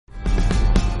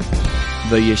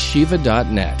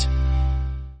theyeshiva.net.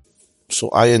 So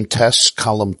Ayin Tes,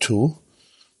 column 2,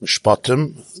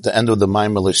 Mishpatim, the end of the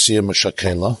Maimer Lesia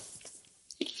Meshakela.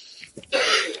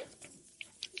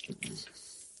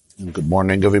 And good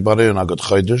morning, everybody, and a good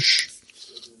Chodesh,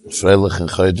 Freilich and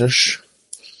Chodesh.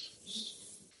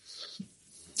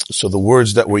 So the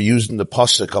words that were used in the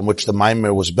pasuk on which the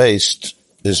Maimer was based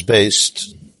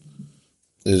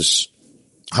is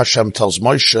Hashem tells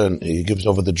Moshe, and he gives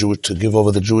over the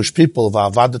Jewish people,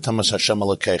 Va'avadatam es Hashem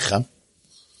Elokeichem.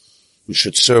 You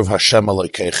should serve Hashem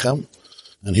Elokeichem,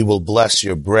 and He will bless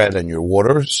your bread and your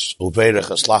waters. And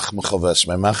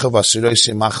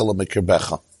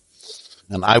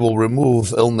I will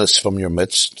remove illness from your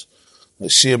midst. There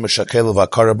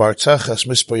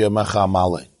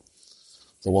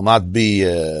will not be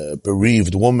a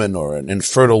bereaved woman or an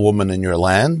infertile woman in your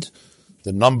land.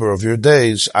 The number of your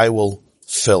days I will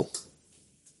fill.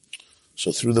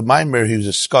 So through the Maimer, he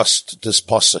discussed this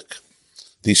pasuk,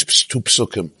 these two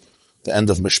psukim, the end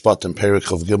of Mishpat and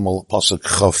Perek of Gimel, pasuk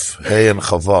Chav, Hey and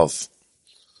Chavav,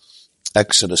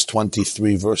 Exodus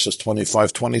 23 verses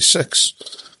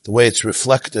 25-26, the way it's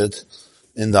reflected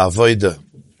in the Avodah,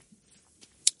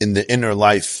 in the inner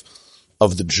life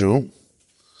of the Jew,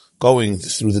 going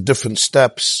through the different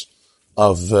steps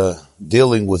of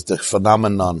dealing with the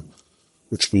phenomenon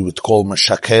which we would call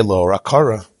Meshakela or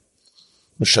Akara.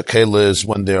 Meshakela is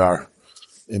when there are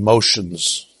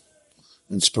emotions,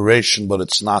 inspiration, but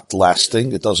it's not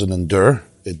lasting, it doesn't endure,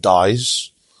 it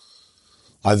dies.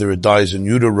 Either it dies in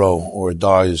utero or it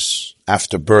dies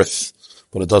after birth,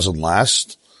 but it doesn't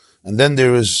last. And then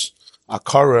there is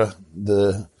Akara,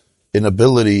 the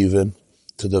inability even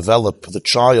to develop the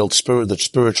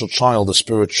spiritual child, the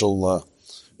spiritual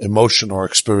emotion or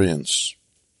experience.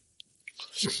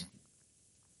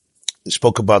 He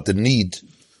spoke about the need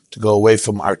to go away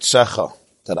from artsecha,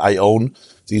 that I own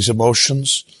these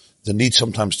emotions, the need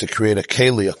sometimes to create a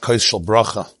keli, a kaisel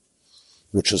bracha,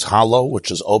 which is hollow,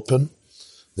 which is open,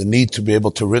 the need to be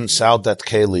able to rinse out that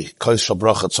keli, kaisel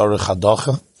bracha tzarech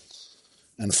hadacha,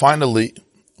 and finally,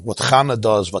 what Chana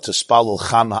does, what Tispalel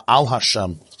Chana al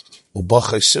Hashem,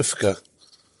 ubachai sifka,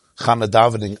 Chana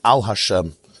davening al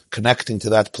Hashem, connecting to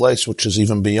that place which is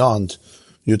even beyond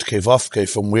Yudke Vavke,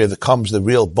 from where comes the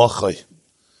real Bachai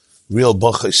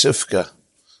Sifka,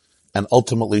 and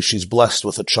ultimately she's blessed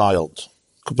with a child.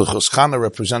 Because Chana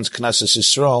represents Knesset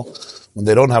Yisrael when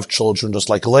they don't have children, just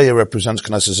like Leah represents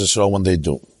Knesset Yisrael when they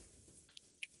do.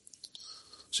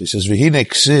 So he says, V'hine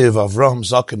ksiv Avram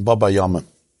Zaken Baba Yamim.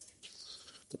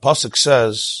 The pasuk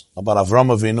says about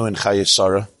Avram Avinu in Chayei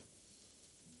Sarah.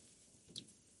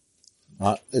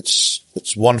 It's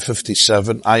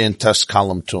 157, Ayin Tes,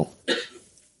 column 2.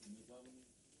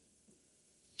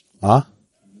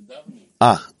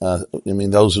 You mean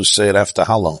those who say it after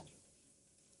Hallel?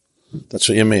 That's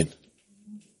what you mean.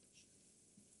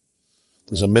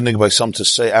 There's a minhag by some to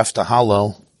say after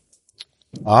Hallel.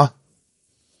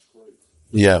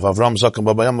 Yeah, Avram Zaken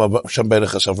Baba Yam, Hashem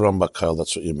Bereches Avram Bakal,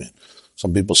 that's what you mean.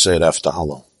 Some people say it after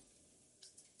Hallel.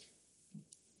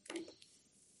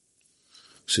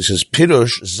 So he says,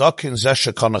 Pirush, Zaken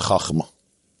Zeh Shekana Chachma.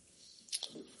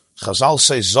 Chazal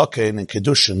say Zaken in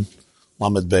Kedushin,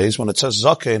 Lamed Beis, when it says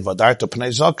Zaken, Vadarta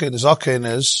Pnei Zaken, Zaken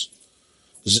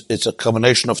it's a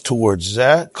combination of two words.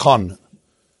 Zeh, Kon.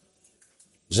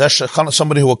 Zeh Shekana,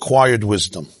 somebody who acquired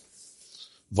wisdom.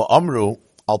 Va'amru,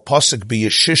 al pasik bi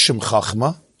Yeshishim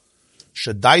Chachma,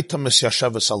 Shedaita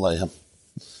Misyasheves Aleihim.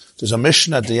 There's a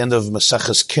mission at the end of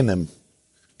Maseches Kinim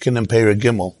Perek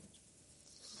Gimel,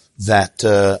 that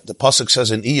the pasuk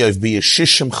says in Iyov, bi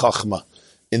Yeshishim Chachma,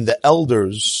 in the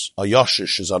elders, a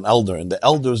Yashish is an elder, in the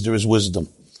elders there is wisdom.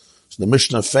 So the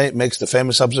Mishnah makes the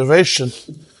famous observation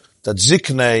that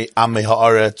Ziknei Amei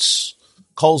Haaretz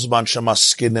Kol Zman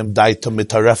Shemaskinim Daita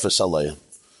Mitarefes Aleihim.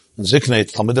 And Ziknei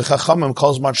Talmidei Chachamim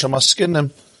Kol Zman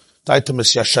Shemaskinim Daita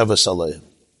Misyasheves Aleihim.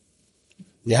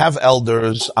 You have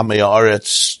elders, Amei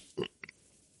Haaretz,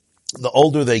 the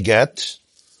older they get,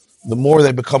 the more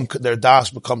they become, their das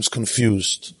becomes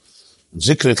confused.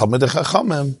 Ziknei Talmidei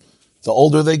Chachamim, the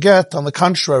older they get, on the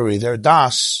contrary, their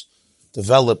das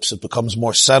develops, it becomes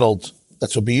more settled.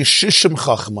 That's what B'yishishim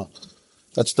Chachma.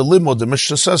 That's the limud, the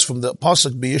Mishnah says from the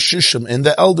pasuk B'yishishim, in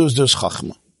the elders there's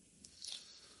Chachma.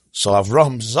 So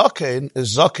Avram Zaken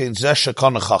is Zaken Zeh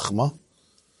Shekana Chachma,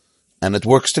 and it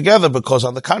works together because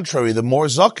on the contrary, the more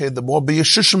Zaken, the more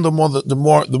B'yishishim, the more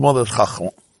the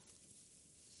Chachma.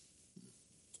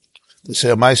 They say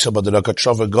a Maisa about the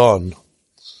Rakatshava Gaon,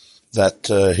 that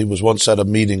he was once at a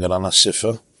meeting at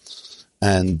Anasifa,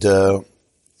 and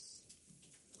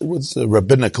with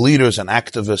rabbinic leaders and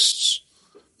activists,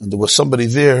 and there was somebody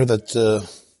there that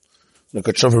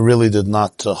Rogatchover really did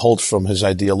not hold from his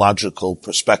ideological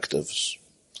perspectives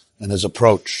and his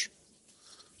approach.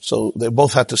 So they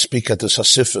both had to speak at this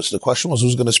Hasifis. The question was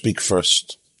who's going to speak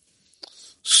first.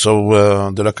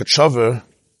 So the Rogatchover,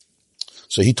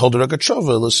 so he told the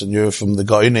Rogatchover, listen, you're from the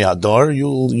Gaonei Hadar,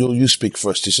 you speak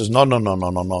first. He says, no,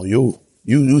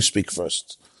 you speak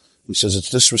first. He says, it's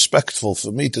disrespectful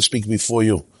for me to speak before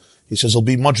you. He says, it'll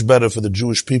be much better for the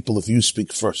Jewish people if you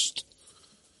speak first.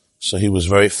 So he was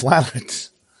very flattered.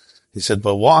 He said,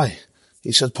 but why?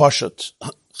 He said, Pashat,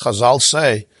 Chazal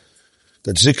say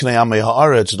that Ziknei Amei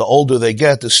Haaretz, the older they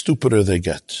get, the stupider they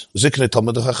get. Ziknei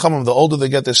Talmidei Chachamim, the older they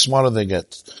get, the smarter they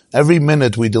get. Every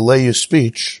minute we delay your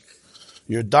speech,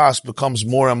 your das becomes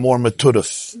more and more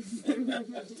meturif.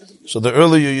 So the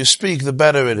earlier you speak, the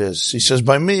better it is. He says,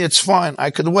 by me, it's fine. I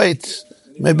could wait.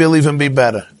 Maybe it'll even be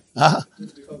better. Huh?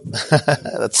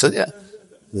 That's it,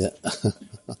 yeah.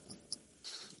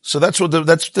 So that's what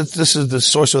this is the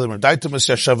source of the Daitem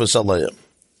Yashavas Alayim.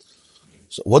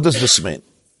 So what does this mean?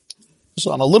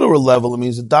 So on a literal level, it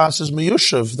means the das is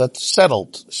miyushav, that's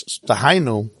settled. The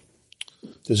hainu,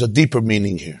 there's a deeper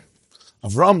meaning here.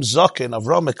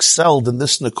 Avram excelled in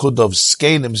this nekud of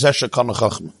skeinim zesha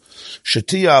kanachachma.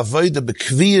 Shetia avoida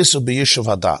bekviyas or beyishav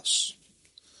hadas.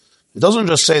 It doesn't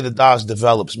just say the das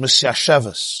develops.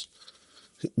 Misyashevas.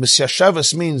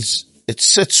 Misyashevas means it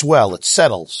sits well, it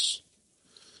settles.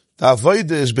 The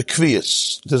avoida is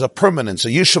bekviyas. There's a permanence, a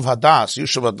yishav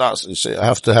hadas. You say, I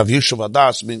have to have yishav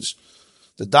hadas means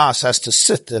the das has to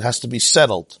sit, it has to be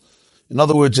settled. In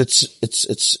other words,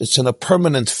 it's in a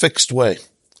permanent, fixed way.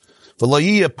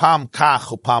 Pam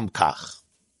kach upam kach.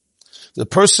 The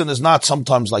person is not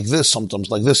sometimes like this,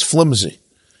 flimsy.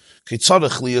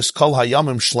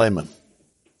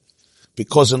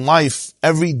 Because in life,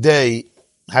 every day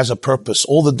has a purpose.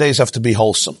 All the days have to be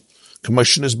wholesome.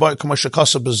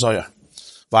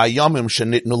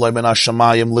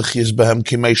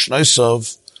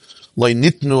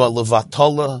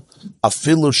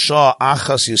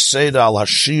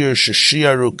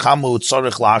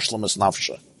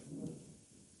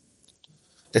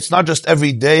 It's not just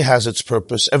every day has its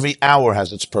purpose, every hour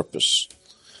has its purpose.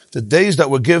 The days that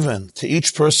were given to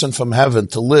each person from heaven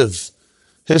to live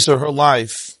his or her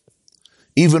life,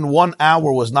 even 1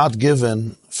 hour was not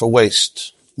given for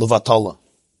waste, levatala.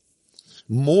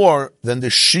 More than the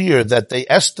shear that they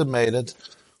estimated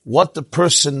what the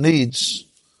person needs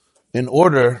in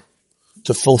order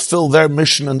to fulfill their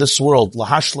mission in this world,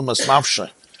 lahashlemas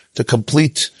nafshe, to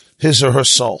complete his or her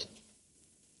soul.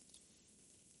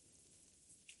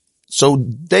 So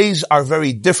days are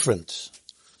very different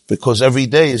because every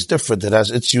day is different. It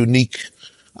has its unique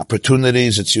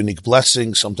opportunities, its unique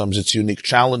blessings, sometimes its unique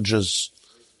challenges.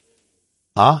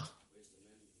 The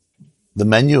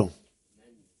menu.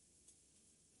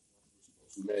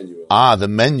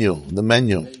 The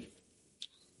menu.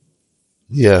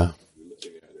 Yeah.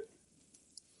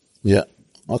 Yeah.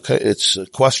 Okay, it's a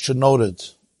question noted.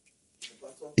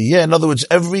 Yeah, in other words,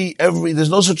 every, there's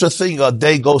no such a thing, a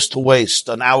day goes to waste,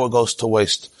 an hour goes to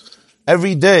waste.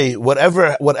 Every day,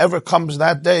 whatever comes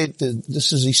that day,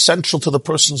 this is essential to the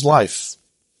person's life.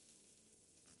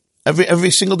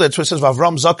 Every single day, it's what it says,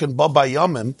 Avram Zaken Baba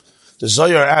Yamim. The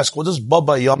Zohar asks, what does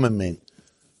Baba Yamim mean?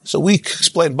 So we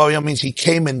explain Baba Yamim means he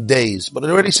came in days, but it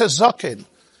already says Zaken.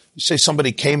 You say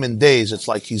somebody came in days, it's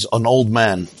like he's an old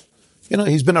man. You know,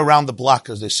 he's been around the block,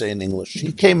 as they say in English.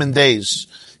 He came in days.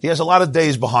 He has a lot of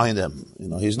days behind him. You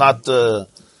know, he's not a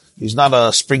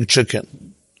spring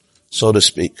chicken, so to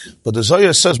speak. But the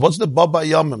Zohar says, what's the Baba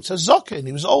Yamim? It says Zaken,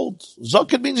 he was old.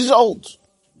 Zaken means he's old. It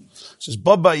says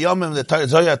Baba Yamim, the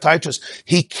Zohar teaches,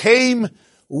 he came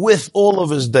with all of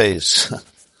his days.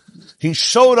 He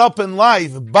showed up in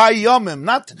life by Yamim,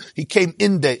 not he came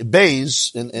in days.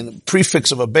 Bays, in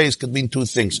prefix of a bays could mean two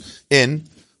things. In,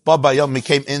 Baba Yamim, he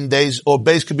came in days, or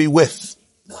bays could be with.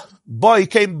 Boy, he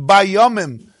came by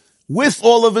Yamim, with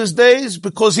all of his days,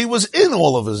 because he was in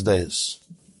all of his days.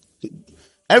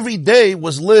 Every day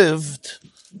was lived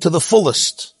to the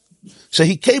fullest. So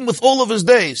he came with all of his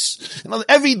days. You know,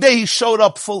 every day he showed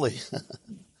up fully.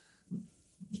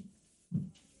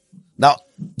 Now,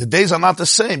 the days are not the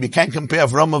same. You can't compare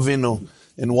Avram Avinu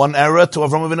in one era to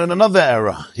Avram Avinu in another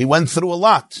era. He went through a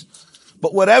lot.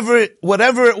 But whatever it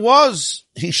was,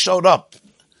 he showed up.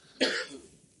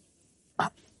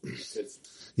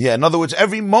 Yeah, in other words,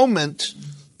 every moment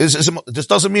this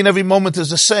doesn't mean every moment is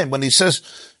the same. When he says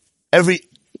every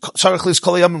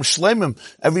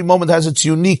moment has its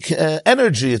unique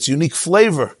energy, its unique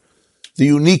flavor, the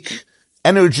unique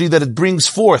energy that it brings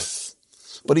forth.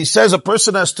 But he says a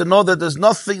person has to know that there's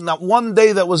nothing, not one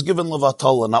day that was given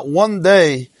levatala, not one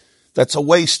day that's a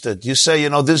wasted. You say,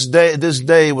 this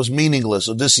day was meaningless,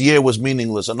 or this year was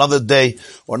meaningless. Another day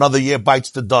or another year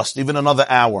bites the dust, even another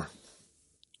hour.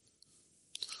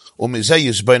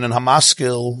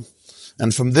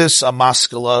 And from this, a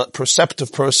maskil, a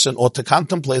perceptive person, ought to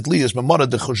contemplate to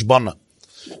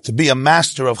be a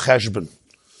master of cheshbon,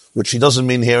 which he doesn't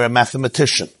mean here a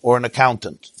mathematician or an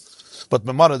accountant. But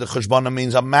memara de cheshbon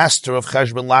means a master of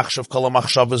cheshbon, lachshav kol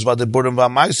hamachshavos v'adiburim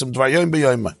v'amaisim dvayoyim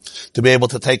b'yoyim, to be able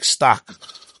to take stock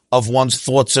of one's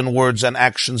thoughts and words and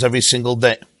actions every single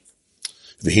day.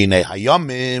 V'hinei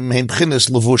hayomim heim b'chinas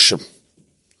levushim.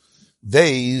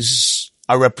 Days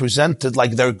are represented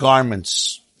like their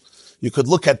garments. You could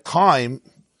look at time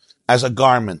as a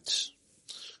garment.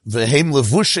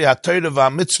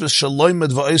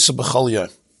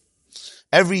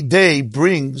 Every day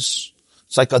brings,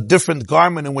 it's like a different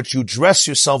garment in which you dress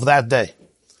yourself that day.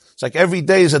 It's like every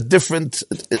day is a different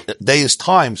day is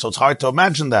time, so it's hard to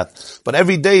imagine that. But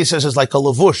every day, he says, is like a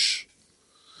levush,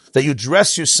 that you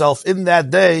dress yourself in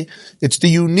that day. It's the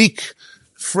unique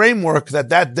framework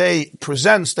that day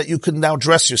presents that you can now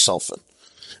dress yourself in.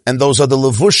 And those are the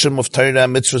levushim of Torah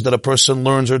and mitzvahs that a person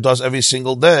learns or does every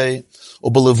single day.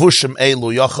 And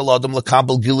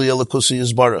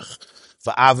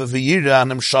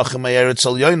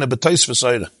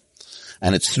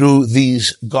it's through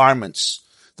these garments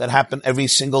that happen every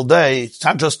single day. It's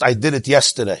not just I did it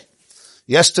yesterday.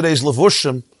 Yesterday's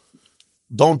levushim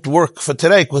don't work for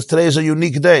today, because today is a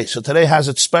unique day. So today has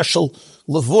its special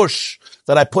levush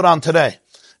that I put on today.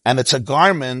 And it's a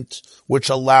garment which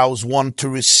allows one to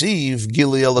receive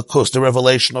Gili Elikus, the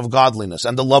revelation of godliness,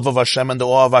 and the love of Hashem and the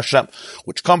awe of Hashem,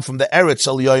 which come from the Eretz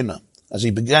Elyoina, as he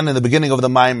began in the beginning of the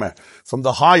Maimer, from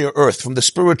the higher earth, from the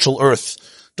spiritual earth,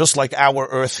 just like our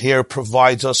earth here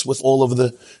provides us with all of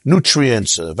the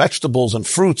nutrients, vegetables and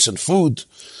fruits and food.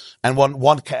 And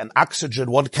one can oxygen,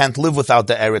 one can't live without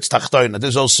the Eretz Tachtoina.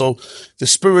 There's also the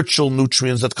spiritual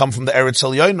nutrients that come from the Eretz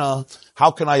Elyoina.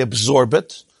 How can I absorb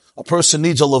it? A person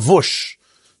needs a lavush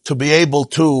to be able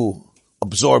to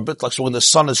absorb it. Like so when the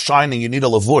sun is shining, you need a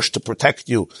lavush to protect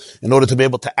you in order to be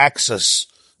able to access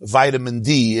vitamin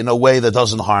D in a way that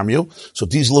doesn't harm you. So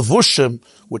these lavushim,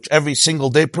 which every single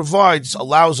day provides,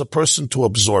 allows a person to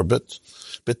absorb it.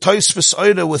 With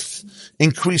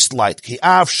increased light. Ki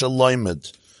av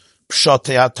shaloimed.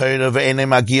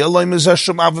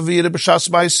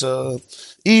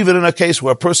 Even in a case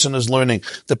where a person is learning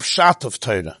the pshat of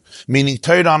Torah, meaning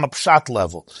Torah on a pshat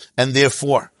level, and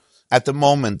therefore, at the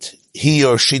moment, he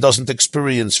or she doesn't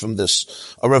experience from this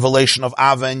a revelation of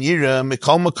Ava and Yira,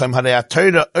 mikol makom harei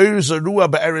Torah zerua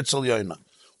be'eretz elyoina,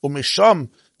 umisham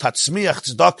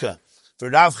tatzmiach tzedakah,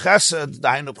 v'rav chesed,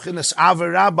 dainu b'chinas Ava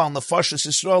rabba on the fashis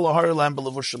Yisrael lahar lam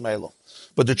b'levushim elo.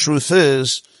 But the truth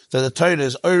is that the Torah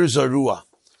is zerua.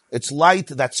 It's light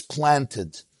that's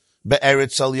planted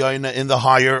be'eretz elyoina, in the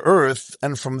higher earth,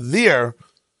 and from there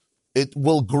it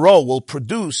will grow, will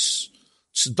produce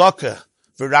tzedakah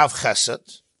v'rav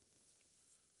chesed,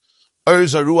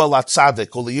 zerua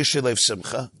latzadik ol yishilev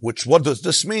simcha. Which, what does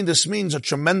this mean? This means a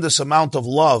tremendous amount of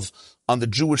love on the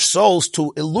Jewish souls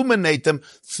to illuminate them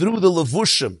through the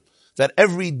levushim that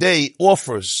every day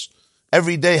offers.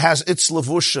 Every day has its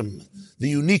levushim, the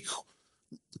unique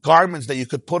garments that you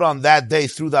could put on that day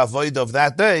through the avodah of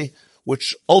that day,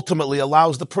 which ultimately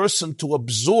allows the person to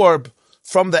absorb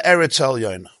from the Eretz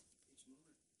Elyoina.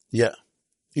 Yeah,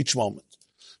 each moment.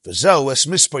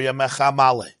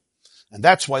 And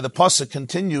that's why the pasuk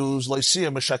continues,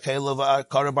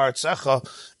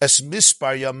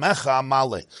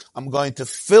 I'm going to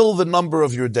fill the number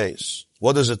of your days.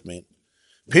 What does it mean?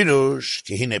 Pirush,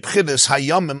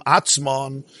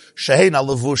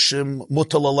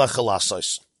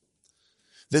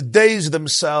 the days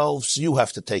themselves you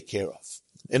have to take care of.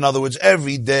 In other words,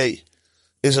 every day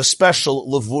is a special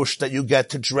levush that you get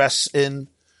to dress in,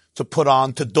 to put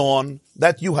on, to don,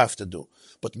 that you have to do.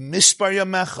 But mispar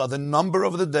yamecha, the number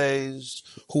of the days,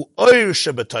 hu oir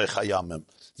shebetoich hayamim,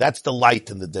 that's the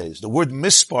light in the days. The word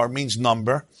mispar means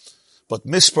number, but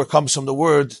mispar comes from the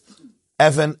word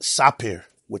even sapir,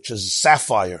 which is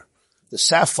sapphire. The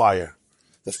sapphire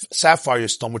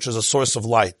stone, which is a source of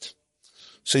light.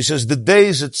 So he says the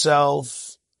days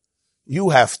itself, you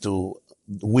have to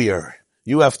wear.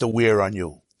 You have to wear on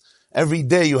you. Every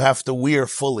day you have to wear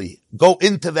fully. Go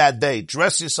into that day.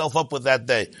 Dress yourself up with that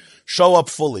day. Show up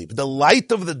fully. But the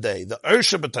light of the day, the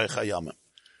Ersha B'Toich HaYamim,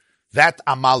 that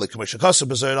Amalek,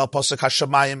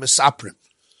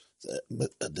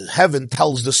 the heaven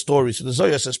tells the story. So the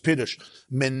Zohar says, Pirush,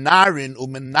 Menarin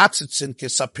u'menatzitzin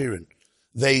kesapirin.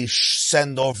 They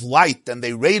send off light and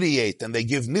they radiate and they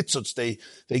give nitzuts, they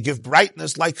give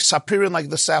brightness like sapirin, like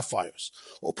the sapphires.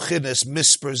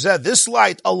 This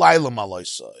light, alaylam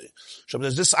aloisai.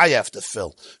 This I have to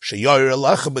fill.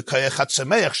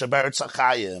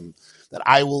 That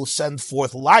I will send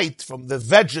forth light from the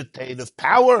vegetative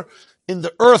power in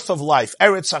the earth of life.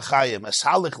 Eretz HaChayim.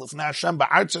 Eshalich l'fnei Hashem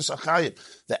ba'artzes HaChayim.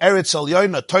 The Eretz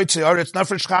Elyoina, Toitze Eretz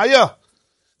Nefesh Chaya.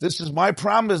 This is my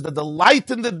promise that the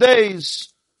light in the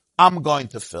days I'm going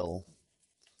to fill.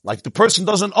 Like the person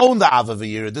doesn't own the Av of a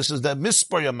year. This is the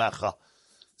Mispar Yamecha.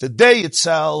 The day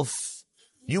itself,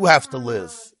 you have to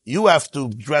live. You have to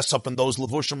dress up in those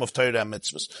levushim of Torah and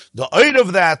mitzvahs. The oid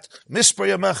of that, Mispar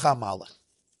Yamecha Malach.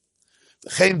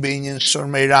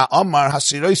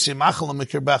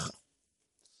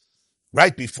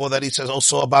 Right before that, he says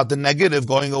also about the negative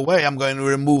going away. I'm going to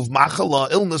remove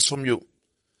machala, illness from you.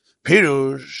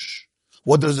 Pirush.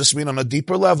 What does this mean on a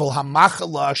deeper level?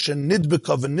 Hamachala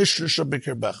shenidbeka v'nishrisha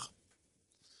b'kirbecha.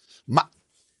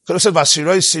 Could have said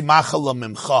vasiroisi machala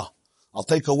mimcha. I'll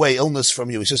take away illness from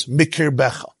you. He says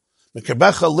mikirbecha.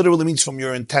 Mikirbecha literally means from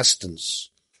your intestines,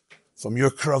 from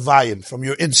your kravayim, from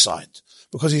your inside,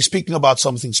 because he's speaking about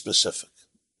something specific.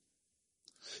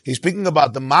 He's speaking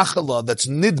about the machala that's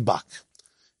nidbak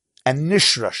and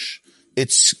nishrash.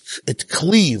 It's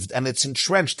cleaved and it's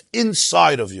entrenched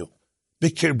inside of you.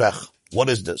 Bikirbech. What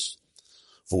is this?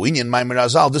 For Inyan Maimer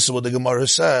Azal, this is what the Gemara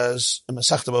says in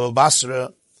Masechta Bava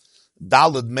Basra,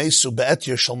 Dalad Mesu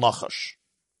Be'etir Shel Nachash.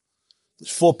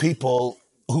 There's 4 people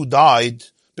who died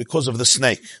because of the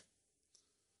snake.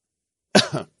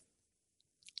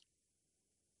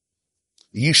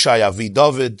 Yishai, Avi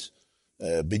David,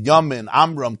 Binyamin,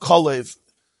 Amram, Kolev.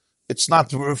 It's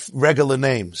not regular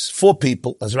names. 4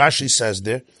 people, as Rashi says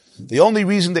there. The only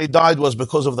reason they died was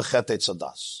because of the Chet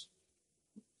Eitzadas.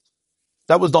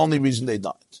 That was the only reason they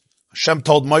died. Hashem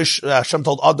told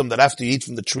Adam that after you eat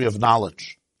from the tree of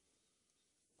knowledge,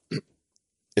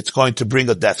 it's going to bring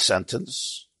a death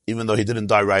sentence, even though he didn't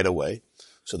die right away.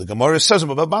 So the Gemara says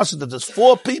that there's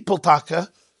 4 people, Taka.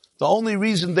 The only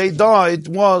reason they died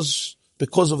was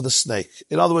because of the snake.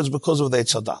 In other words, because of the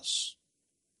Eitzadas.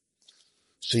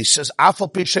 So he says,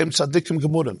 Afal Pishem Tzadikim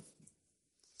Gemurim.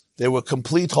 They were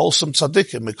complete, wholesome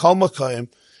tzaddikim. Mikol Makayim,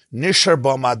 Nishar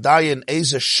B'Madayin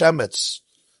Eze Shemetz,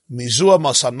 Mizua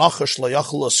Masanachash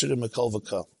Layachul Asirim Mikol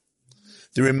V'Kal.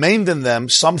 There remained in them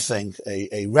something,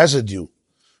 a residue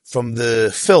from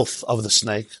the filth of the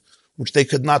snake, which they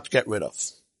could not get rid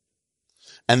of.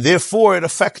 And therefore it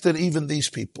affected even these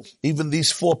people, even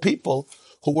these 4 people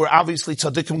who were obviously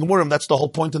tzaddikim gemurim. That's the whole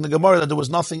point in the Gemara, that there was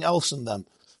nothing else in them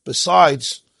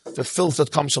besides the filth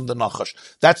that comes from the nachash.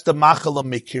 That's the machala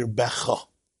mikir becha.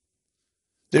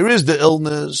 There is the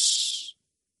illness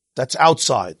that's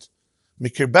outside.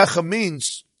 Mikir becha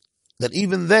means that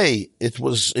even it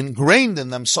was ingrained in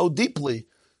them so deeply.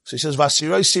 So he says,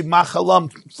 Vasiroisi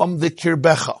machalam from the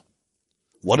kirbecha.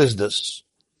 What is this?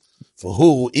 For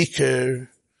who ikir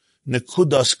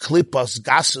nekudas klipas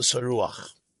gasus haruach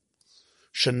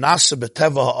shenase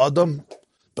beteva ha'adam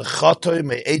bechatoy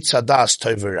me'etz hadas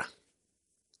tovera.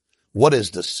 What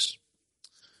is this?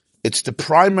 It's the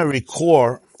primary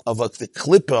core of the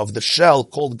klippa of the shell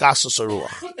called gasus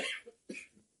haruach,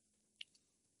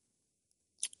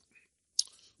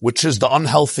 which is the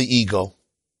unhealthy ego,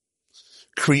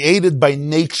 created by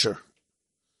nature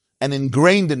and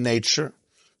ingrained in nature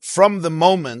from the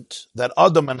moment that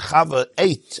Adam and Chava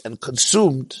ate and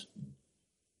consumed.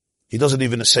 He doesn't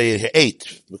even say he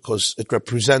ate, because it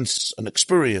represents an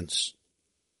experience.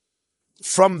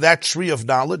 From that tree of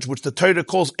knowledge, which the Torah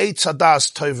calls Eitz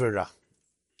Hadas Tovera.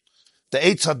 The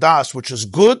Eitz Hadas, which is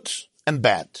good and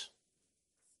bad.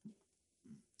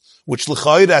 Which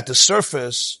l'chayda at the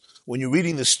surface, when you're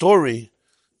reading the story,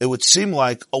 it would seem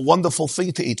like a wonderful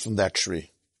thing to eat from that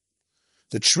tree.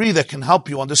 The tree that can help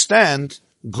you understand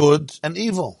good and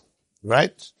evil,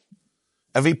 right?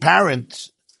 Every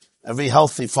parent, every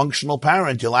healthy, functional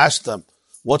parent, you'll ask them,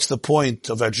 what's the point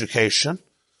of education?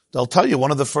 They'll tell you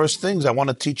one of the first things I want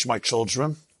to teach my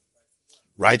children,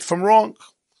 right from wrong,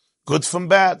 good from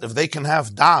bad. If they can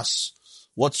have das,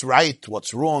 what's right,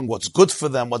 what's wrong, what's good for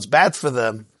them, what's bad for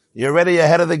them, you're already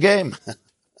ahead of the game.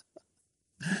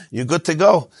 You're good to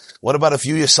go. What about if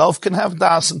you yourself can have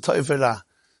das and toivera?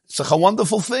 It's a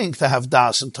wonderful thing to have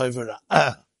das and toivera.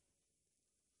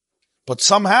 But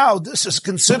somehow this is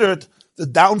considered the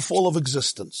downfall of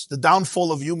existence, the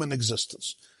downfall of human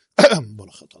existence. So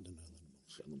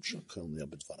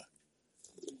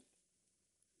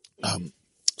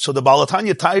the Baal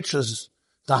HaTanya teaches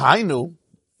the Hainu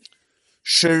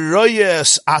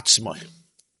Sheroyes Atzmai.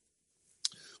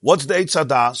 What's the Eitz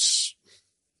Hadas?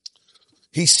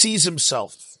 He sees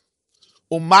himself.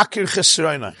 Umakir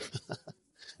chesroinai.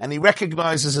 And he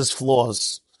recognizes his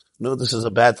flaws. No, this is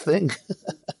a bad thing.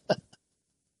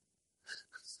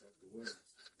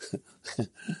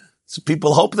 So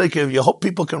people hope you hope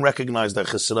people can recognize their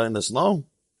chesroinus. No?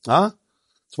 Huh?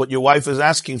 It's what your wife is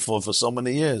asking for so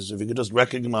many years. If you could just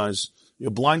recognize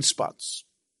your blind spots.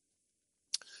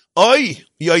 Or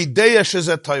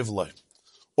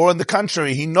on the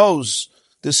contrary, he knows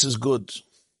this is good.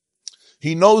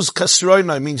 He knows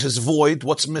kasroina means his void,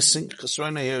 what's missing.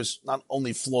 Kasroina here is not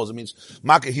only flaws, it means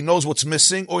he knows what's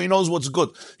missing, or he knows what's good.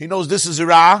 He knows this is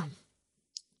ira,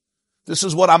 this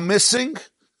is what I'm missing,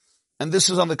 and this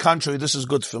is on the contrary, this is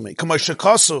good for me.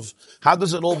 How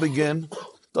does it all begin?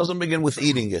 It doesn't begin with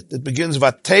eating it. It begins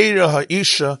vateira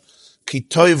ha'isha ki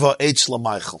toiva eitz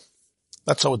l'maychel.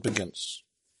 That's how it begins.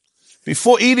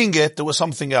 Before eating it, there was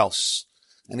something else.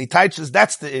 And he teaches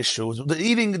that's the issue. The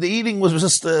eating was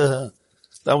just, the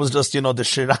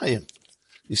shirayim.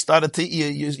 You started to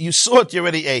eat, you saw it, you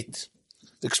already ate.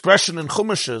 The expression in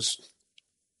Chumash is,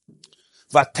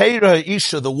 Vateira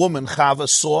Isha, the woman, Chava,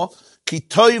 saw, Ki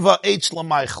toiva eitz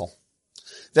l'maychel.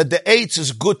 That the eitz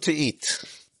is good to eat.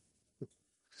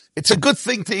 It's a good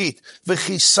thing to eat.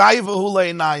 V'chisayva hu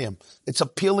le'inayim. It's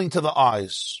appealing to the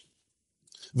eyes.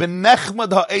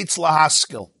 V'nechmad ha'etz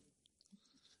lahaskel.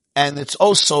 And it's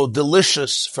also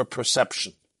delicious for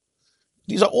perception.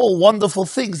 These are all wonderful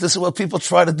things. This is what people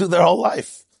try to do their whole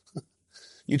life.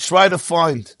 You try to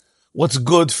find what's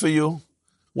good for you,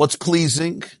 what's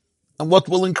pleasing, and what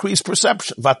will increase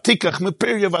perception. Vatikach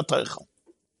mepirya vateichel.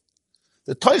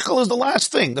 The teichel is the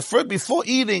last thing. Before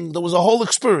eating, there was a whole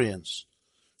experience.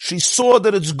 She saw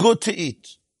that it's good to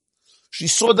eat. She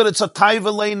saw that it's a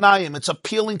taiva leinayim. It's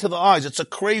appealing to the eyes. It's a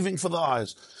craving for the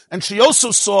eyes. And she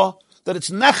also saw that it's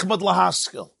nechmad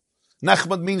lahaskel.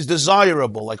 Nechmad means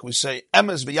desirable, like we say,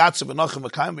 emes v'yatze v'nochem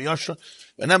v'kayim v'yosha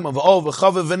v'nem v'ol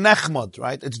v'chave v'nechmad,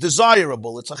 right? It's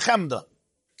desirable. It's a chemda.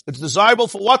 It's desirable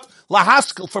for what?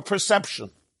 Lahaskel, for perception.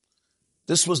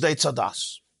 This was the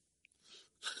Eitzadas.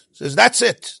 Says, that's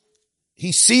it.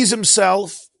 He sees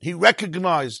himself. He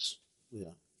recognized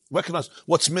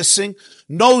what's missing,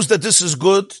 knows that this is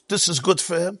good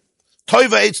for him.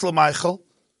 Toiva eitz l'maychel.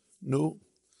 No.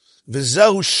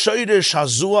 V'zehu shoyrish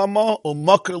hazuama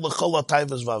u'makir l'chol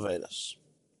ha'tayvas v'avedas.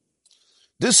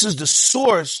 This is the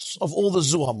source of all the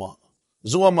zuhama.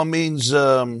 Zuhama means,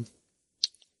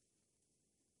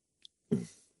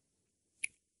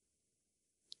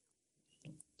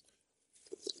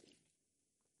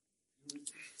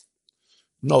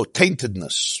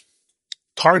 taintedness.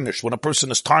 Tarnished. When a person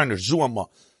is tarnished, zuama,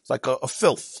 it's like a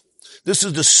filth. This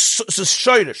is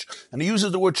shoyrish. And he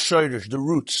uses the word shoyrish, the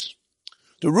roots.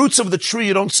 The roots of the tree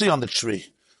you don't see on the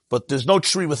tree. But there's no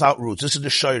tree without roots. This is the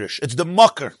shoyrish. It's the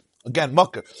mucker. Again,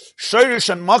 mucker. Shoyrish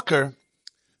and mucker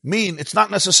mean it's not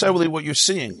necessarily what you're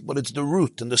seeing, but it's the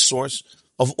root and the source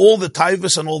of all the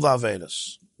taivas and all the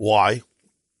avedas. Why?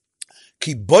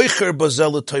 Ki boicher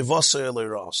bazela taivasa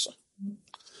elirasa.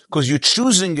 Because you're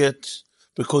choosing it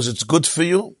because it's good for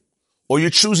you, or you're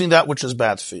choosing that which is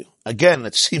bad for you. Again,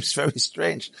 it seems very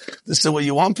strange. This is what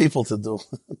you want people to do.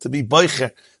 To be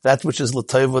boicher, that which is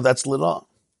l'taiva, that's l'ra.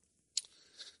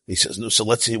 He says, no, so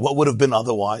let's see, what would have been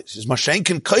otherwise? He says,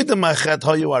 Mashenkin kaidem ha'chet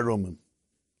hayu arumim.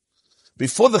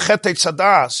 Before the chet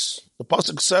Eitzadas, the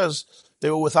pasuk says they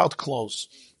were without clothes,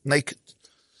 naked.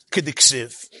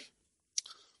 Kidiksiv.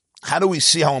 How do we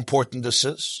see how important this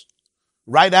is?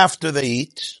 Right after they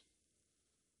eat,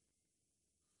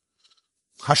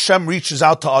 Hashem reaches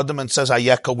out to Adam and says,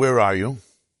 Ayeka, where are you?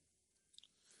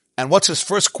 And what's his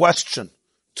first question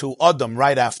to Adam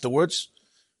right afterwards?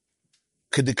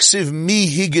 Kediksiv mi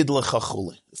higid lecha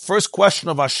chuli. First question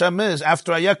of Hashem is,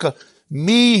 after Ayeka,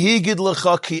 mi higid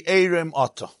lecha ki eirem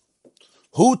ata.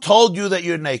 Who told you that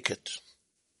you're naked?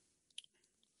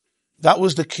 That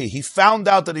was the key. He found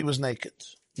out that he was naked.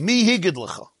 Mi higid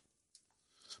lecha.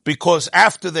 Because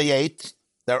after they ate,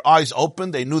 their eyes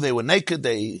opened, they knew they were naked,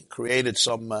 they created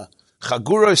some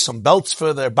chaguras, some belts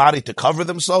for their body to cover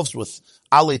themselves with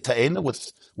ali ta'ena,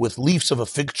 with leaves of a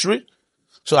fig tree.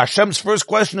 So Hashem's first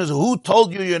question is, who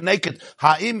told you you're naked?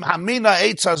 Ha'im hamina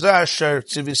eitz hazeh asher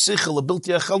tzivisicha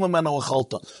lebilti achel memeno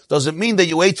achalta. Does it mean that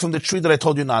you ate from the tree that I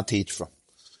told you not to eat from?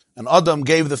 And Adam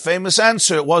gave the famous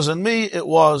answer, it wasn't me, it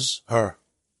was her.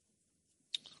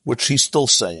 Which he's still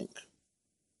saying.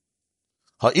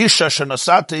 What do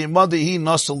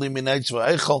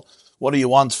you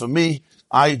want from me?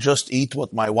 I just eat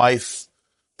what my wife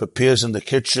prepares in the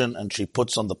kitchen and she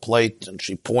puts on the plate and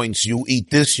she points, you eat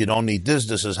this, you don't eat this,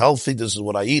 this is healthy, this is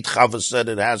what I eat. Chava said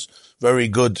it has very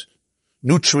good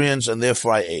nutrients and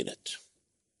therefore I ate it.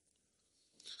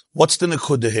 What's the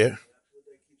nekuda here?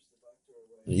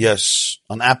 Yes,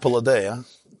 an apple a day, huh?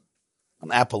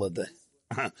 An apple a day.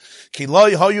 You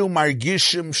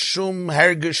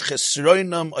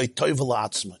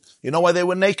know why they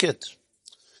were naked?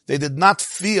 They did not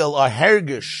feel a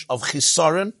hergish of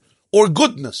chisaron or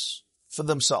goodness for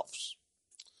themselves.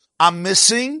 I'm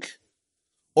missing,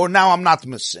 or now I'm not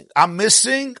missing. I'm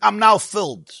missing, I'm now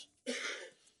filled.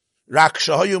 They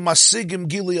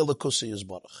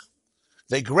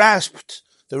grasped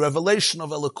the revelation of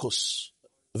Elikus.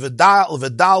 And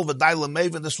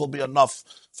this will be enough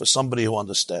for somebody who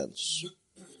understands.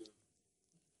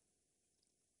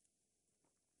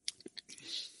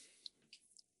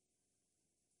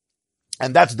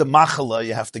 And that's the machala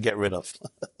you have to get rid of.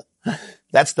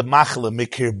 That's the machala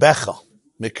mikir becha.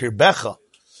 Mikir becha.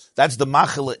 That's the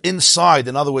machala inside.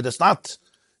 In other words,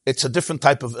 it's a different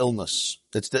type of illness.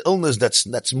 It's the illness that's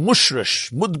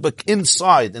mushrish, mudbak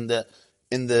inside in the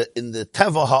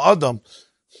teva ha'adam.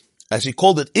 As he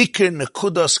called it, ikir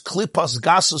nekudas klipas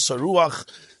gasus haruach,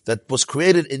 that was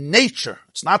created in nature.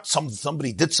 It's not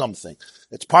somebody did something.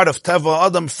 It's part of teva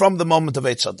adam from the moment of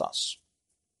Eitz Hadas.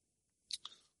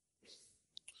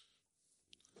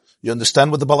 You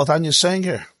understand what the Baal HaTanya is saying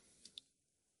here?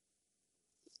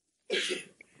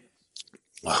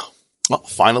 Well,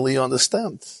 finally you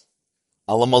understand.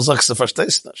 Allemal sagst du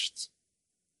verstehst nicht.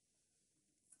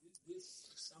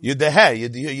 You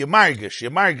margish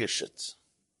it.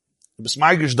 Du bist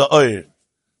margish the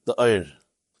oir.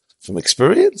 From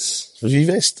experience? Wie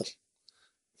weißt du?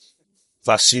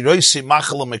 Vasiroisi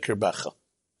machala mikirbecha.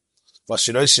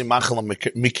 Vasiroisi machala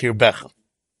mikirbecha.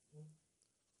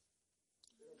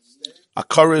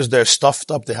 Akara is they're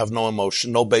stuffed up, they have no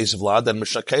emotion, no base of vlad, and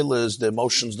Meshakela is the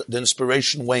emotions, the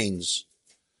inspiration wanes.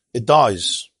 It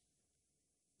dies.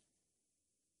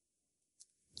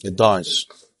 It dies.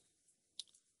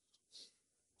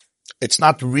 It's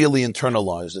not really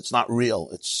internalized. It's not real.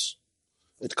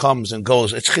 It comes and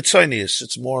goes. It's chitzonius.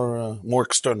 It's more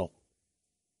external.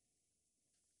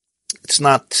 It's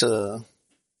not,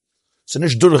 it's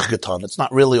nicht durchgetan. It's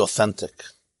not really authentic.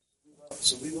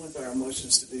 So we want our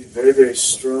emotions to be very, very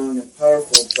strong and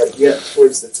powerful, but yet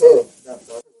towards the Torah, not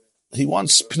the other way. He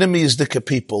wants pnimizdika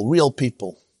people, real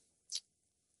people.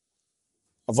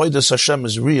 Avodas Hashem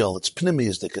is real. It's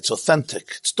pnimiyizdik. It's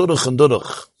authentic. It's duruch and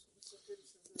duruch.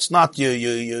 It's not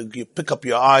you pick up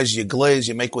your eyes, you glaze,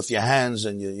 you make with your hands,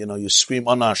 and you scream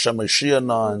Ana Hashem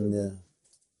Mashiach, and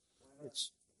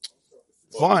it's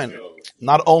fine.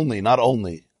 Not only.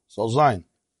 So Zayin.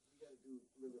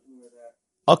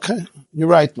 Okay, you're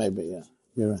right. Maybe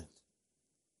you're right.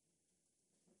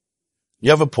 You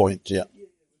have a point. Yeah.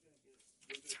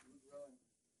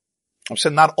 I'm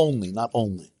saying not only.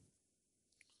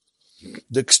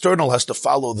 The external has to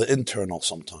follow the internal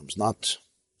sometimes, not.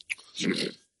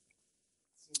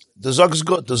 The Zog is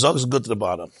good. The Zog is good to the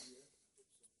bottom.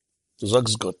 The Zog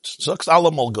is good. Zog's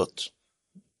allemal good.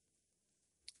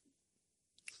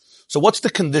 So what's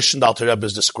the condition the Alter Rebbe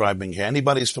is describing here?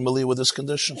 Anybody is familiar with this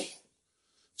condition?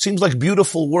 Seems like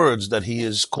beautiful words that he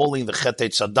is calling the Chet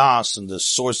Hadas and the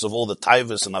source of all the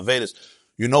Taivas and Avedas.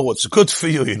 You know what's good for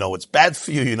you, you know what's bad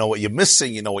for you, you know what you're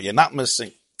missing, you know what you're not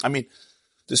missing. I mean,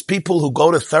 there's people who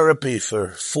go to therapy for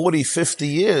 40, 50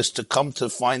 years to come to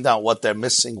find out what they're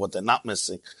missing, what they're not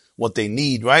missing, what they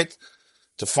need, right?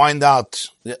 To find out,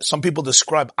 some people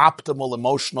describe optimal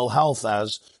emotional health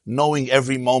as knowing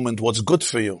every moment what's good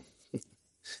for you.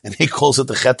 And he calls it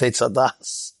the Chet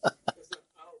Hadas.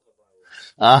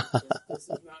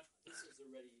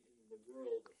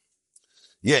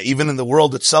 Yeah, even in the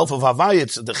world itself of Havai,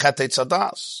 it's the Chet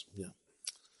Hadas. Yeah.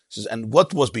 Says, and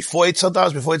what was before Eitz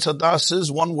Hadas? Before Eitz Hadas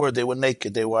is one word, they were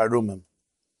naked, they were arumim.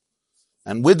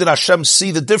 And where did Hashem see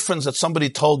the difference that somebody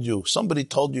told you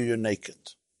you're naked?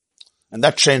 And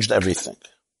that changed everything.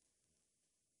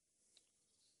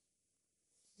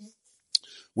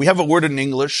 We have a word in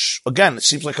English, again, it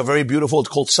seems like a very beautiful, it's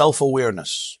called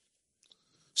self-awareness.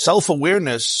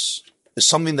 Self-awareness is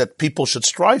something that people should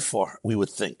strive for, we would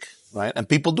think, right? And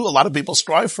people do, a lot of people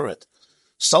strive for it.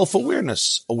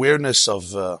 Self-awareness, awareness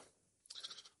of,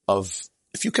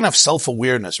 if you can have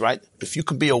self-awareness, right? If you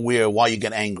can be aware why you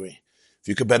get angry, if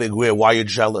you can be aware why you're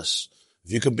jealous,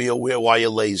 if you can be aware why you're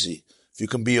lazy, if you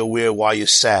can be aware why you're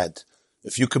sad,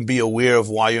 if you can be aware of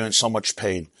why you're in so much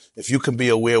pain, if you can be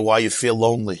aware why you feel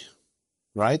lonely,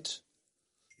 right?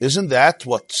 Isn't that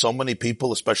what so many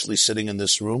people, especially sitting in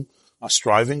this room, are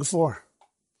striving for?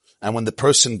 And when the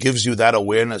person gives you that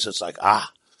awareness, it's like,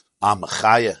 I'm a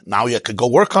chaya. Now you could go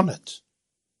work on it.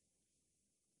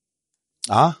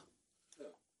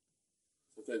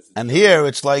 And here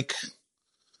it's like,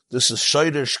 This is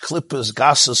Shoirish, Klippus,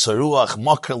 Gassus, Haruach,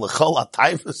 Moker, Lechol,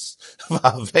 Ataivus,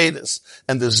 Vavedus,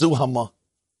 and the Zuhama.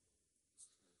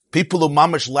 People who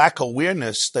mamish lack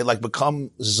awareness, they like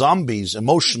become zombies,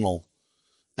 emotional,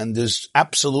 and there's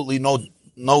absolutely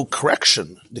no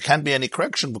correction. There can't be any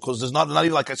correction because there's not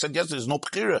even, like I said yesterday, there's no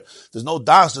bchira. There's no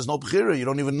das, there's no bchira. You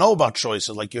don't even know about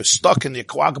choices. Like you're stuck in the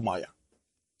quagmire.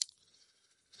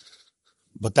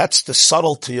 But that's the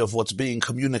subtlety of what's being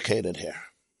communicated here.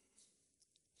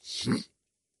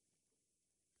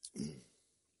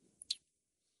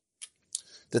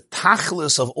 The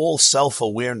tachlis of all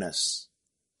self-awareness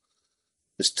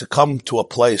is to come to a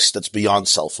place that's beyond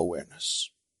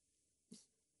self-awareness.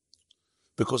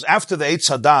 Because after the Eitz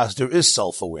Hadas, there is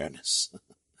self-awareness.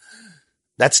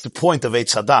 That's the point of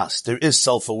Eitz Hadas. There is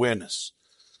self-awareness.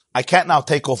 I can't now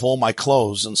take off all my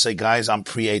clothes and say, guys, I'm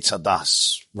pre-Eitz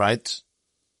Hadas, right?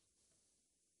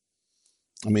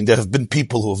 I mean, there have been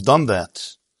people who have done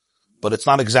that, but it's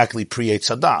not exactly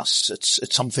pre-Eitz Hadas.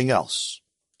 It's something else.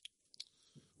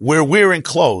 We're wearing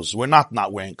clothes. We're not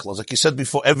wearing clothes. Like you said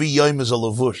before, every yom is a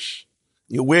lavush.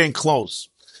 You're wearing clothes.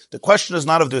 The question is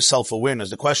not of their self-awareness.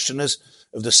 The question is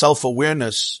of the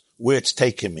self-awareness, where it's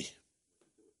taking me.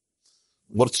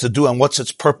 What it's to do and what's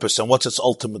its purpose and what's its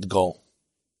ultimate goal.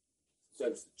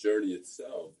 Sometimes the journey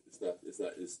itself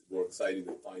is more exciting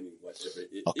than finding whatever it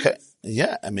is. Okay.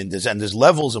 Yeah. I mean, there's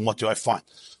levels and what do I find?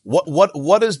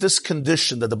 What is this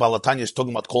condition that the Baal HaTanya is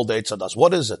talking about called the Eitz Hadas?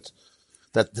 What is it?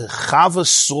 That the Chava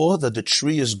saw that the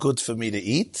tree is good for me to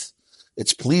eat,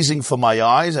 it's pleasing for my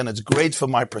eyes, and it's great for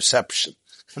my perception.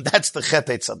 That's the Chet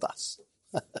Eitz Hadas.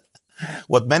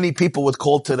 What many people would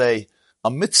call today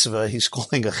a mitzvah, he's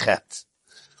calling a chet.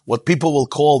 What people will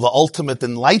call the ultimate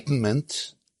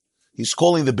enlightenment, he's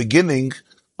calling the beginning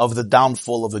of the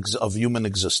downfall of human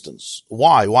existence.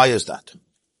 Why? Why is that?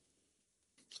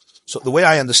 So the way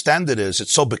I understand it is,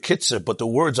 it's so bekitzer, but the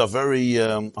words are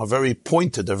very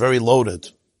pointed, they're very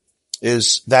loaded,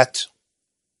 is that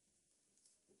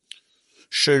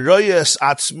sheroyes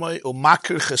atzmai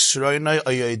umakir chesroinai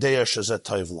ayodea shezeh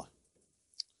tovla.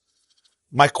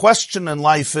 My question in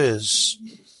life is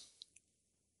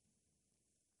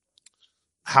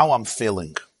how I'm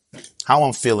feeling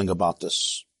about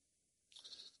this.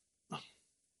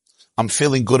 I'm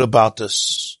feeling good about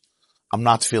this. I'm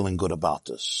not feeling good about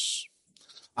this.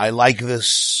 I like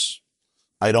this.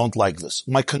 I don't like this.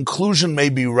 My conclusion may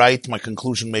be right. My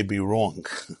conclusion may be wrong.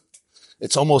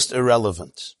 It's almost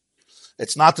irrelevant.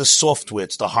 It's not the software.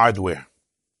 It's the hardware.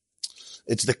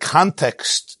 It's the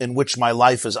context in which my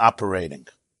life is operating.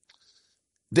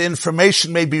 The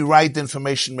information may be right. The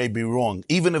information may be wrong.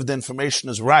 Even if the information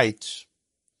is right,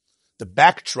 the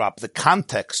backdrop, the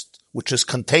context, which is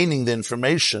containing the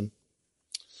information,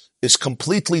 is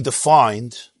completely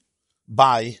defined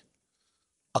by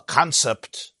a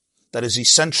concept that is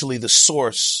essentially the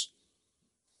source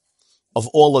of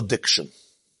all addiction.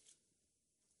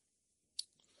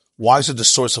 Why is it the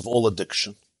source of all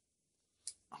addiction?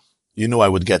 You knew I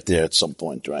would get there at some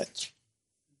point, right?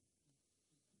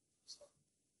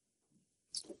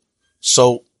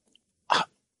 So,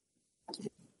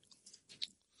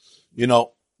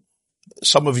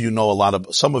 some of you know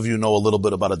a little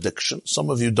bit about addiction. Some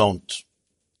of you don't.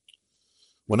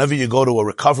 Whenever you go to a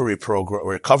recovery program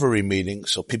or recovery meeting,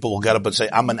 so people will get up and say,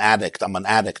 I'm an addict, I'm an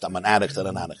addict, I'm an addict, and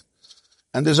an addict.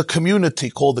 And there's a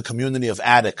community called the community of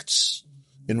addicts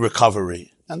in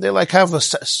recovery. And they have a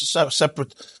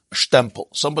separate stempel.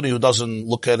 Somebody who doesn't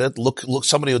look at it,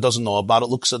 somebody who doesn't know about it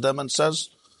looks at them and says,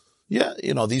 yeah,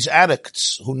 these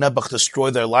addicts who Nebuch destroy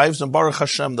their lives, and Baruch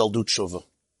Hashem, they'll do tshuva.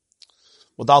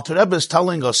 What the Alter Rebbe is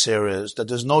telling us here is that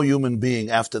there's no human being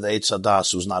after the Eitz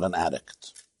Hadas who's not an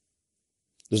addict.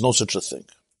 There's no such a thing.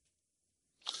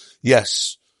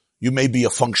 Yes, you may be a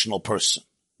functional person.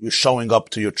 You're showing up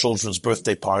to your children's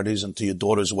birthday parties and to your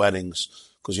daughter's weddings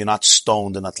because you're not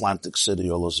stoned in Atlantic City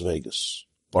or Las Vegas.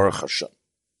 Baruch Hashem.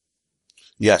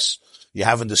 Yes, you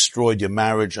haven't destroyed your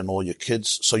marriage and all your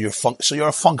kids, so you're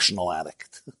a functional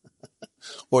addict.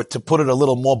 Or to put it a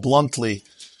little more bluntly,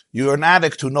 you're an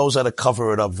addict who knows how to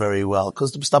cover it up very well,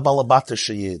 because it's a balabata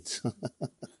shayid.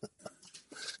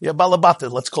 You're a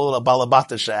balabata, let's call it a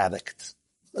balabata addict.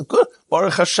 Good.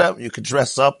 Baruch Hashem, you can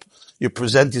dress up, you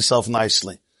present yourself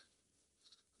nicely.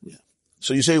 Yeah.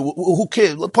 So you say, who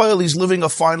cares? He's living a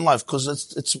fine life, because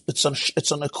it's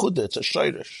an akudah, it's a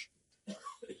shayrish.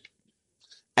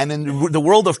 And in the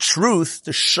world of truth,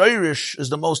 the shayrish is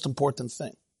the most important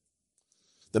thing.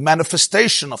 The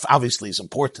manifestation of obviously is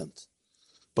important.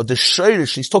 But the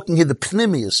shayrish, he's talking here the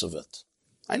pnimius of it.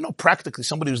 I know practically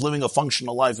somebody who's living a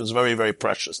functional life is very, very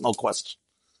precious, no question.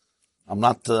 I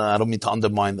don't mean to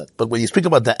undermine that. But when you speak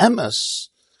about the emes,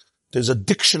 There's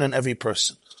addiction in every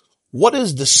person. What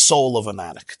is the soul of an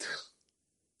addict?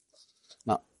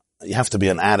 Now, you have to be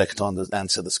an addict to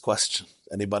answer this question.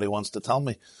 Anybody wants to tell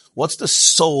me? What's the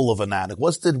soul of an addict?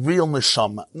 What's the real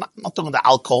neshama? Not talking the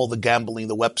alcohol, the gambling,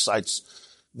 the websites,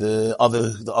 the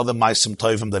other ma'asim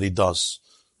tovim that he does.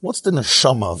 What's the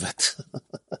neshama of it?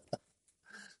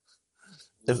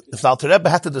 If the Alter Rebbe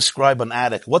had to describe an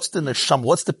addict, what's the neshama?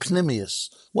 What's the pnimius?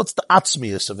 What's the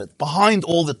atzmius of it? Behind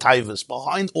all the taivas,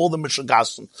 behind all the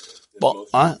mishagasim.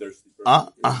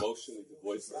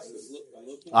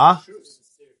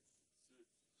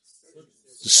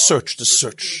 The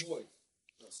search.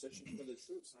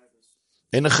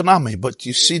 In a chanami, but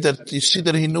you see that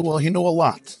he knew a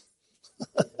lot.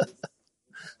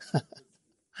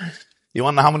 You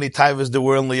want to know how many taivas there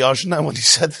were in Liyashna when he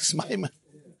said this maimer?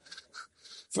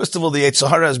 First of all, the Yetzer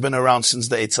Hara has been around since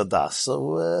the Eitz Hadas.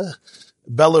 So,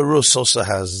 Belarus also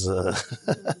has,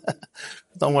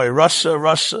 don't worry, Russia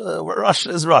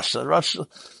is Russia.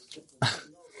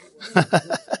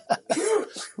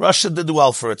 Russia did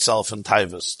well for itself in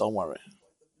taivas, don't worry.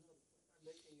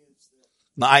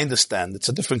 Now, I understand. It's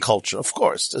a different culture, of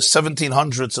course. The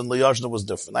 1700s and Liyashna was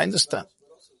different. I understand.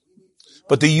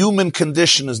 But the human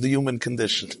condition is the human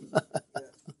condition.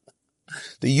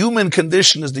 The human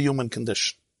condition is the human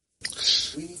condition.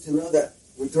 We need to know that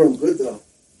we're doing good, though.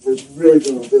 We're really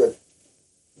doing good.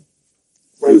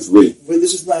 Right?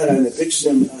 This is not an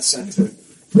addiction center.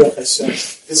 This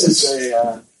is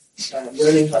a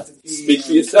learning how to be. Speak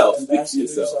for yourself.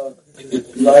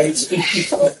 Light,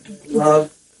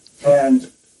 love,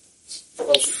 and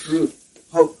truth,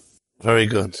 hope. Very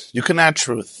good. You can add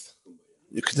truth.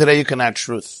 Today you can add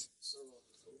truth.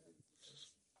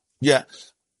 Yeah.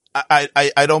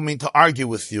 I don't mean to argue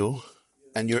with you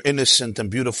and your innocent and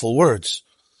beautiful words.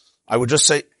 I would just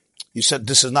say, you said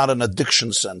this is not an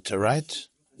addiction center, right?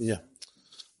 Yeah.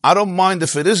 I don't mind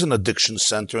if it is an addiction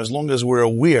center as long as we're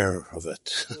aware of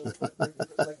it.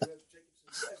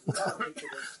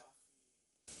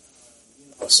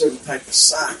 A certain type of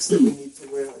socks that we need to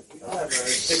wear. Like we don't have an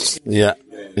addiction. Yeah.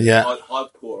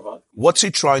 Hardcore. What's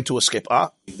he trying to escape?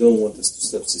 We don't want us to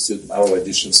substitute our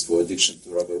addictions for addiction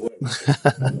to rubber work.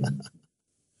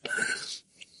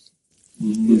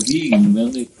 The Nevi'im,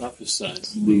 when they prophesied,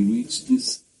 they reached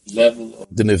this level of...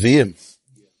 The Nevi'im.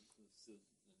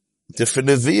 Different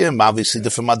Nevi'im, obviously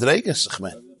different Madregas.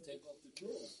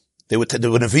 The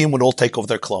Nevi'im would all take off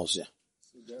their clothes, yeah.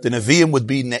 The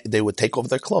Nevi'im they would take off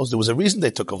their clothes. There was a reason they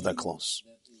took off their clothes.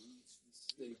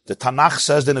 The Tanakh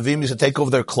says the Nevi'im used to take off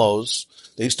their clothes.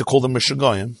 They used to call them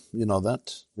Meshugoyim. You know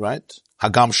that, right?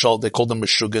 Hagam Shol, they called them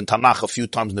Meshugah. In Tanakh, a few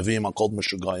times Nevi'im are called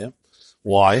Meshugoyim.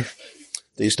 Why?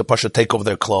 They used to take off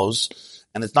their clothes.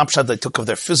 And it's not that they took off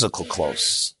their physical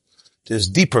clothes. There's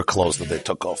deeper clothes that they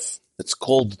took off. It's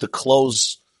called the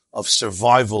clothes of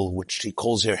survival, which he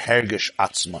calls here Hergish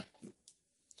Atzma.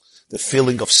 The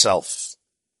feeling of self.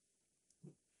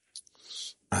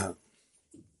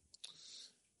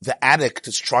 The addict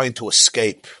is trying to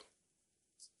escape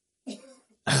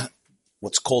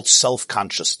what's called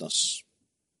self-consciousness.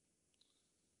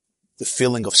 The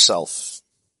feeling of self.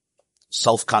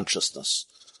 Self-consciousness.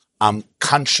 I'm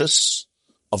conscious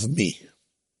of me.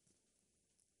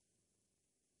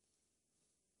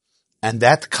 And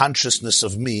that consciousness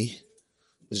of me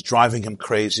is driving him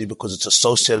crazy because it's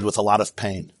associated with a lot of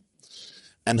pain.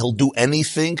 And he'll do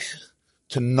anything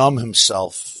to numb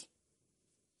himself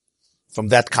from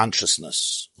that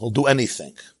consciousness. He'll do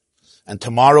anything. And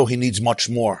tomorrow he needs much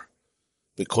more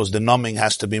because the numbing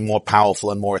has to be more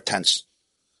powerful and more intense.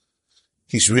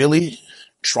 He's really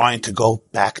trying to go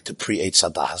back to pre-Eitz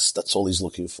Hadas. That's all he's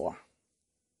looking for.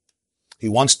 He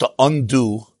wants to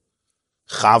undo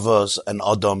Chava's and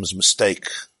Adam's mistake.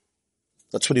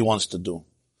 That's what he wants to do.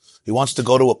 He wants to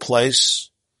go to a place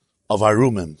of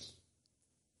Arumim,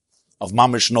 of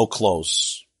mamish no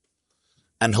clothes.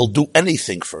 And he'll do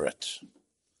anything for it.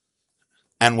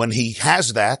 And when he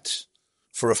has that,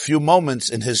 for a few moments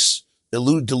in his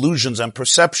delusions and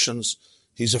perceptions,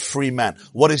 he's a free man.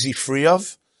 What is he free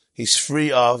of? He's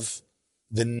free of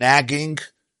the nagging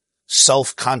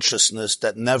self-consciousness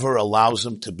that never allows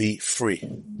him to be free.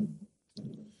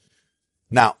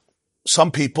 Now,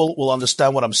 some people will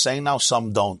understand what I'm saying now,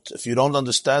 some don't. If you don't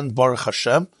understand, Baruch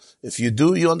Hashem. If you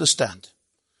do, you understand.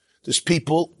 There's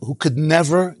people who could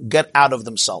never get out of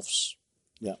themselves.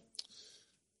 Yeah.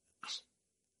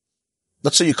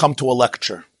 Let's say you come to a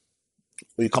lecture,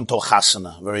 or you come to a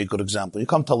chasana, very good example. You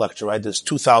come to a lecture, right? There's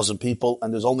 2,000 people,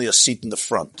 and there's only a seat in the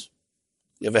front.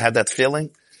 You ever had that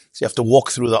feeling? So you have to walk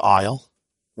through the aisle,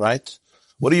 right?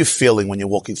 What are you feeling when you're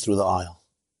walking through the aisle?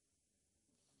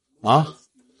 Huh?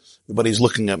 Everybody's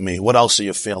looking at me. What else are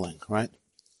you feeling, right?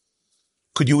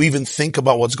 Could you even think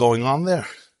about what's going on there?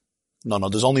 No,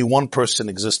 there's only one person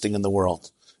existing in the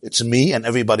world. It's me, and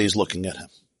everybody's looking at him.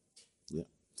 Yeah.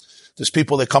 There's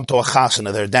people that come to a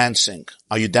chasana, they're dancing.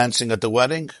 Are you dancing at the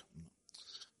wedding?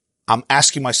 I'm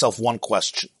asking myself one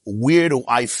question. Where do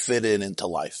I fit into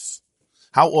life?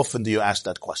 How often do you ask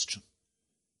that question?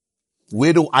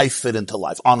 Where do I fit into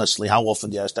life? Honestly, how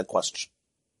often do you ask that question?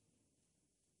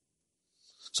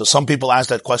 So some people ask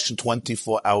that question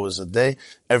 24 hours a day,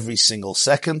 every single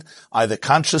second, either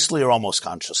consciously or almost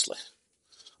consciously.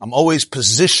 I'm always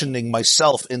positioning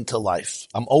myself into life.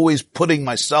 I'm always putting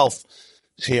myself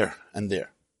here and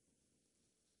there.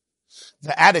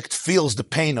 The addict feels the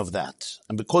pain of that.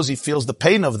 And because he feels the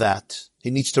pain of that, he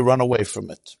needs to run away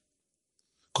from it.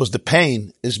 Because the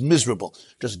pain is miserable.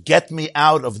 Just get me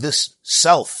out of this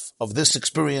self, of this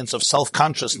experience of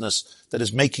self-consciousness that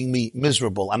is making me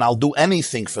miserable. And I'll do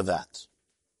anything for that.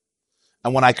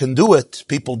 And when I can do it,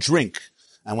 people drink.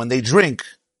 And when they drink,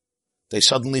 they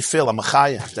suddenly feel a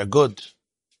machaya. They're good.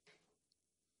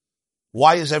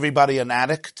 Why is everybody an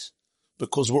addict?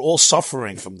 Because we're all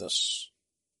suffering from this.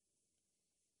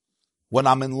 When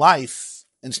I'm in life,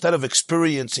 instead of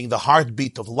experiencing the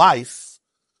heartbeat of life,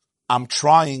 I'm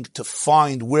trying to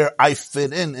find where I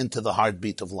fit into the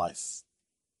heartbeat of life.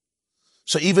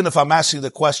 So even if I'm asking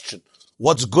the question,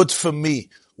 what's good for me?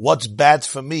 What's bad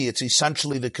for me? It's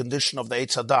essentially the condition of the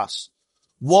Eitz Hadas.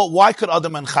 Why could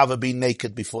Adam and Chava be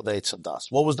naked before the Eitz Hadas?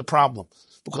 What was the problem?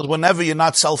 Because whenever you're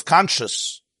not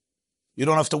self-conscious, you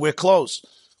don't have to wear clothes.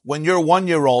 When your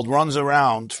 1-year-old runs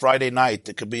around Friday night,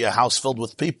 it could be a house filled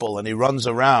with people, and he runs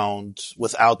around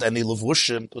without any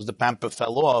levushim because the pamper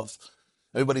fell off.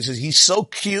 Everybody says, he's so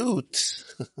cute.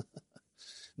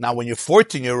 Now, when your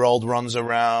 14-year-old runs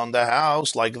around the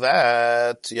house like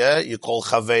that, yeah, you call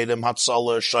Chavedim,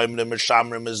 Hatzalah, Shoimrim,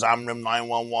 Mishamrim, Mizamrim,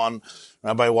 911.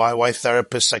 Rabbi, why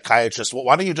therapist, psychiatrist?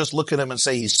 Why don't you just look at him and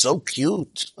say, he's so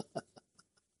cute?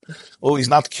 Oh, he's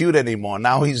not cute anymore.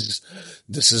 Now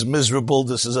this is miserable.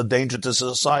 This is a danger to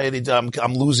society.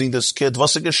 I'm losing this kid.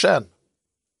 Was ist geschehen?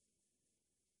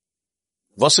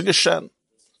 Was ist geschehen?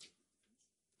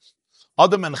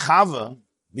 Adam and Chava,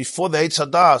 before the Eitz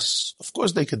Hadas, of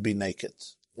course they could be naked.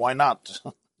 Why not?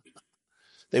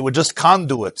 They were just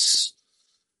conduits.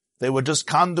 They were just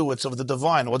conduits of the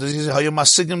divine. What does he say?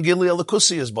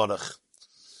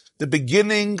 The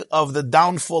beginning of the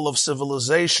downfall of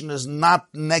civilization is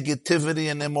not negativity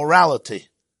and immorality.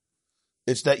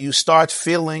 It's that you start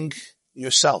feeling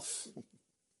yourself.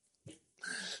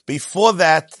 Before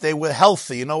that, they were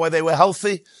healthy. You know why they were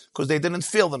healthy? Because they didn't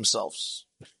feel themselves.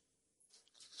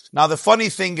 Now, the funny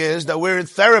thing is that we're in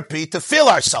therapy to feel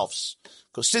ourselves.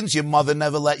 Because since your mother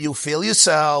never let you feel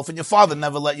yourself, and your father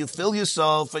never let you feel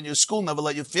yourself, and your school never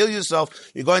let you feel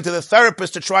yourself, you're going to the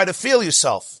therapist to try to feel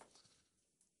yourself.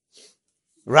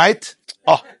 Right?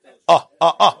 But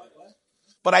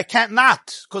I can't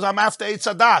not, because I'm after Eitz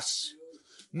Hadas.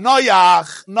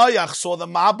 Noach saw the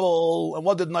Mabul, and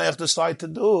what did Noach decide to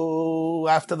do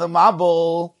after the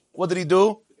Mabul? What did he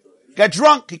do? Get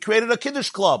drunk. He created a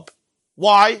Kiddush club.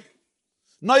 Why?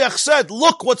 Noach said,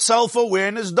 look what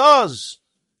self-awareness does.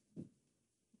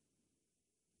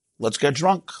 Let's get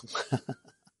drunk.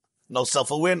 No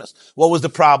self-awareness. What was the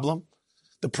problem?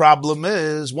 The problem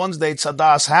is, once the Eitz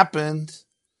Hadas happened,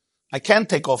 I can't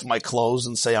take off my clothes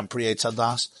and say I'm pre-Eitz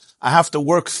Hadas. I have to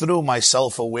work through my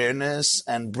self-awareness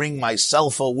and bring my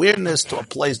self-awareness to a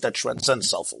place that transcends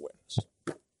self-awareness.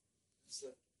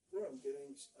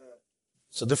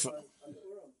 So different.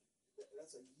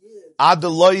 Ad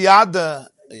lo yada.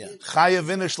 Chayev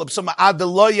inish l'psama. Ad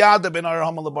lo yada ben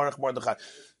Arham l'barach Mordechai.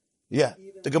 Yeah.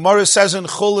 The Gemara says in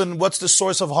Chulin, what's the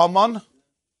source of Haman?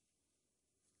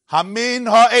 Hamin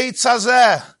ha'etz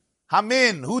hazeh.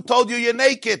 Hamin. Who told you you're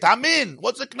naked? Hamin.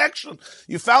 What's the connection?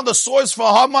 You found a source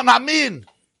for Haman. Hamin.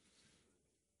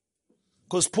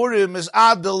 Because Purim is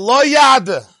ad lo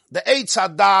yada. The Eitz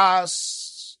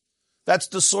Hadas. That's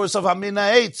the source of Hamin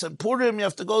ha'etz. And Purim, you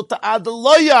have to go to ad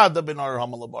lo yada ben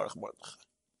Arham l'barach Mordechai.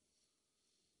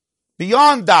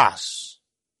 Beyond das.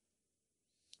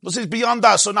 This is beyond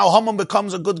that. So now Haman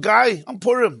becomes a good guy on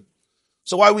Purim.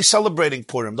 So why are we celebrating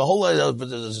Purim? The whole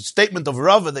statement of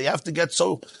Rava that you have to get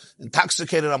so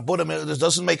intoxicated on Purim, it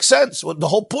doesn't make sense. Well, the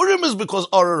whole Purim is because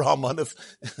Arur Haman. If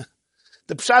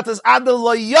the pshat is Adel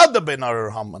lo yada ben Arur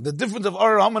Haman. The difference of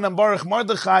Arur Haman and Baruch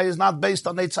Mordechai is not based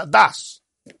on Eitz Hadas.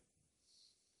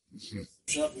 We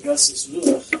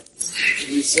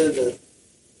said that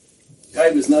guy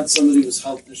was not somebody who was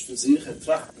haltnish for sich and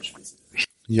trachtnish for sich.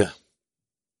 Yeah.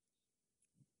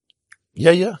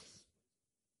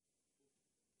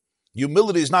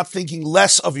 Humility is not thinking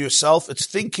less of yourself, it's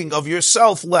thinking of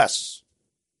yourself less.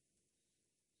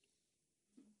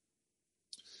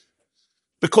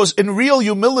 Because in real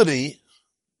humility,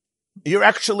 you're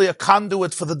actually a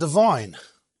conduit for the divine.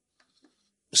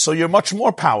 So you're much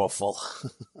more powerful.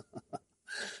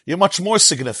 You're much more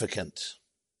significant.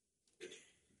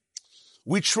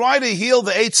 We try to heal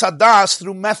the Eitz Hadas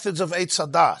through methods of Eitz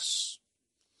Hadas.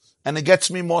 And it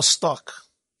gets me more stuck.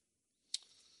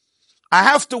 I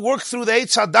have to work through the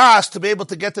Eitz Hadas to be able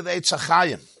to get to the Eitz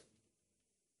HaChayim.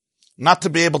 Not to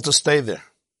be able to stay there.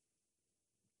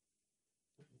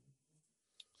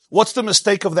 What's the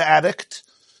mistake of the addict?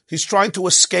 He's trying to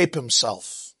escape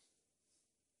himself.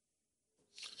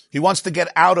 He wants to get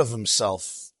out of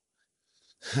himself.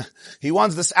 He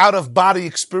wants this out-of-body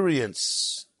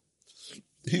experience.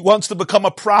 He wants to become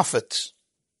a prophet.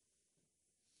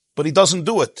 But he doesn't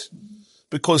do it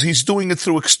because he's doing it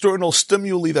through external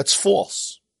stimuli that's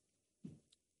false.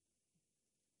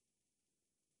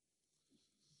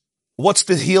 What's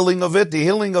the healing of it? The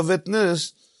healing of it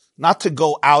is not to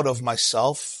go out of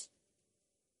myself,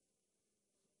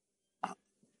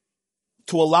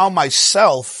 to allow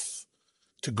myself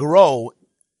to grow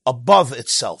above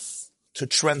itself, to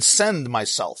transcend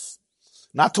myself,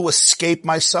 not to escape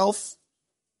myself,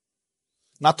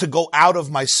 not to go out of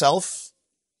myself,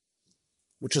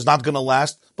 which is not going to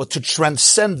last, but to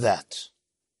transcend that.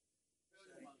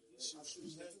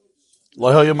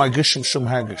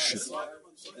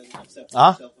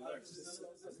 Huh?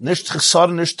 Nicht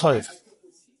chesar, nicht teuf.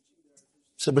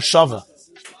 It's a beshava.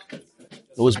 It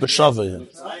was beshava, yeah.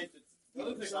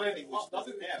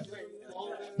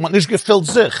 Man nicht gefällt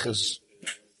sich.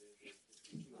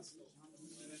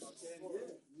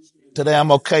 Today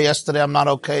I'm okay, yesterday I'm not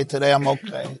okay, today I'm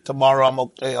okay, tomorrow I'm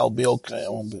okay, I'll be okay, I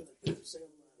won't be.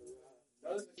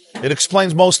 It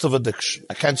explains most of addiction.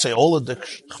 I can't say all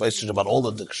addiction. I weiß nicht about all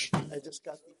addiction.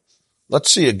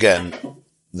 Let's see again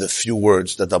the few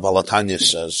words that the Baal HaTanya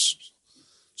says.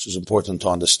 This is important to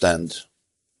understand.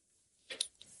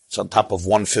 It's on top of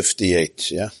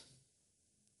 158, yeah?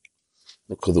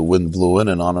 Look how the wind blew in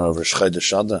honor of Rosh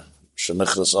Chodesh Adar,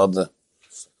 Shemichras Adar,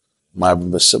 Ma'aber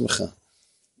B'Simcha.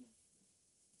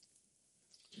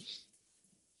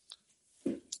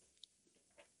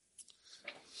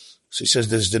 So he says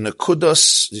there's the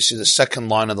Nekudas, you see the second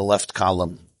line of the left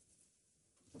column.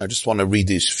 I just want to read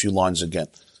these few lines again.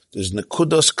 There's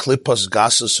Nekudas Klippas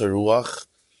Gasas HaRuach,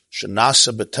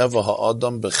 Shenasa B'Teva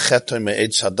HaAdam B'Chetoi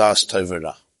Me'etz Hadas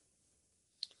Tevera.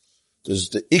 There's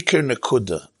the Iker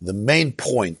Nekuda, the main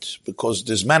point, because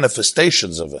there's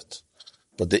manifestations of it.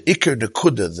 But the Iker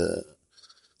Nekuda,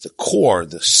 the core,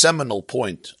 the seminal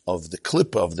point of the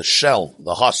klippa, of the shell,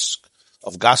 the husk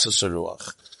of Gasas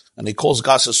HaRuach. And he calls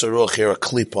Gasas HaRuach here a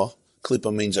klippa.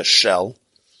 Klippa means a shell,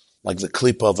 like the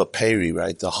klippa of a peri,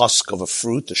 right? The husk of a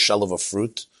fruit, the shell of a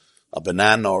fruit, a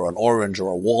banana or an orange or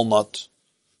a walnut.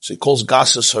 So he calls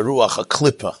Gasas HaRuach a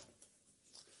klippa.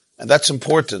 And that's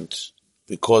important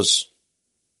because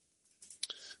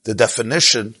the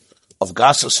definition of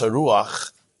Gasas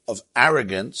HaRuach, of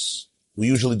arrogance, we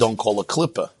usually don't call a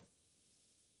klippa.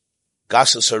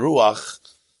 Gasas HaRuach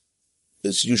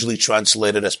is usually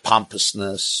translated as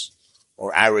pompousness,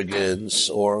 or arrogance,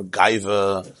 or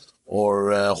gaiva,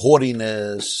 or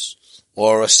haughtiness,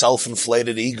 or a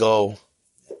self-inflated ego.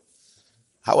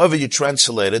 However you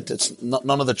translate it, it's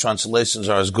none of the translations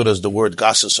are as good as the word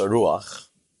Gasas HaRuach.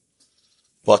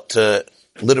 But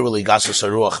literally, Gasas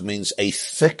HaRuach means a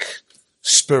thick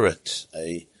spirit,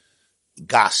 a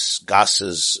gas. Gas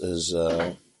is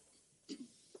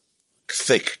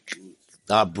thick,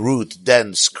 brute,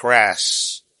 dense,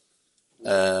 crass,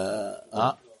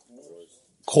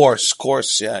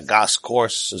 coarse, yeah. Gas,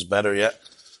 coarse is better, yeah.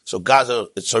 So gas,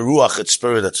 it's a ruach, it's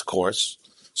spirit, it's coarse.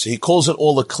 So he calls it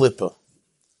all a klippa,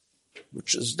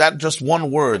 which is that just one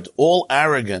word. All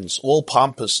arrogance, all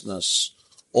pompousness,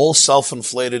 all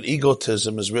self-inflated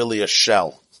egotism is really a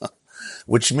shell.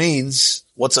 Which means,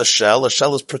 what's a shell? A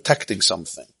shell is protecting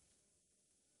something.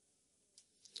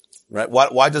 Right?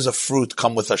 Why does a fruit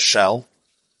come with a shell?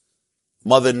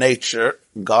 Mother Nature,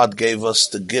 God gave us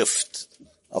the gift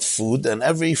of food, and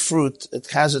every fruit,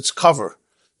 it has its cover,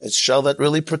 its shell that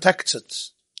really protects it.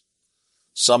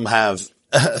 Some have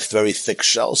very thick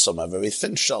shells, some have very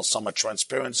thin shells, some are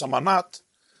transparent, some are not.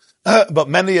 But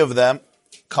many of them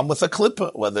come with a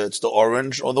klippa, whether it's the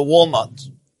orange or the walnut.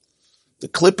 The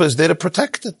klippa is there to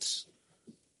protect it.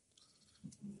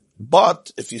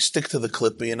 But if you stick to the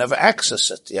klippa, you never access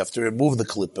it. You have to remove the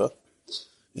klippa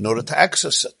in order to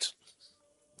access it.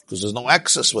 Because there's no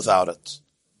access without it.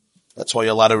 That's why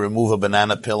you're allowed to remove a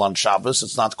banana peel on Shabbos.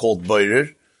 It's not called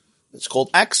boirer. It's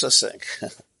called accessing.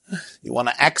 You want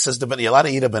to access the banana. You're allowed to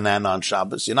eat a banana on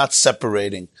Shabbos. You're not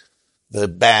separating the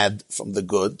bad from the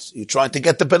good. You're trying to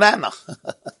get the banana.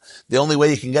 The only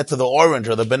way you can get to the orange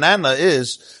or the banana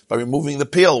is by removing the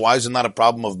peel. Why is it not a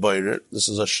problem of boirer? This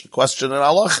is a question in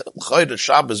Allah.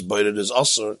 Shabbos boirer is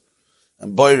asur,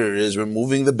 and boirer is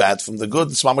removing the bad from the good.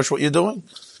 That's mamash what you're doing.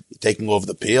 You're taking off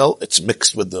the peel. It's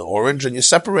mixed with the orange, and you're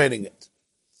separating it.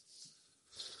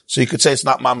 So you could say it's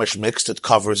not mamash mixed. It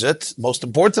covers it. Most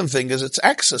important thing is it's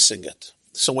accessing it.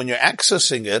 So when you're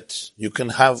accessing it, you can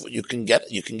get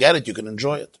it, you can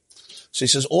enjoy it. So he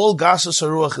says, all gasas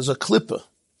haruach is a klippa. I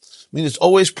mean, it's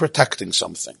always protecting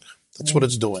something. That's what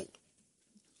it's doing.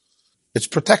 It's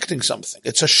protecting something.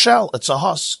 It's a shell. It's a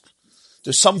husk.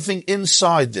 There's something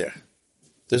inside there.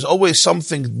 There's always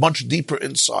something much deeper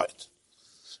inside.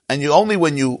 And only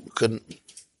when you can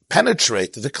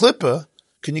penetrate the klippa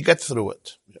can you get through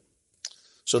it.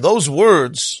 So those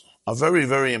words are very,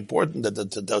 very important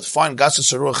to define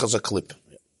gasas haruach as a klippa.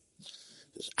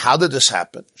 How did this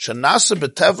happen? Shenasa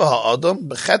b'teva ha'adam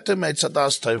b'chetem eitz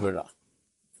hadas tov.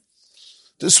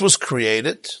 This was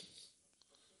created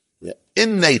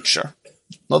in nature.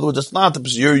 In other words, it's not that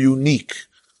you're unique.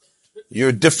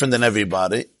 You're different than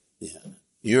everybody.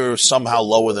 You're somehow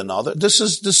lower than others. This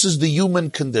is the human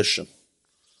condition.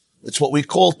 It's what we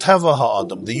call teva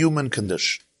ha'adam, the human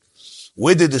condition.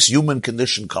 Where did this human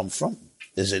condition come from?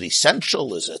 Is it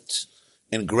essential? Is it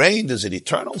ingrained? Is it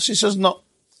eternal? So he says no.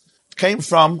 It came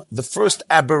from the first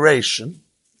aberration.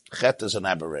 Chet is an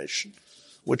aberration,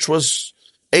 which was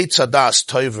Eitz Hadas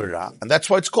Tov Ra, and that's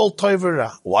why it's called Tov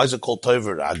Ra. Why is it called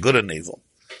Tov Ra? Good and evil.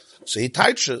 So he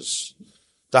teaches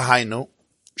the Hainu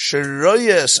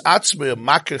Sheroyes Atzmi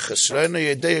Makir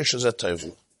Chesrena Yedei Shezeh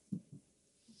Tov.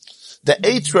 The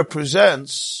Eitz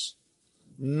represents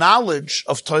knowledge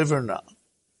of Tov Ra.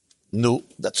 No,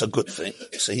 that's a good thing.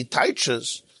 So he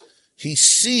teaches, he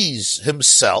sees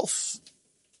himself.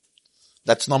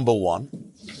 That's number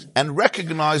one, and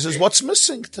recognizes what's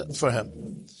missing for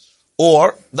him.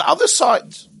 Or the other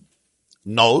side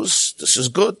knows this is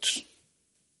good.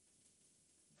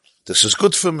 This is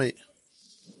good for me.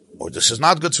 Or this is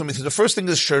not good for me. So the first thing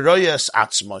is sheroyes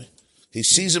atzmoi. He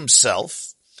sees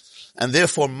himself, and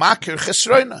therefore makir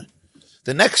chesroina.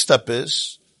 The next step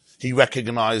is he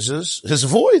recognizes his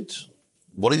void,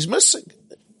 what he's missing.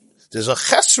 There's a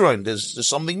chesroin. There's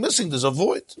something missing. There's a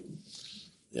void.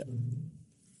 Yeah.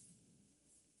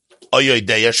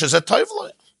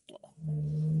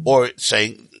 Or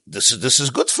saying, this is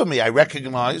good for me. I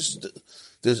recognize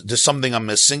there's something I'm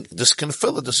missing. This can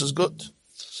fill it. This is good.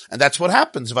 And that's what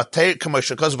happens. That's what happened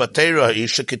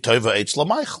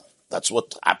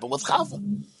with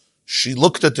Chava. She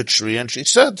looked at the tree and she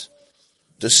said,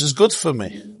 this is good for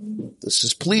me. This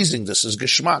is pleasing. This is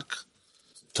geschmack.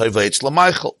 A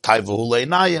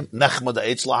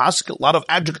lot of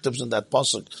adjectives in that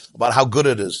pasuk about how good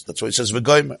it is. That's why he says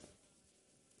v'goymer.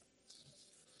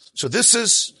 So this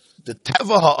is the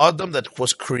teva ha'adam that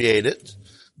was created.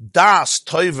 Das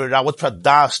tov ra. What's that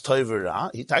das tov ra?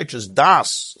 He teaches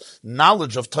das,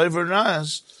 knowledge of tov ra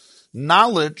is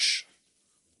knowledge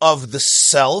of the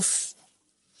self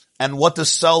and what the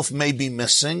self may be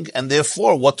missing, and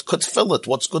therefore what could fill it,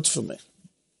 what's good for me.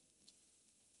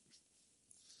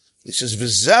 He says,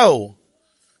 V'zeu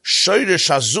shoyrish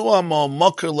hazuama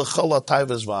makir l'chol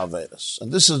ha'tayvas v'avedas.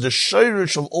 And this is the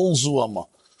shoyrish of all zuama,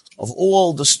 of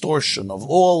all distortion, of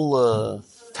all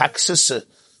toxicity.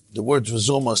 The word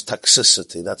zuama is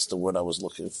toxicity. That's the word I was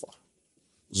looking for.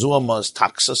 Zuama is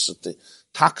toxicity.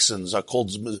 Toxins are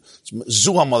called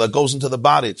zuama that goes into the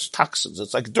body. It's toxins.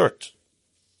 It's like dirt.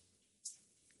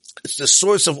 It's the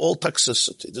source of all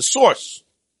toxicity. The source.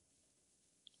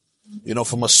 You know,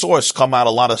 from a source come out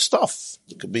a lot of stuff.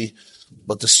 It could be,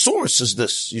 but the source is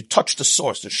this. You touch the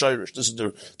source, the shayrish. This is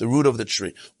the root of the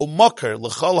tree. Umakar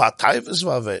l'chol ha'tayvas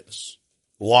v'avedas.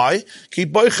 Why?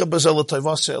 Because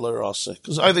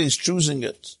either he's choosing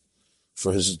it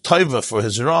for his taiva, for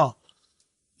his ra.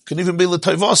 It can even be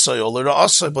l'tayvasai or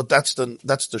l'ra'asai, but that's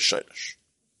the shayrish.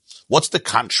 What's the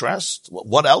contrast?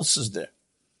 What else is there?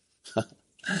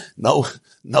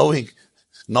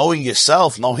 Knowing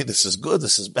yourself, knowing this is good,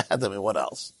 this is bad. I mean, what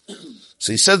else?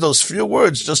 So he said those few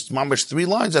words, just mamish 3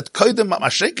 lines. That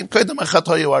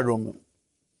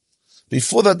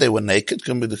before that they were naked.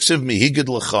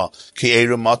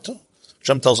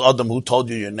 Hashem tells Adam, who told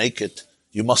you you're naked?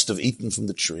 You must have eaten from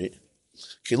the tree.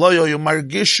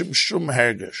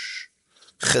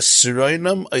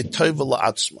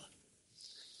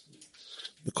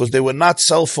 Because they were not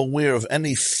self-aware of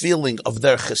any feeling of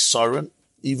their chesaron,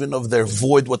 even of their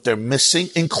void, what they're missing,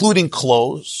 including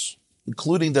clothes,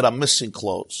 including that I'm missing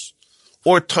clothes.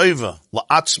 or tova,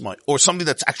 la'atzmai, or something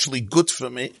that's actually good for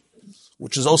me,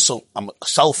 which is also, I'm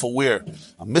self-aware,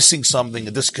 I'm missing something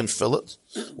and this can fill it.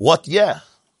 What? Yeah.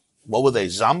 What were they?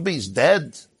 Zombies?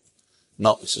 Dead?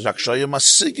 No. It says,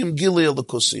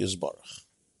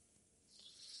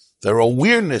 their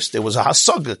awareness, there was a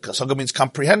hasaga. Hasaga means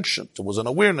comprehension. There was an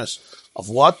awareness of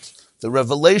what? The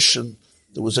revelation.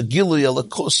 There was a gilui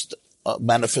elikos,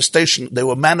 manifestation. They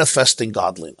were manifesting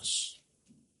godliness.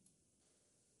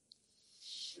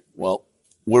 Well,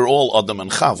 we're all Adam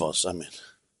and Chavas. I mean,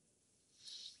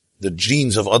 the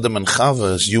genes of Adam and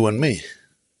Chava is you and me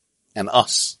and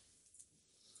us.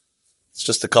 It's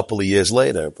just a couple of years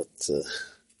later, but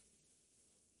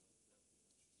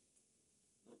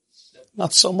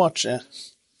not so much, yeah.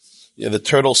 Yeah, the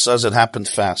turtle says it happened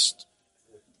fast.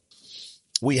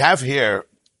 We have here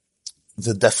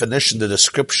the definition, the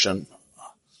description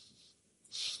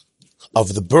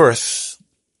of the birth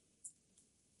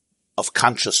of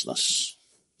consciousness.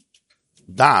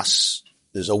 Das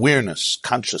is awareness,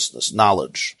 consciousness,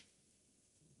 knowledge.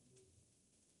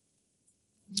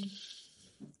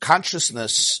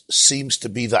 Consciousness seems to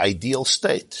be the ideal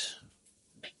state.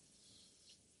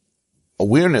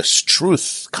 Awareness,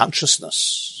 truth,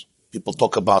 consciousness. People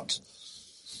talk about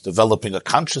developing a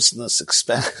consciousness,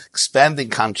 expanding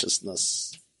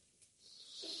consciousness,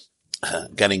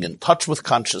 getting in touch with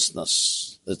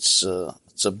consciousness. It's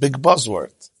a big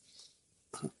buzzword.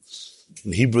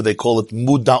 In Hebrew, they call it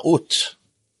muda'ut,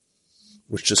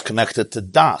 which is connected to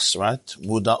das, right?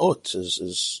 Muda'ut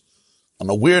is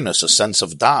an awareness, a sense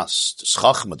of das. There's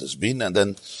chachma, there's bina, and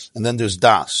then there's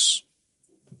das.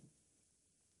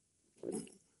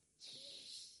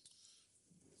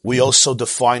 We also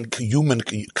define human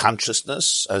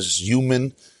consciousness as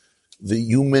the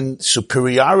human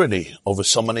superiority over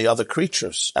so many other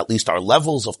creatures. At least our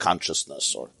levels of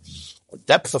consciousness or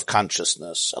depth of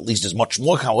consciousness, at least is much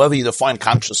more. However you define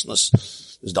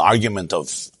consciousness, is the argument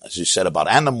of, as you said, about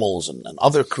animals and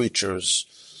other creatures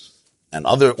and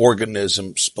other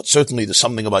organisms. But certainly there's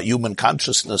something about human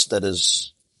consciousness that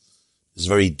is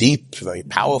very deep, very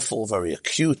powerful, very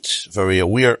acute, very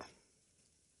aware.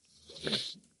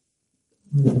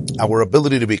 Our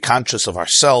ability to be conscious of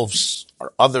ourselves,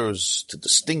 or others, to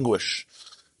distinguish,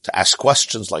 to ask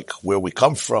questions like where we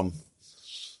come from,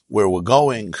 where we're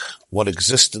going, what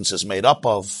existence is made up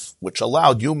of, which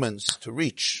allowed humans to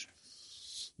reach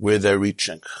where they're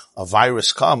reaching. A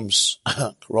virus comes,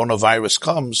 coronavirus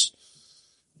comes,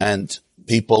 and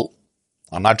people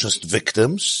are not just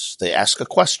victims, they ask a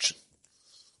question.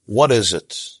 What is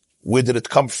it? Where did it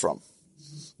come from?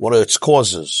 What are its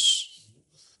causes?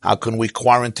 How can we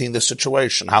quarantine the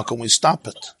situation? How can we stop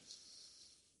it?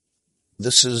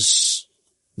 This is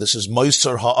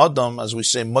Moiser Ha'adam, as we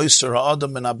say, Moiser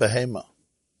Ha'adam in Behema.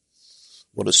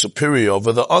 What is superior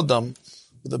over the Adam,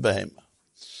 the Behema.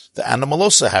 The animal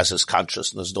also has his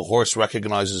consciousness. The horse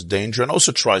recognizes danger and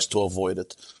also tries to avoid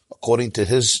it, according to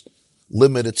his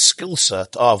limited skill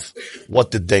set of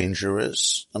what the danger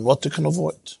is and what they can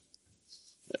avoid.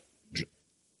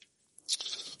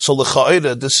 So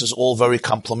l'cha'ira, this is all very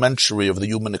complementary of the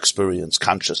human experience,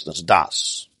 consciousness,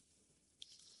 das.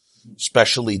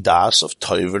 Especially das of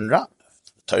Tov and Ra.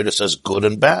 Torah says good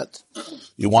and bad.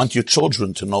 You want your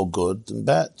children to know good and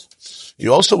bad.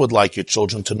 You also would like your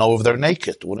children to know if they're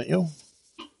naked, wouldn't you?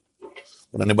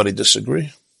 Would anybody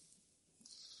disagree?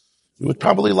 You would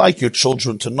probably like your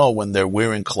children to know when they're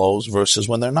wearing clothes versus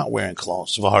when they're not wearing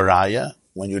clothes. V'haraya,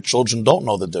 when your children don't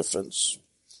know the difference,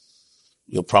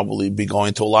 you'll probably be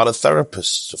going to a lot of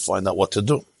therapists to find out what to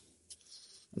do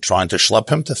and trying to schlep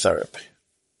him to therapy.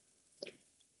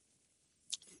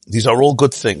 These are all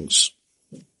good things.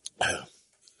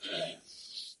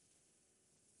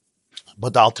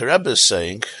 But the Alter Rebbe is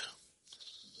saying,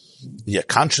 yeah,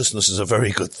 consciousness is a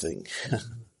very good thing.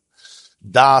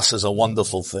 Das is a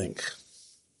wonderful thing.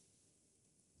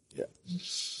 Yeah.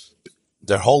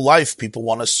 Their whole life, people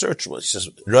want to search. He says,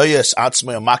 yeah,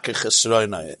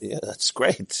 that's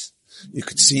great. You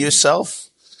could see yourself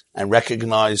and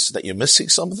recognize that you're missing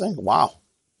something. Wow.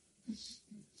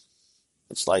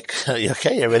 It's like,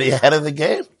 okay, you're already ahead of the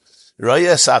game.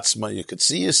 You could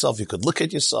see yourself. You could look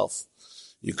at yourself.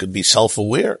 You could be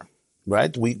self-aware,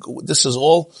 right? This is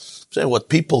all, what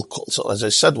people, so as I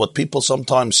said, what people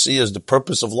sometimes see as the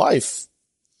purpose of life,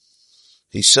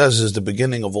 he says is the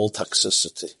beginning of all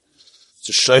toxicity.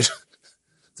 The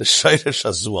Shayrish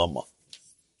Hazuama.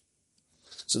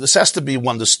 So this has to be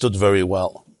understood very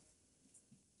well.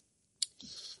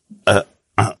 But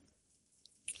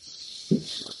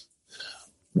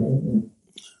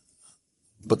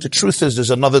the truth is, there's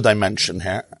another dimension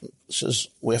here. This is,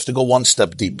 we have to go one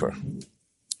step deeper.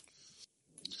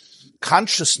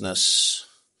 Consciousness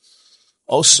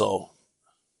also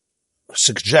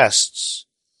suggests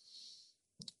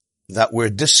that we're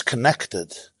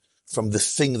disconnected from the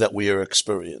thing that we are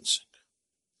experiencing.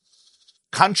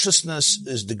 Consciousness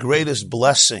is the greatest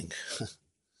blessing.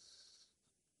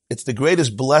 It's the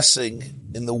greatest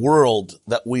blessing in the world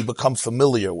that we become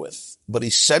familiar with. But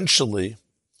essentially,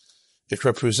 it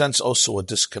represents also a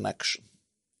disconnection.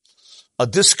 A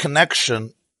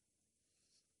disconnection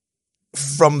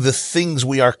from the things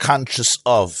we are conscious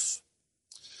of.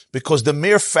 Because the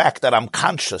mere fact that I'm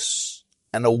conscious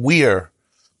and aware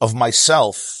of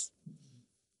myself,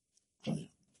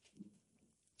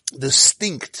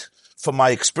 distinct from my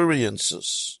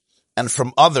experiences and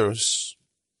from others,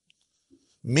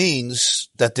 means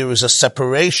that there is a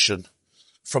separation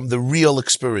from the real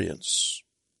experience.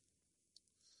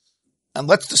 And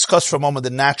let's discuss for a moment the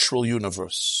natural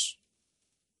universe.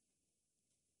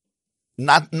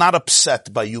 Not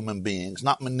upset by human beings,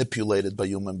 not manipulated by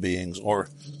human beings or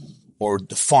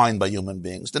defined by human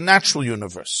beings. The natural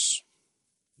universe.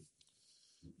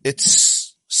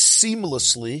 It's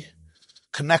seamlessly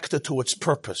connected to its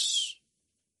purpose.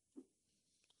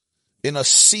 In a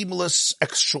seamless,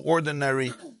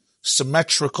 extraordinary,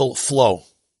 symmetrical flow.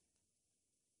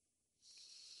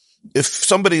 If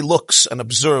somebody looks and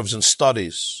observes and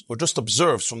studies, or just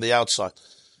observes from the outside,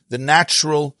 the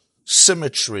natural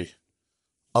symmetry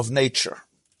of nature,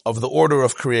 of the order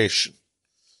of creation.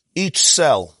 Each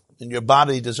cell in your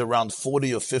body, there's around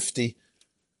 40 or 50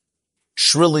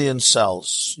 trillion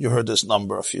cells. You heard this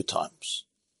number a few times.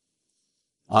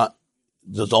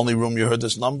 The only room you heard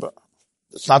this number.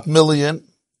 It's not million.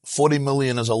 40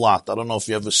 million is a lot. I don't know if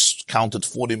you ever counted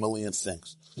 40 million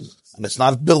things. And it's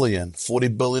not billion. 40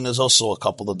 billion is also a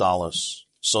couple of dollars.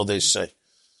 So they say.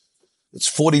 It's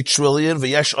 40 trillion.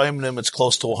 V'yesh oimnim, it's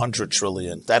close to 100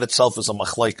 trillion. That itself is a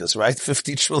machlaikas, right?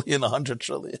 50 trillion, 100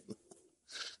 trillion.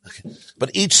 Okay.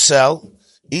 But each cell,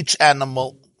 each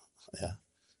animal,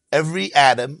 every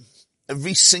atom,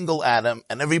 every single atom,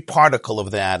 and every particle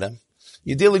of the atom,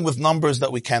 you're dealing with numbers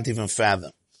that we can't even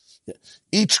fathom.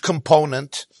 Each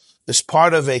component is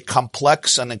part of a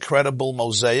complex and incredible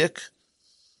mosaic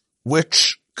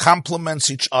which complements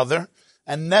each other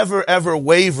and never ever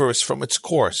wavers from its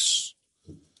course.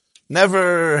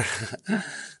 Never,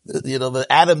 the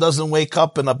atom doesn't wake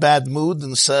up in a bad mood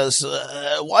and says,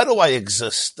 why do I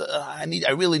exist? I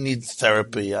really need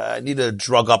therapy. I need to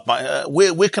drug up my,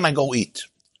 where can I go eat?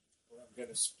 I'm going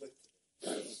to split.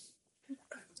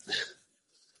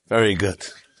 Very good.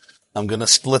 I'm going to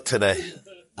split today.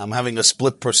 I'm having a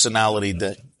split personality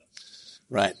day.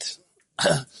 Right.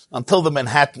 Until the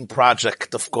Manhattan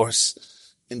Project, of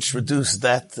course, introduced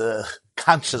that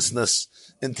consciousness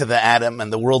into the atom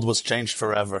and the world was changed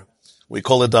forever. We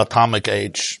call it the atomic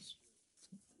age.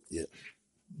 Yeah.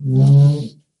 The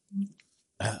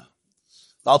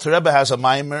Alter Rebbe has a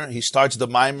mimer. He starts the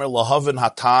mimer, Lahavin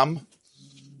Hatam,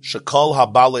 Shekol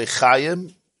Habale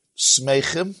Chayim,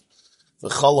 Smeichim,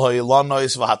 V'chol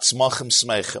Ha'ilanois V'hatzmachim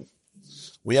Smeichim.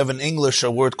 We have in English a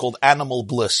word called animal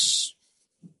bliss.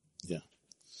 Yeah.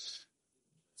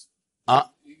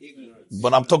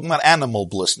 But I'm talking about animal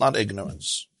bliss, not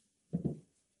ignorance.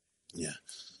 Yeah.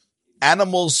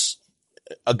 Animals,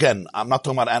 again, I'm not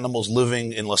talking about animals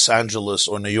living in Los Angeles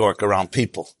or New York around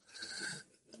people.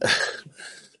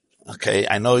 Okay,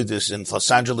 I know this in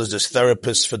Los Angeles, there's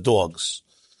therapists for dogs.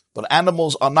 But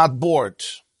animals are not bored.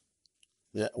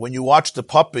 Yeah. When you watch the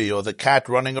puppy or the cat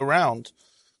running around,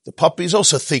 the puppy is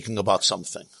also thinking about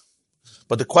something.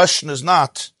 But the question is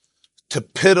not to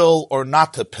piddle or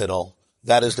not to piddle.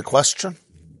 That is the question.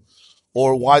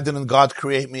 Or why didn't God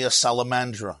create me a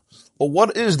salamandra? Or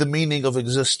what is the meaning of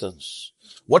existence?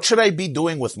 What should I be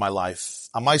doing with my life?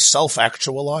 Am I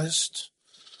self-actualized?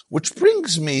 Which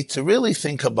brings me to really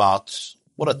think about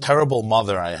what a terrible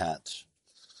mother I had.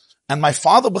 And my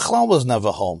father, Bichlal, was never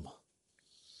home.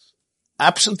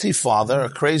 Absentee father, a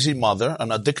crazy mother, an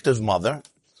addictive mother,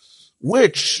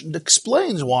 which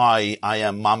explains why I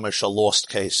am mamish, a lost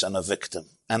case and a victim.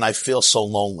 And I feel so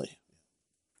lonely.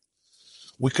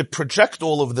 We could project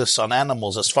all of this on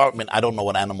animals I don't know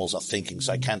what animals are thinking,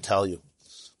 so I can't tell you.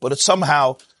 But it's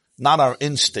somehow not our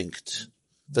instinct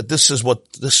that this is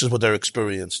what they're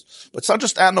experienced. But it's not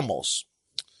just animals.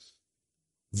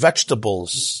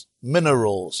 Vegetables,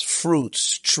 minerals,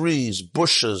 fruits, trees,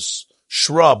 bushes,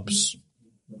 shrubs.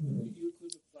 You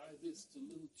could apply this to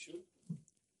little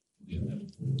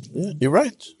children. Yeah, you're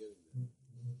right.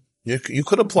 You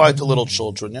could apply it to little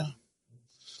children, yeah.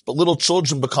 But little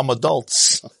children become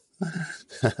adults.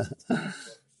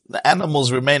 The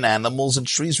animals remain animals and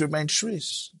trees remain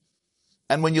trees.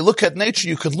 And when you look at nature,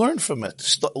 you could learn from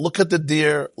it. Look at the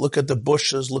deer, look at the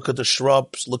bushes, look at the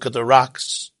shrubs, look at the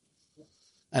rocks.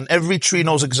 And every tree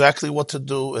knows exactly what to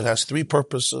do. It has three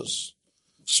purposes: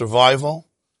 survival,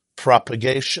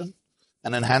 propagation,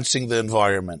 and enhancing the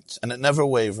environment. And it never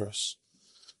wavers.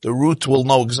 The root will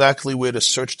know exactly where to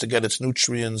search to get its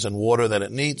nutrients and water that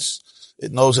it needs.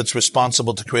 It knows it's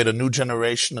responsible to create a new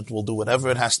generation. It will do whatever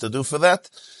it has to do for that.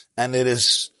 And it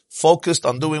is focused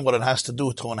on doing what it has to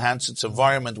do to enhance its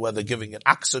environment, whether giving it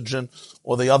oxygen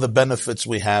or the other benefits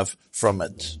we have from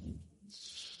it.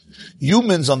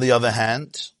 Humans, on the other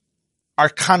hand, are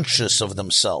conscious of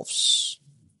themselves.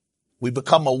 We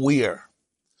become aware.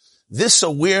 This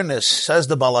awareness, says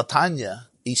the Baal HaTanya,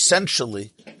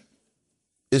 essentially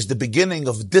is the beginning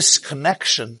of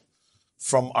disconnection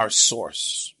from our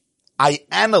source. I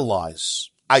analyze,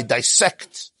 I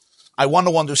dissect, I want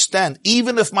to understand,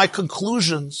 even if my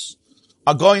conclusions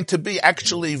are going to be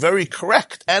actually very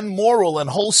correct and moral and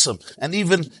wholesome and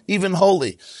even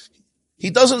holy. He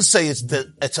doesn't say it's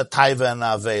a taiva and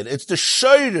aved. It's the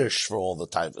shayrish for all the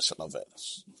taivas and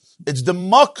avedas. It's the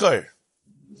makar.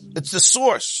 It's the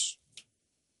source.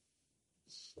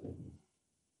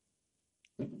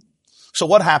 So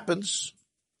what happens?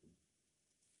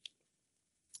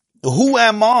 Who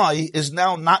am I is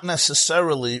now not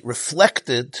necessarily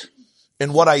reflected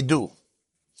in what I do,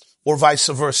 or vice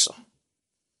versa.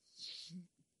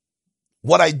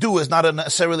 What I do is not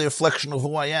necessarily a reflection of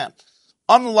who I am.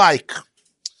 Unlike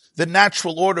the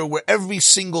natural order where every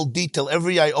single detail,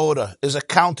 every iota is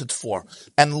accounted for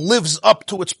and lives up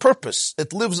to its purpose.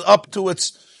 It lives up to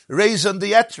its raison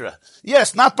d'etre.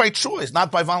 Yes, not by choice,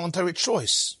 not by voluntary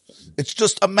choice. It's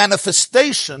just a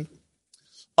manifestation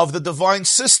of the divine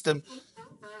system,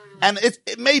 and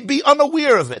it may be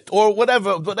unaware of it, or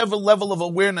whatever level of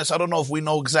awareness. I don't know if we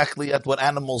know exactly yet what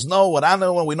animals know.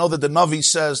 We know that the Navi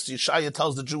says, Yeshaya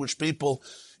tells the Jewish people,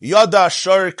 Yada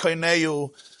shor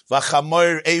koineu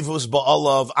v'chamor evus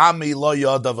ba'alav ami lo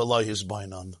yada v'lo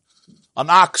hizbainan. An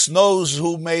ox knows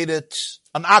who made it,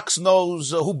 an ox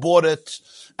knows who bought it,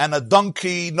 and a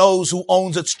donkey knows who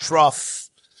owns its trough,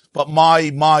 but my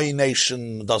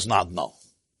nation does not know.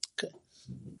 Okay.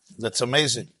 That's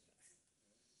amazing.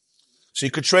 So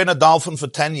you could train a dolphin for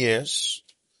 10 years.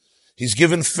 He's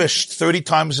given fish 30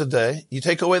 times a day. You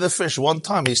take away the fish one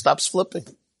time, he stops flipping.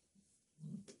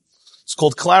 It's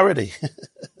called clarity.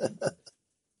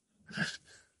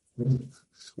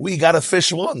 We got a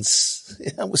fish once.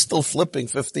 Yeah, we're still flipping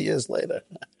 50 years later.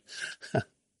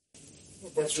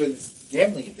 That's with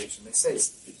gambling addiction. They say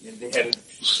they had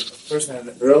a person had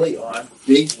an early on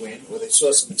big win where they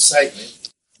saw some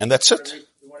excitement. And that's it.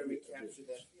 You want to recapture that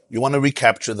feeling. You want to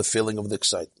recapture the feeling of the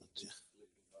excitement. Yeah.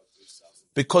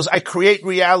 Because I create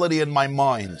reality in my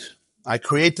mind. I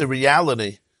create the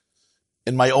reality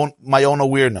in my own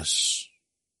awareness.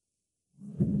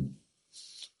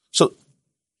 So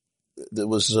there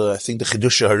was, I think, the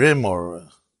Chidush Harim or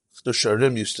Chidush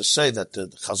Harim used to say that the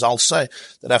Chazal say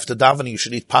that after davening you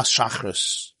should eat pas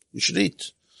shachris. You should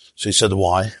eat. So he said,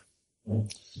 why?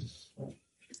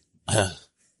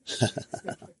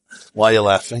 Why are you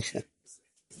laughing?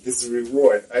 This is a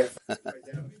reward.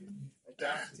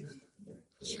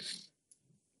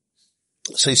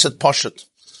 So he said, Poshet.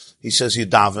 He says, you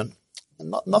daven.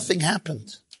 And nothing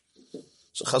happened.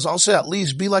 So Chazal say, at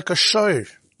least be like a shor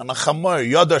and a chamor.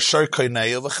 Yada shor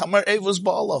koineu v'chamor evus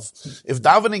ba'alav. If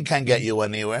davening can't get you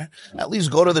anywhere, at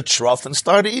least go to the trough and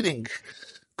start eating.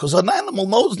 Because an animal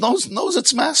knows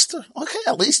its master. Okay,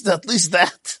 at least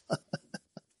that.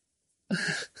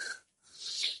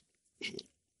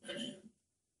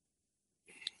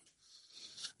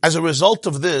 As a result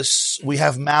of this, we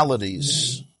have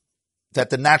maladies that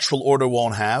the natural order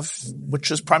won't have, which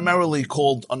is primarily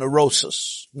called a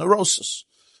neurosis. Neurosis.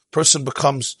 Person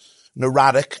becomes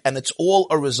neurotic, and it's all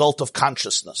a result of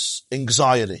consciousness,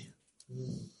 anxiety,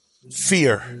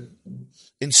 fear,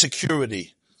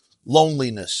 insecurity,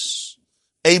 loneliness,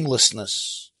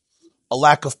 aimlessness, a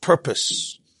lack of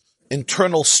purpose,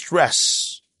 internal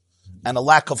stress, and a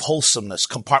lack of wholesomeness,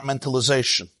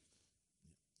 compartmentalization.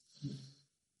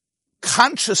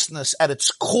 Consciousness at its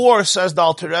core, says the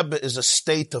Alter Rebbe, is a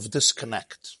state of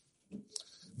disconnect.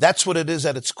 That's what it is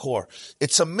at its core.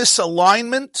 It's a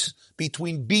misalignment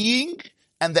between being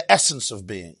and the essence of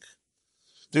being.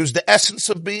 There's the essence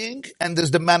of being and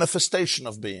there's the manifestation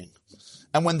of being.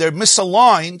 And when they're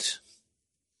misaligned,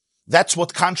 that's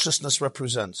what consciousness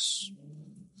represents.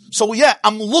 So yeah,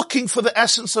 I'm looking for the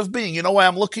essence of being. You know why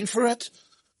I'm looking for it?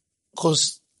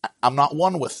 Because I'm not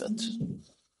one with it.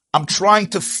 I'm trying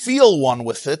to feel one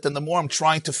with it, and the more I'm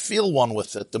trying to feel one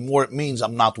with it, the more it means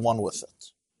I'm not one with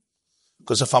it.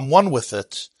 Because if I'm one with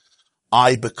it,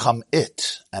 I become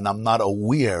it, and I'm not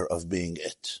aware of being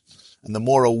it. And the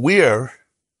more aware,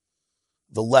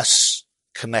 the less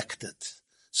connected.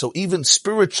 So even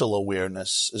spiritual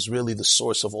awareness is really the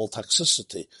source of all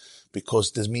toxicity,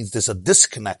 because this means there's a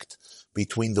disconnect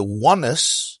between the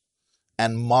oneness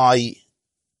and my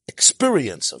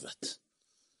experience of it.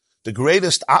 The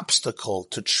greatest obstacle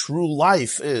to true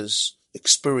life is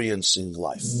experiencing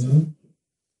life. Mm-hmm.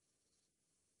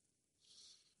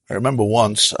 I remember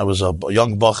once, I was a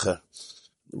young bacher.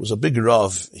 There was a big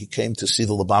Rav. He came to see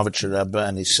the Lubavitcher Rebbe,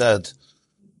 and he said,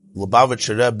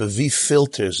 Lubavitcher Rebbe, wie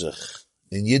filter sich?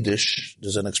 In Yiddish,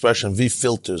 there's an expression, wie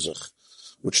filter sich,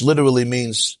 which literally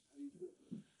means,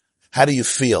 how do you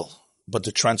feel? But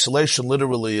the translation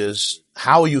literally is,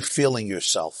 how are you feeling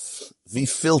yourself? Wie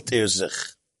filter sich?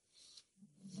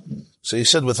 So he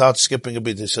said, without skipping a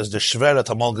beat, he says, the Shveret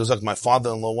Hamal Gezak, my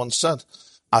father-in-law once said,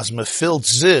 as me filt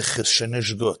sich is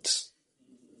shenish gut.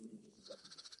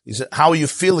 He said, how are you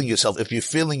feeling yourself? If you're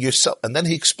feeling yourself, and then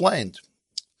he explained,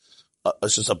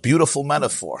 this is a beautiful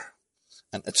metaphor,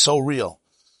 and it's so real.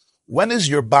 When is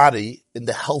your body in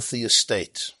the healthiest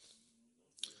state?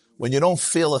 When you don't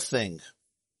feel a thing.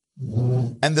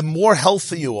 And the more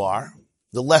healthy you are,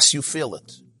 the less you feel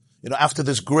it. You know, after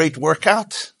this great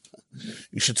workout,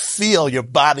 you should feel your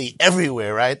body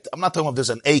everywhere, right? I'm not talking about there's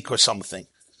an ache or something,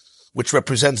 which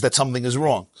represents that something is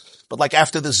wrong. But like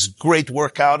after this great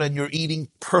workout and you're eating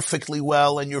perfectly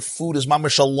well and your food is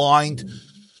mamash aligned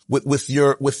with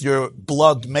your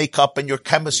blood makeup and your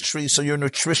chemistry, so your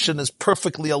nutrition is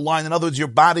perfectly aligned. In other words, your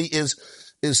body is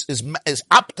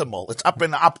optimal. It's up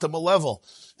in an optimal level.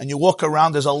 And you walk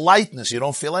around, there's a lightness. You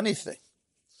don't feel anything.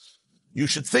 You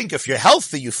should think if you're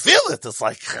healthy, you feel it. It's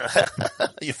like,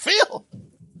 you feel.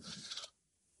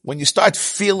 When you start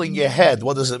feeling your head,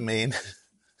 what does it mean?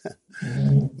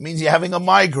 It means you're having a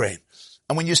migraine.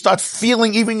 And when you start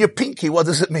feeling even your pinky, what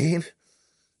does it mean?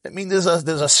 It means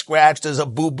there's a scratch, there's a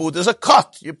boo-boo, there's a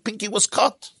cut. Your pinky was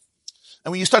cut.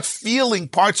 And when you start feeling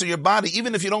parts of your body,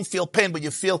 even if you don't feel pain, but you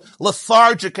feel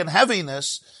lethargic and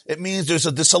heaviness, it means there's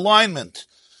a disalignment.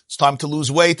 It's time to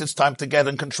lose weight. It's time to get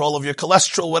in control of your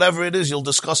cholesterol. Whatever it is, you'll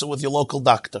discuss it with your local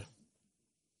doctor.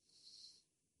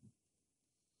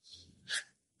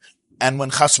 And when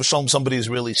chas v'shalom somebody is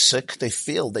really sick, they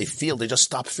just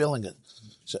stop feeling it.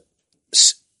 So,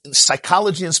 in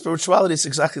psychology and spirituality, it's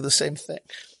exactly the same thing.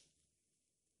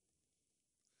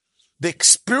 The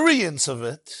experience of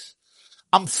it,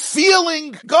 I'm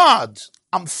feeling God.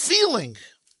 I'm feeling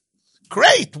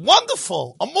great,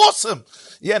 wonderful, I'm awesome.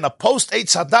 Yeah, in a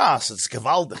post-Eitz Hadas, it's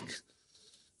gewaldig.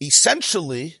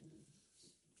 Essentially,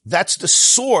 that's the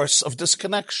source of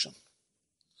disconnection.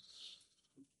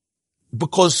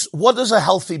 Because what does a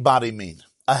healthy body mean?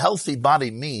 A healthy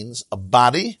body means a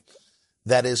body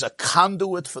that is a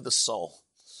conduit for the soul.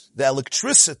 The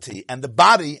electricity and the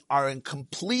body are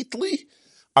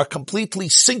completely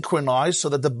synchronized so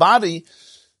that the body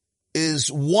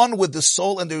is one with the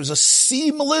soul and there's a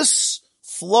seamless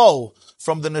flow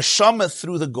from the neshama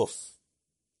through the guf.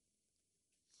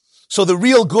 So the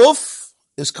real guf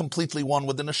is completely one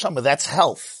with the neshama. That's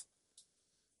health.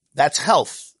 That's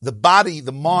health. The body,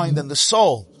 the mind, and the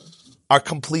soul are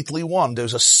completely one.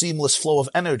 There's a seamless flow of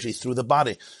energy through the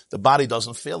body. The body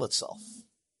doesn't feel itself.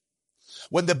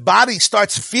 When the body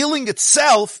starts feeling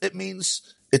itself, it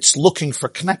means it's looking for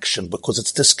connection because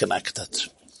it's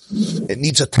disconnected. It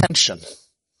needs attention.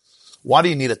 Why do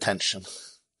you need attention?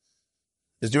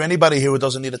 Is there anybody here who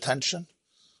doesn't need attention?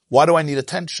 Why do I need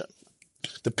attention?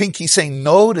 The pinky saying,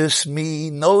 notice me,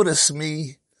 notice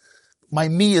me. My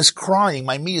me is crying.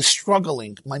 My me is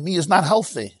struggling. My me is not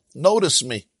healthy. Notice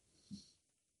me.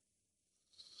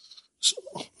 So,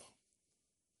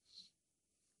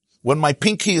 when my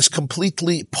pinky is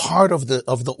completely part of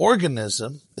the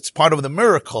organism, it's part of the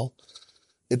miracle,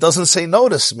 it doesn't say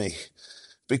notice me.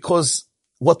 Because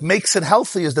what makes it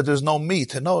healthy is that there's no me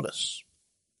to notice.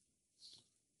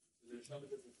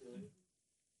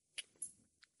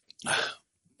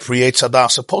 Pre-Eitz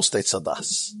Hadas or post-Eitz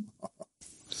Hadas.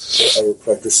 Our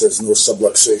practice says no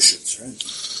subluxations,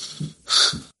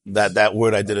 right? That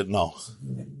word I didn't know.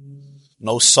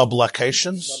 No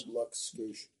subluxations?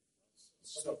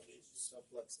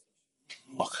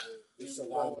 Okay.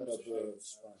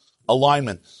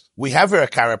 Alignment. We have here a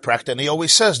chiropractor, and he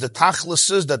always says the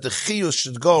tachlis is that the chiyus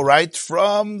should go right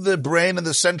from the brain and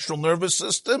the central nervous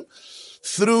system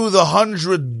through the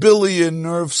 100 billion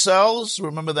nerve cells.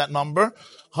 Remember that number?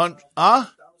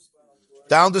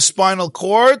 Down the spinal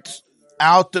cord,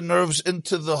 out the nerves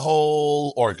into the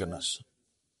whole organism.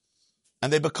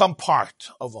 And they become part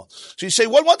of all. So you say,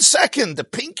 well, 1 second, the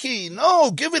pinky,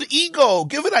 no, give it ego,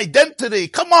 give it identity,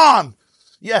 come on.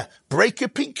 Yeah, break your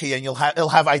pinky and it'll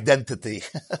have identity.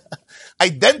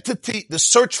 Identity, the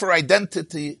search for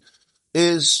identity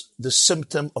is the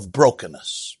symptom of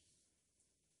brokenness.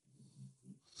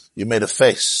 You made a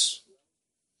face.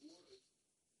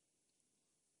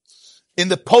 In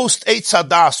the post-Eitz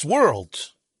Hadas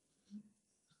world,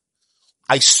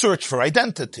 I search for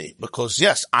identity because,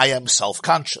 yes, I am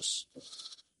self-conscious.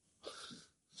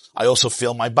 I also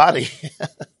feel my body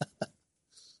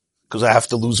because I have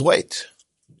to lose weight.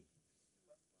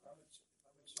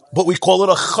 But we call it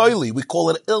a chayli, we call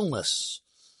it illness.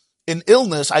 In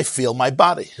illness, I feel my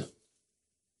body.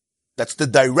 That's the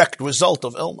direct result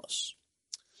of illness.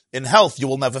 In health, you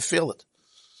will never feel it.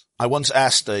 I once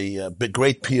asked a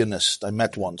great pianist I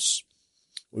met once.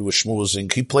 We were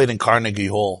schmoozing. He played in Carnegie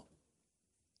Hall.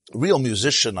 A real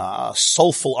musician, a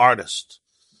soulful artist.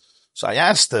 So I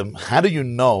asked him, how do you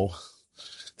know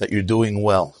that you're doing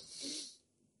well?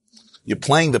 You're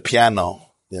playing the piano.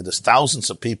 Yeah, there's thousands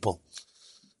of people.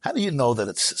 How do you know that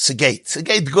it's Segate?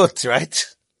 Segate good, right?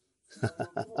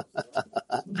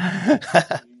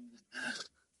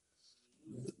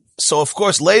 So, of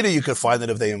course, later you could find that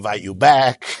if they invite you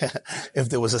back, if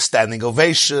there was a standing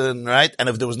ovation, right? And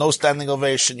if there was no standing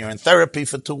ovation, you're in therapy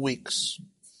for 2 weeks.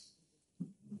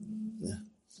 Yeah.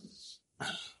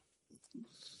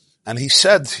 And he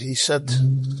said,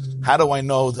 how do I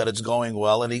know that it's going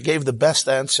well? And he gave the best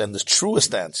answer and the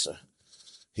truest answer.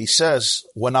 He says,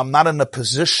 when I'm not in a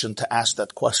position to ask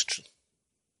that question.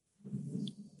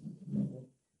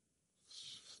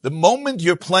 The moment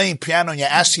you're playing piano and you're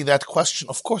asking that question,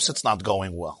 of course it's not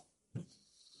going well.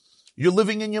 You're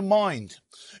living in your mind.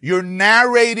 You're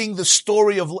narrating the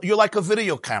story of, you're like a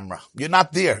video camera. You're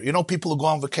not there. You know people who go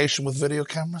on vacation with video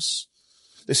cameras?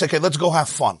 They say, okay, let's go have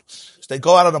fun. So they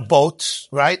go out on a boat,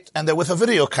 right? And they're with a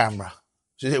video camera.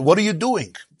 So you say, what are you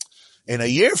doing? In a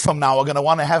year from now, we're going to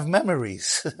want to have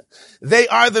memories. They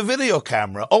are the video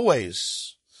camera,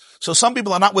 always. So some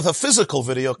people are not with a physical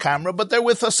video camera, but they're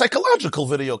with a psychological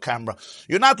video camera.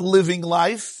 You're not living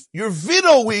life. You're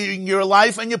videoing your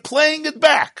life and you're playing it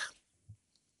back.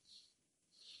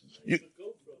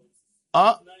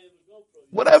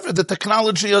 Whatever, the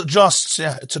technology adjusts.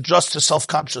 Yeah, it adjusts to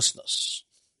self-consciousness.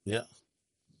 Yeah.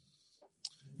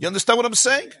 You understand what I'm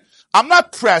saying? I'm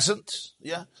not present.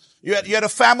 Yeah. You had a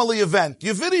family event.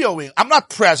 You're videoing. I'm not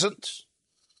present.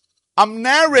 I'm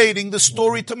narrating the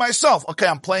story to myself. Okay,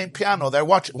 I'm playing piano. They're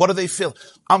watching. What do they feel?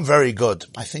 I'm very good.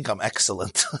 I think I'm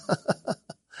excellent.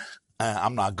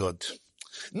 I'm not good.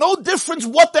 No difference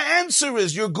what the answer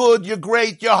is. You're good, you're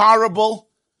great, you're horrible.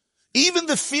 Even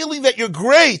the feeling that you're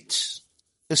great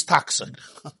is toxic.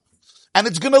 And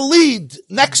it's going to lead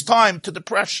next time to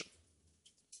depression.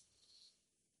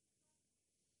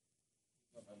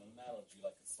 An analogy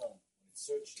like a phone. When it's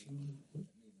searching, there's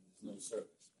no service.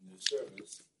 When there's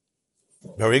service,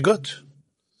 very good.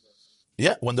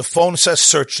 Yeah, when the phone says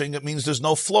searching, it means there's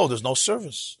no flow, there's no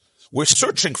service. We're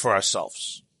searching for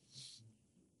ourselves.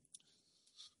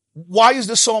 Why is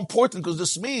this so important? Because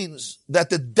this means that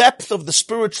the depth of the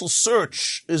spiritual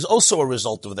search is also a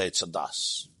result of the Eitz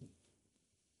Hadas.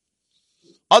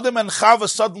 Adam and Chava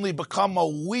suddenly become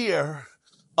aware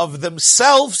of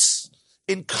themselves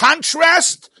in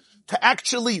contrast to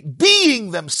actually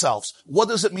being themselves. What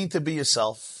does it mean to be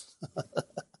yourself?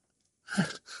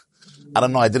 I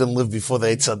don't know. I didn't live before the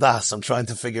Eitz Hadas. I'm trying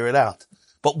to figure it out.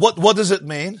 But what does it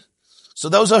mean? So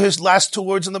those are his last 2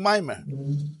 words in the Maimer.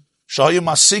 Shayu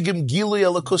masigim gilui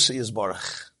elakusi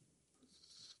yizbarach.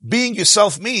 Being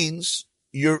yourself means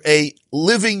you're a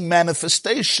living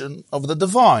manifestation of the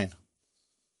divine.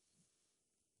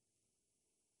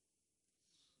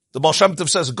 The Baal Shem Tov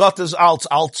says, Gott is alt,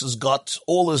 alt is Gott,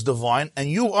 all is divine, and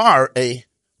you are a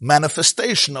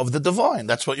manifestation of the divine.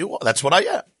 That's what you are. That's what I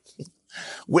am.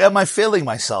 Where am I feeling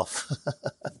myself?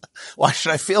 Why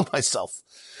should I feel myself?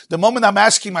 The moment I'm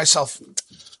asking myself,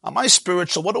 am I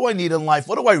spiritual? What do I need in life?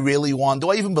 What do I really want? Do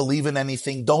I even believe in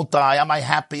anything? Don't I? Am I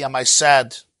happy? Am I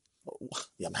sad?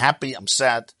 I'm happy. I'm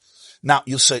sad. Now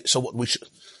you say, so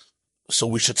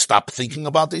we should stop thinking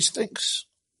about these things.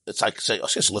 It's like say,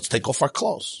 okay, so let's take off our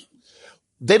clothes.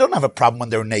 They don't have a problem when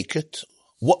they're naked.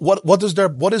 What is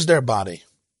their body?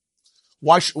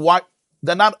 Why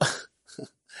they're not?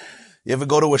 You ever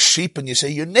go to a sheep and you say,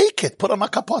 you're naked, put on a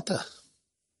kapota.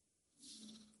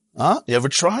 Huh? You ever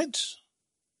tried?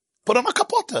 Put on a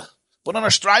kapota. Put on a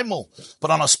streimel. Put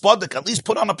on a spodek. At least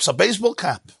put on a baseball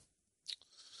cap.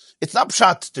 It's not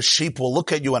pshat the sheep will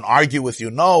look at you and argue with you.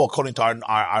 No, according to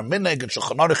our minhag and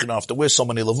Shulchan Aruch, you don't have to wear so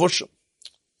many levushim.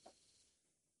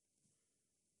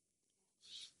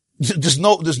 There's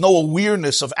no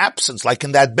awareness of absence, like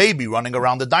in that baby running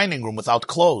around the dining room without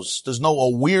clothes. There's no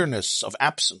awareness of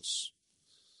absence.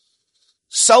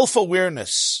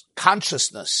 Self-awareness,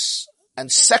 consciousness,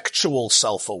 and sexual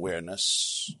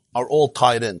self-awareness are all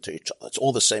tied into each other. It's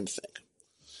all the same thing.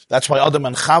 That's why Adam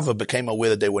and Chava became aware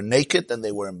that they were naked and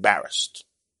they were embarrassed.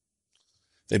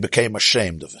 They became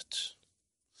ashamed of it.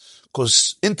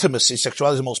 Because intimacy,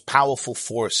 sexuality is the most powerful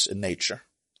force in nature.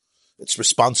 It's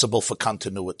responsible for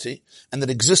continuity, and it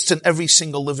exists in every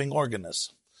single living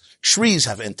organism. Trees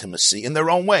have intimacy in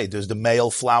their own way. There's the male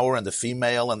flower and the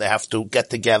female, and they have to get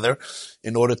together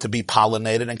in order to be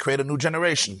pollinated and create a new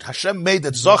generation. Hashem made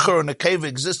that Zohar and Nekeva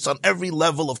exists on every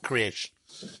level of creation.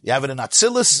 You have it in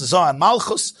Atzilus, Zohar and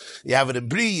Malchus. You have it in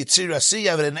Bri, Yitzir, Asi. You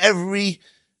have it in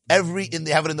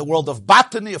you have it in the world of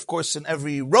botany, of course, in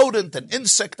every rodent and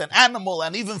insect and animal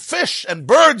and even fish and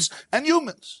birds and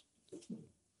humans.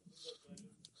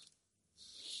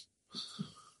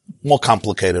 More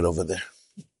complicated over there.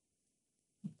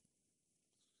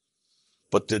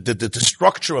 But the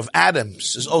structure of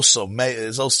atoms is also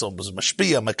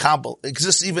mashpia, makabel,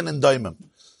 exists even in daimim.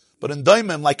 But in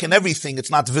daimim, like in everything,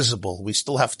 it's not visible. We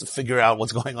still have to figure out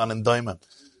what's going on in daimim.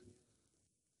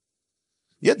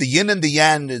 Yeah, the yin and the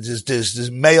yang,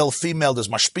 there's male, female, there's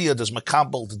mashpia, there's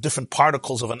makabel, the different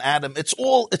particles of an atom. It's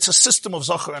a system of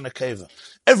Zohar and Nekeva.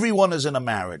 Everyone is in a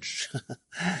marriage.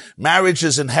 Marriage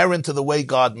is inherent to the way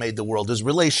God made the world. There's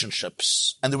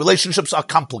relationships, and the relationships are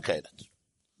complicated.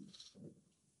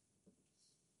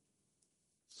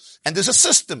 And there's a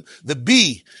system. The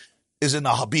bee is in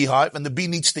a beehive, and the bee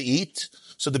needs to eat.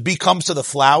 So the bee comes to the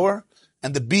flower,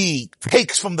 and the bee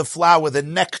takes from the flower the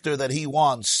nectar that he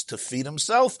wants to feed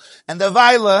himself. And the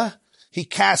viola, he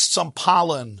casts some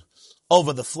pollen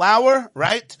over the flower,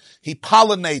 right? He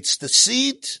pollinates the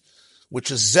seed, which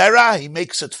is zera. He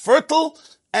makes it fertile,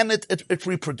 and it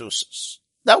reproduces.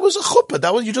 That was a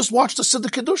chuppah. You just watched the Siddur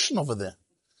Kiddushin over there.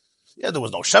 Yeah, there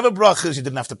was no Sheva Brachas. You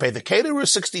didn't have to pay the caterer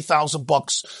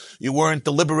 $60,000. You weren't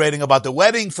deliberating about the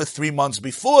wedding for 3 months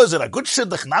before. Is it a good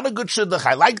shidduch, not a good shidduch?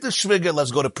 I like the shviga.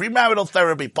 Let's go to premarital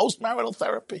therapy, postmarital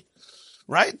therapy.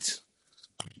 Right?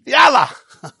 Yalla!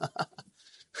 The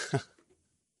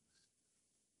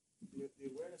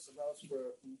awareness allows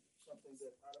for something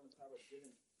that Adam and Chava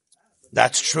didn't have.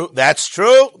 That's true. That's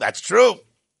true. That's true.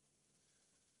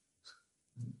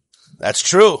 That's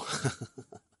true.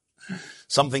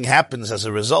 Something happens as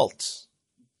a result.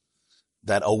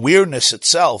 That awareness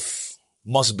itself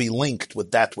must be linked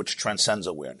with that which transcends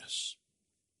awareness.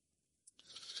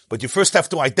 But you first have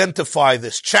to identify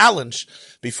this challenge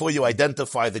before you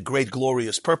identify the great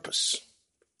glorious purpose.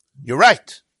 You're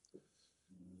right.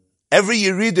 Every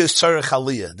Yerida is tzarech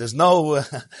aliyah. There's no,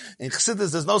 in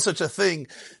Chassidus, there's no such a thing.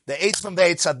 They ate from the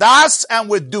Eitz Hadas and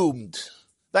we're doomed.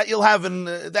 That you'll have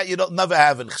that you don't never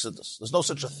have in Chassidus. There's no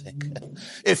such a thing.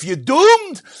 If you're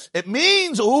doomed, it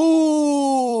means,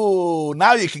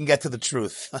 now you can get to the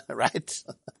truth, right?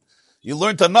 You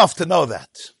learned enough to know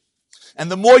that.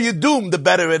 And the more you're doomed, the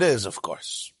better it is, of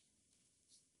course.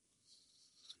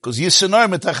 Because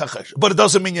but it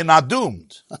doesn't mean you're not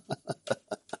doomed.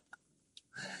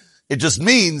 It just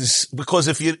means, because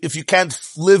if you can't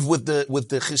live with the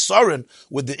chisaron,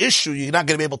 with the issue, you're not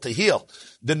going to be able to heal.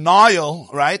 Denial,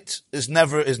 right, is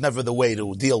never the way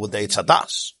to deal with the Eitz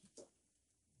Hadas.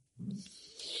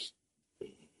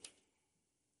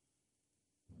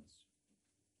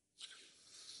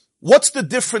 What's the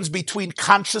difference between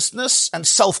consciousness and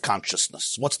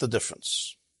self-consciousness? What's the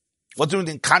difference? What's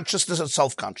between consciousness and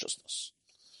self-consciousness?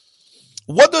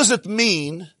 What does it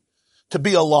mean to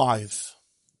be alive?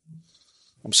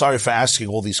 I'm sorry for asking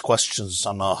all these questions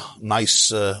on a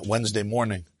nice Wednesday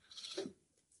morning.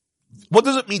 What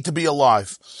does it mean to be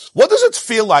alive? What does it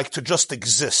feel like to just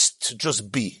exist, to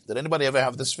just be? Did anybody ever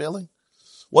have this feeling?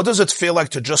 What does it feel like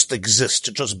to just exist,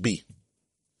 to just be?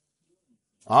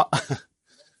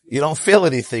 You don't feel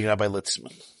anything, Rabbi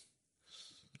Litzman.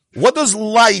 What does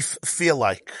life feel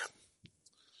like?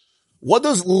 What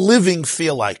does living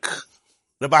feel like?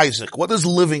 Rabbi Isaac, what does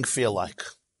living feel like?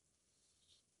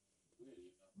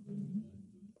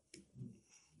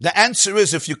 The answer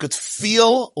is, if you could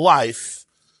feel life,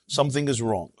 something is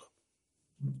wrong.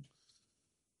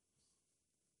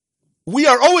 We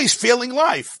are always feeling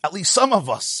life, at least some of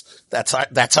us. That's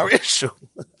our issue.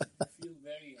 I feel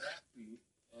very happy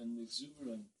and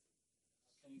exuberant.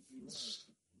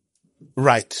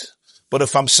 Right. But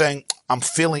if I'm saying, I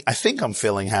think I'm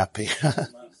feeling happy.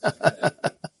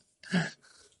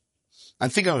 I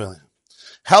think I'm feeling.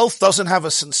 Health doesn't have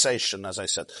a sensation, as I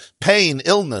said. Pain,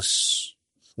 illness.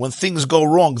 When things go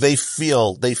wrong, they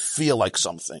feel like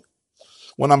something.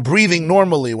 When I'm breathing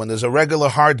normally, when there's a regular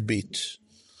heartbeat,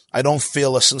 I don't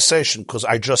feel a sensation because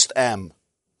I just am.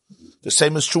 The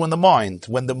same is true in the mind.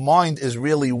 When the mind is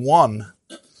really one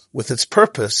with its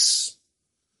purpose,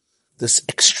 this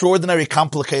extraordinary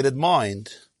complicated mind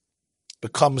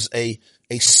becomes a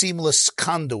seamless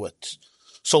conduit.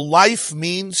 So life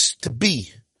means to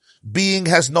be. Being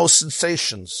has no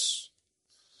sensations.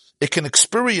 It can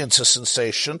experience a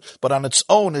sensation, but on its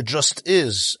own it just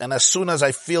is. And as soon as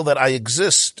I feel that I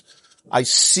exist, I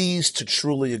cease to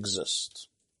truly exist.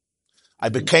 I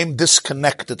became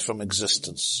disconnected from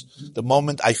existence the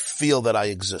moment I feel that I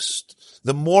exist.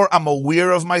 The more I'm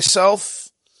aware of myself,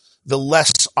 the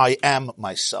less I am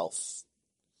myself.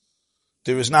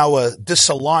 There is now a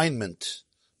disalignment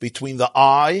between the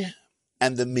I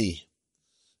and the me.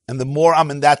 And the more I'm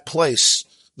in that place,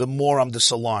 the more I'm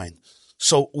disaligned.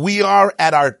 So we are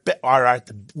at our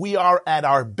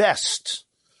best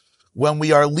when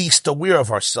we are least aware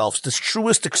of ourselves. The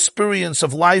truest experience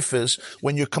of life is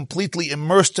when you're completely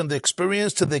immersed in the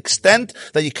experience to the extent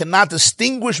that you cannot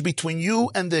distinguish between you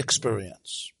and the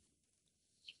experience.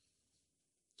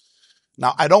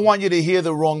 Now, I don't want you to hear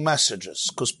the wrong messages,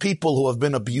 because people who have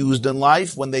been abused in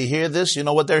life, when they hear this, you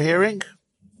know what they're hearing?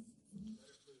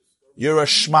 You're a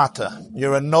shmata.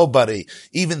 You're a nobody.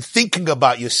 Even thinking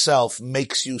about yourself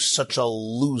makes you such a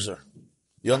loser.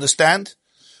 You understand?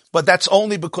 But that's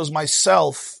only because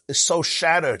myself is so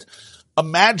shattered.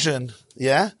 Imagine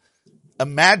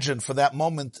for that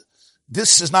moment,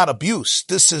 this is not abuse.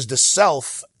 This is the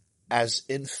self as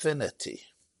infinity.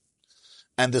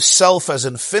 And the self as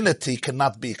infinity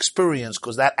cannot be experienced,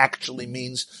 because that actually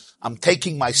means I'm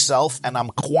taking myself and I'm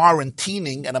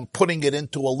quarantining and I'm putting it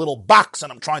into a little box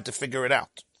and I'm trying to figure it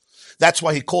out. That's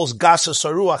why he calls Gasa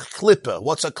Saruach klipa.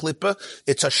 What's a klipa?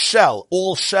 It's a shell.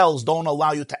 All shells don't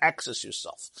allow you to access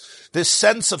yourself. This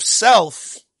sense of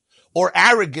self or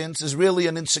arrogance is really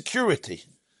an insecurity.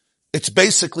 It's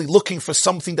basically looking for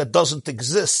something that doesn't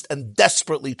exist and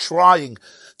desperately trying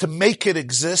to make it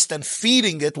exist and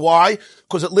feeding it. Why?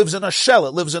 Because it lives in a shell.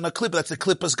 It lives in a klipa. That's the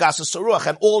klipa's Gasa Saruach.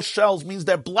 And all shells means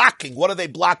they're blocking. What are they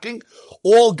blocking?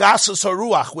 All Gasa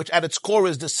Saruach, which at its core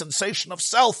is the sensation of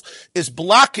self, is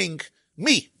blocking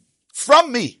me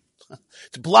from me.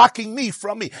 It's blocking me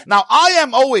from me. Now, I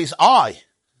am always I.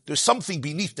 There's something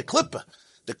beneath the klipa.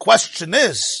 The question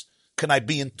is, can I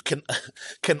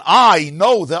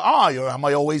know the I, or am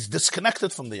I always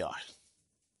disconnected from the I?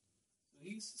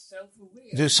 He's self-aware.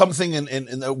 There's something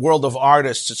in the world of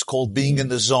artists, it's called being in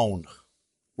the zone.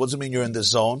 What does it mean you're in the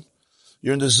zone?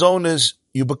 You're in the zone is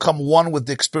you become one with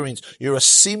the experience. You're a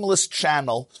seamless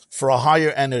channel for a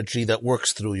higher energy that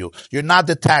works through you. You're not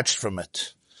detached from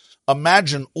it.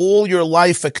 Imagine all your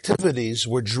life activities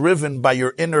were driven by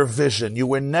your inner vision. You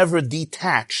were never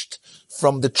detached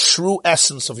from the true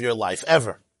essence of your life,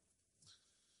 ever.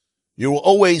 You were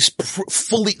always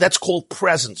fully, that's called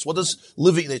presence. What does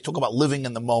living, they talk about living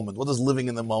in the moment. What does living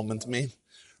in the moment mean?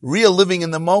 Real living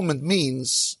in the moment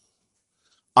means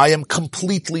I am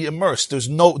completely immersed. There's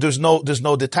no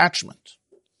detachment.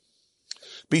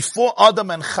 Before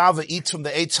Adam and Chava eat from the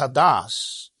Eitz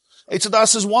Hadas, Eitz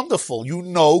Hadas is wonderful. You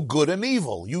know good and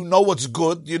evil. You know what's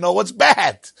good. You know what's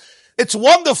bad. It's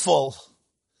wonderful.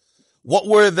 What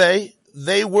were they?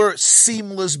 They were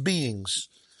seamless beings.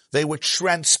 They were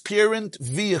transparent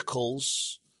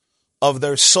vehicles of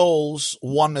their soul's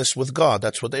oneness with God.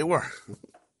 That's what they were.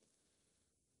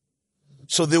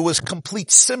 So there was complete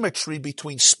symmetry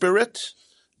between spirit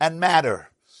and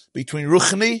matter, between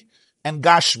Ruchni and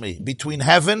Gashmi, between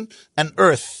heaven and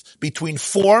earth, between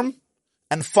form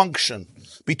and function,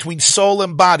 between soul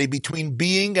and body, between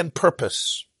being and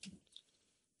purpose,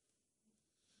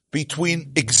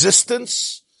 between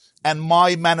existence and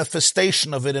my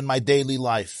manifestation of it in my daily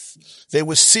life. They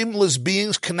were seamless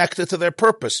beings connected to their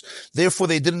purpose. Therefore,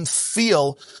 they didn't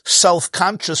feel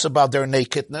self-conscious about their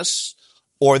nakedness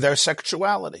or their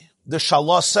sexuality. The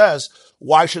Shalah says,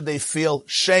 why should they feel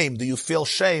shame? Do you feel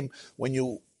shame when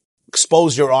you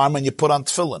expose your arm and you put on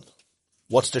tefillin?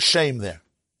 What's the shame there?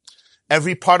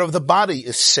 Every part of the body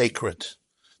is sacred.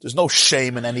 There's no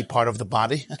shame in any part of the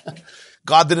body.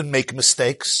 God didn't make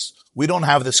mistakes. We don't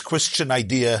have this Christian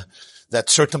idea that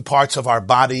certain parts of our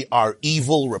body are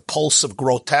evil, repulsive,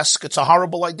 grotesque. It's a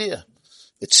horrible idea.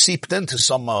 It's seeped into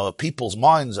some people's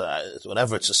minds.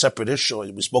 Whatever, it's a separate issue.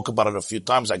 We spoke about it a few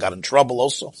times. I got in trouble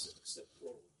also.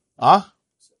 I'm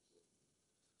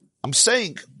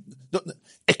saying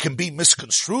it can be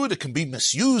misconstrued, it can be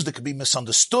misused, it can be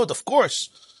misunderstood, of course.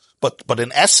 But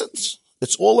in essence,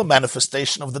 it's all a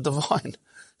manifestation of the divine.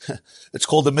 It's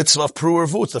called the mitzvah of Pru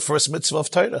Urvu. It's the first mitzvah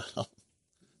of Torah.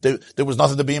 There was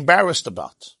nothing to be embarrassed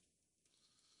about.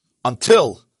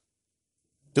 until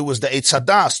there was the Eitz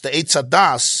Hadas. The Eitz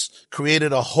Hadas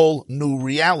created a whole new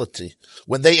reality.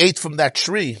 When they ate from that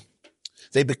tree,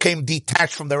 they became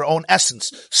detached from their own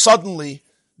essence. Suddenly,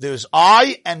 there's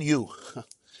I and you.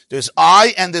 There's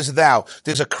I and there's thou.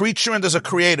 There's a creature and there's a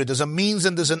creator. There's a means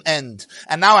and there's an end.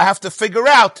 And now I have to figure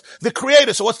out the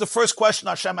creator. So what's the first question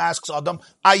Hashem asks Adam?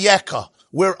 Ayeka,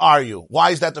 where are you?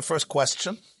 Why is that the first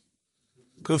question?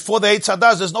 Because before the Eitz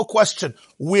Hadas, there's no question,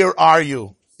 where are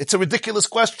you? It's a ridiculous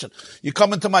question. You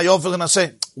come into my yovel and I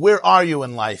say, where are you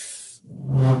in life?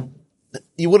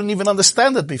 You wouldn't even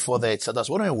understand it before the Eitz Hadas.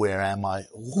 What do you mean, where am I?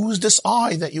 Who's this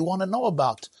I that you want to know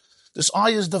about? This I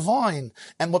is divine.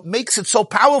 And what makes it so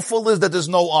powerful is that there's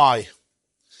no I.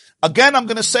 Again, I'm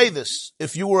going to say this.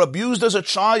 If you were abused as a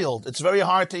child, it's very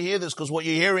hard to hear this because what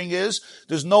you're hearing is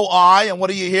there's no I. And what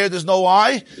do you hear? There's no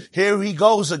I. Here he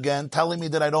goes again telling me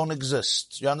that I don't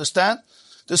exist. You understand?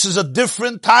 This is a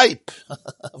different type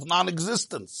of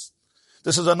non-existence.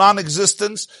 This is a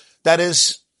non-existence that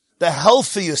is the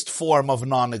healthiest form of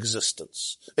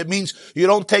non-existence. It means you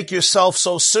don't take yourself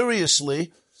so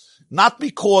seriously, not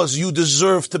because you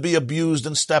deserve to be abused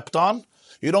and stepped on.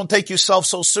 You don't take yourself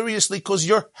so seriously because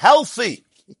you're healthy.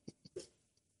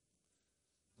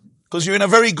 Because you're in a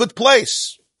very good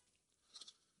place.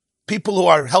 People who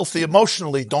are healthy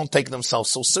emotionally don't take themselves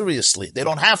so seriously. They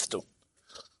don't have to.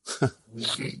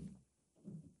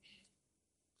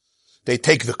 They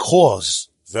take the cause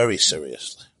very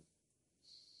seriously.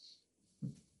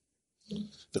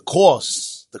 The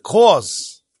cause.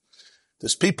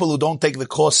 There's people who don't take the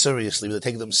cause seriously, but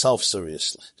they take themselves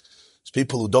seriously. There's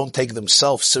people who don't take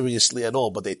themselves seriously at all,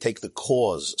 but they take the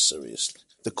cause seriously.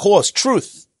 The cause,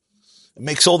 truth. It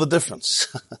makes all the difference.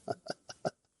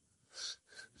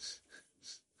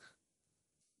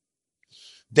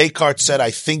 Descartes said,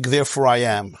 I think, therefore I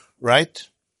am. Right?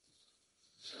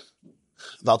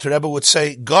 The Alter Rebbe would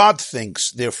say, God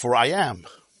thinks, therefore I am.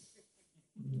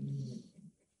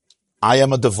 I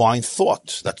am a divine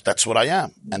thought. That's what I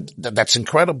am. And that's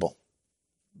incredible.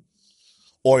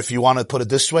 Or if you want to put it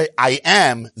this way, I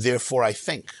am, therefore I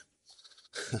think.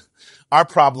 Our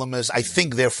problem is, I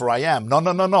think, therefore I am.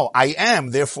 No. I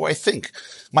am, therefore I think.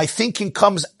 My thinking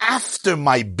comes after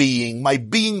my being. My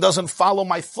being doesn't follow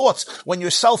my thoughts. When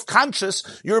you're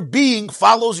self-conscious, your being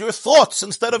follows your thoughts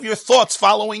instead of your thoughts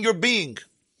following your being.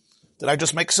 Did I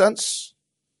just make sense?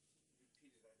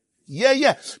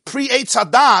 Yeah. Pre-Eitz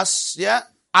Hadas, yeah.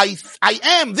 I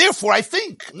am, therefore I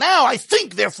think. Now I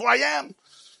think, therefore I am.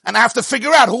 And I have to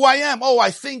figure out who I am. Oh,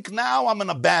 I think now I'm in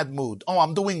a bad mood. Oh,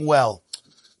 I'm doing well.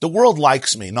 The world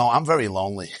likes me. No, I'm very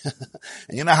lonely.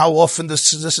 And you know how often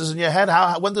this is in your head?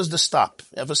 When does this stop?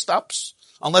 It ever stops?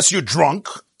 Unless you're drunk.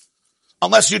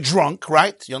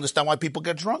 Right? You understand why people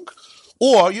get drunk?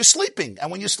 Or you're sleeping.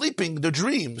 And when you're sleeping, the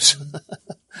dreams.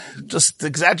 Just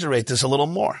exaggerate this a little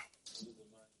more.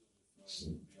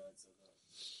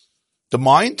 The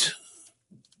mind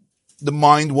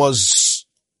was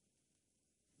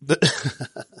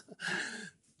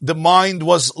the mind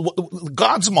was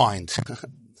God's mind.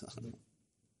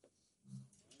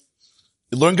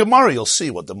 You learn Gemara, you'll see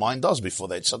what the mind does before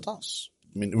the Eitz Hadas.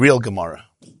 I mean, real Gemara.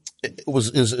 It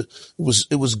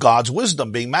was God's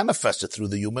wisdom being manifested through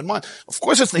the human mind. Of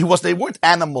course, they weren't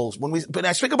animals. When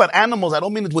I speak about animals, I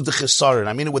don't mean it with the chesaron.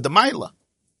 I mean it with the maila.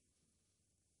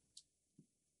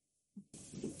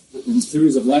 In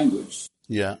theories of language,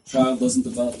 yeah, a child doesn't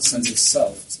develop a sense of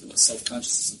self,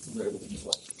 self-consciousness until they're able to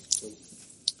develop.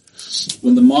 So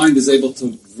when the mind is able to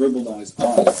verbalize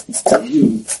I,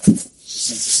 you, the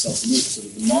sense of self moves. So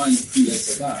that the mind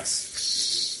creates a das.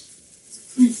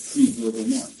 It's a pre-verbal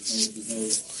mind.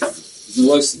 There's no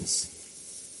license.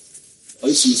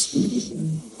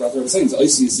 What I was saying is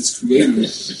Isis is creating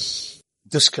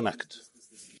disconnect.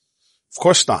 Of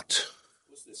course not.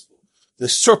 The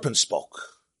serpent spoke.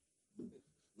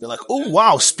 They're like, oh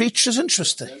wow, speech is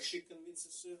interesting. It's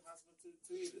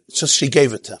just she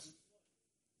gave it to him.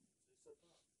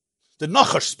 The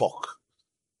Nachash spoke.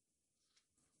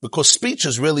 Because speech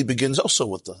really begins also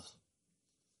with the...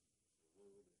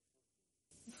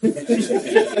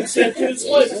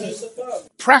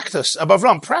 Practice.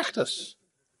 Abavram, practice.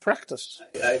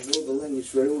 I know the language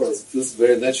very well. It feels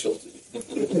very natural to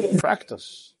me.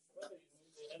 Practice.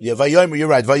 Yeah, Vayomer, you're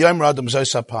right. Vayomer Adam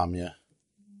Zaysapam, yeah.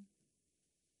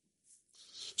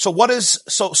 So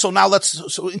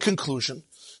so in conclusion,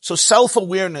 so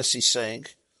self-awareness, he's saying,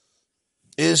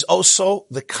 is also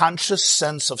the conscious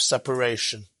sense of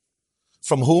separation.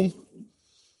 From whom?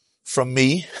 From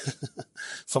me,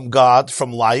 from God,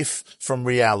 from life, from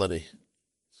reality.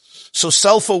 So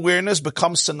self-awareness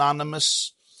becomes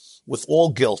synonymous with all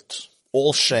guilt,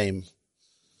 all shame,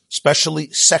 especially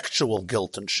sexual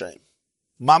guilt and shame.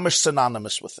 Mamish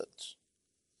synonymous with it.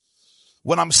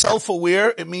 When I'm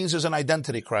self-aware, it means there's an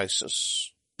identity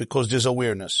crisis because there's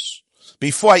awareness.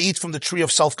 Before I eat from the tree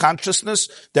of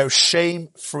self-consciousness, they're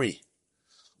shame-free.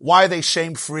 Why are they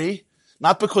shame-free?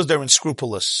 Not because they're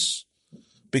unscrupulous.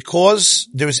 Because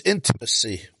there's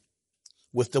intimacy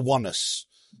with the oneness.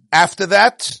 After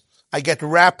that, I get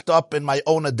wrapped up in my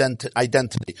own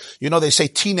identity. You know, they say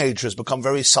teenagers become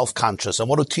very self-conscious. And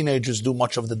what do teenagers do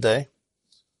much of the day?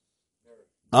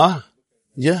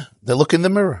 Yeah, they look in the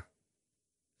mirror.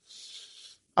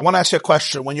 I want to ask you a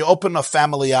question. When you open a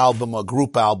family album, a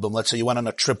group album, let's say you went on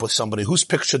a trip with somebody, whose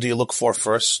picture do you look for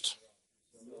first?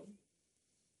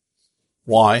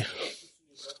 Why?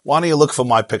 Why don't you look for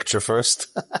my picture first?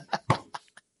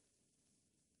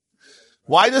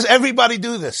 Why does everybody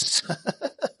do this?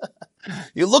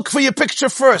 You look for your picture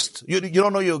first. You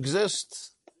don't know you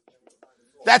exist.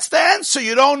 That's the answer.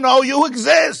 You don't know you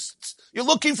exist. You're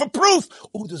looking for proof.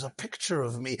 Oh, there's a picture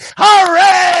of me.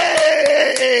 Hooray!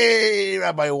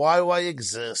 Rabbi YY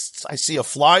exists. I see a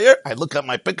flyer. I look at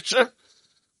my picture.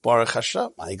 Baruch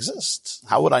Hashem, I exist.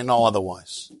 How would I know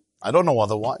otherwise? I don't know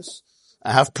otherwise.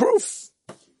 I have proof.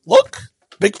 Look,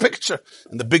 big picture.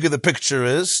 And the bigger the picture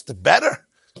is, the better.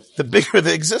 The bigger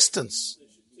the existence.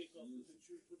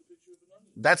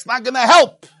 That's not going to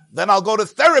help. Then I'll go to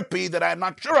therapy that I'm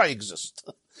not sure I exist.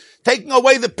 Taking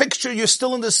away the picture, you're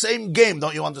still in the same game,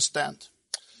 don't you understand?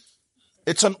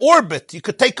 It's an orbit. You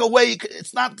could take away,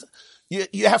 it's not,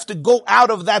 you have to go out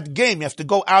of that game. You have to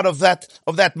go out of that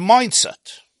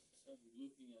mindset.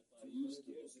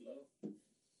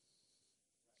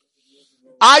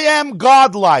 I am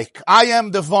godlike. I am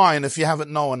divine, if you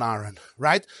haven't known Aaron,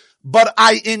 right? But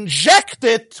I inject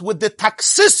it with the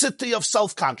toxicity of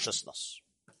self-consciousness.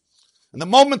 And the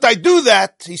moment I do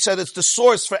that, he said it's the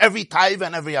source for every taiva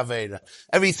and every avera.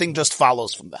 Everything just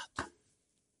follows from that.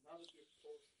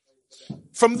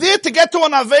 From there to get to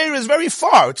an avera is very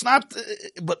far. It's not,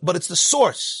 but it's the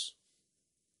source.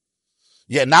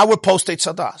 Yeah, now we're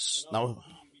post-Eitz Hadas.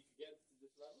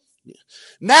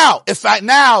 Now, if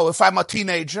I'm a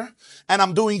teenager and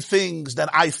I'm doing things that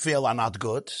I feel are not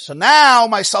good, so now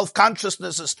my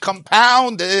self-consciousness is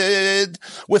compounded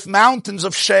with mountains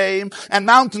of shame and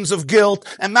mountains of guilt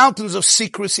and mountains of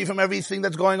secrecy from everything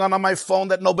that's going on my phone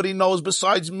that nobody knows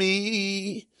besides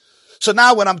me. So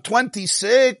now when I'm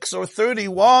 26 or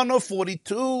 31 or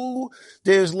 42,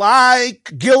 there's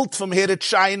like guilt from here to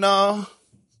China,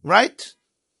 right?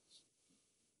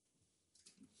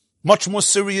 Much more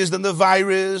serious than the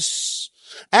virus.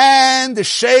 And the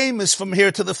shame is from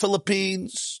here to the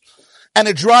Philippines. And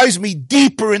it drives me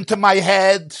deeper into my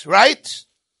head, right?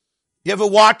 You ever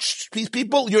watched these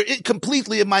people? You're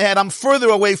completely in my head. I'm further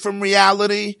away from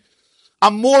reality.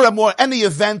 I'm more and more, any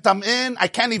event I'm in, I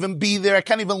can't even be there. I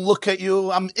can't even look at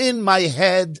you. I'm in my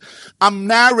head. I'm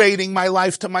narrating my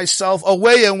life to myself,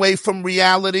 away and away from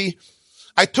reality.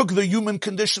 I took the human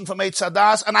condition from Eitz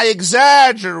Hadas and I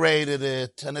exaggerated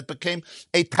it, and it became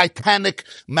a titanic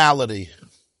malady.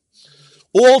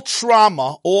 All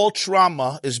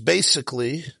trauma is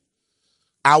basically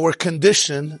our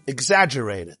condition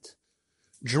exaggerated,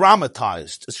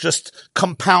 dramatized. It's just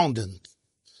compounded.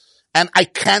 And I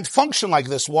can't function like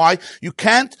this. Why? You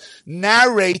can't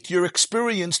narrate your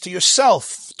experience to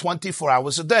yourself 24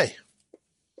 hours a day.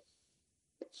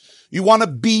 You want to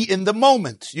be in the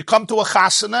moment. You come to a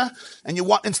chasana and you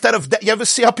want, you ever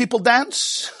see how people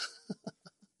dance?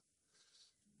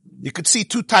 You could see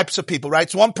two types of people, right?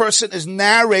 So one person is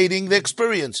narrating the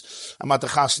experience. I'm at the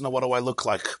chasana, what do I look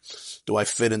like? Do I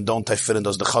fit in? Don't I fit in?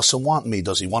 Does the chassan want me?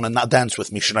 Does he want to not dance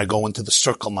with me? Should I go into the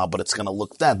circle now? But it's going to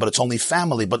look that. But it's only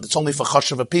family. But it's only for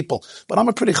chashuva people. But I'm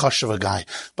a pretty chashuva guy.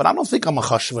 But I don't think I'm a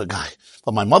chashuva guy.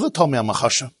 But my mother told me I'm a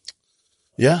chashuva.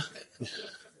 Yeah?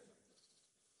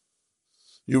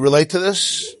 You relate to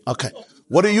this? Okay.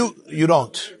 What do you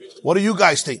don't. What do you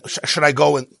guys think? Should I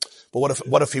go but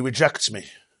what if he rejects me?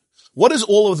 What is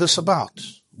all of this about?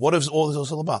 What is all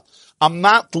this all about? I'm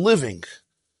not living.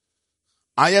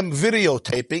 I am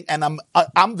videotaping and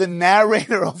I'm the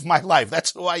narrator of my life.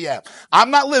 That's who I am. I'm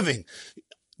not living.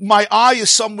 My eye is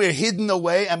somewhere hidden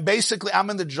away and basically I'm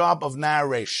in the job of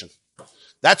narration.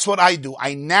 That's what I do.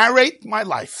 I narrate my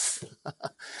life.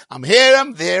 I'm here,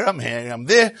 I'm there, I'm here, I'm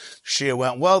there. Shir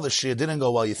went well, the shir didn't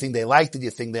go well. You think they liked it?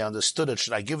 You think they understood it?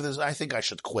 Should I give this? I think I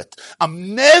should quit.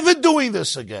 I'm never doing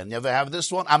this again. You ever have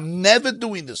this one? I'm never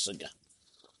doing this again.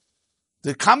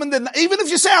 Even if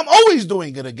you say I'm always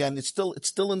doing it again, it's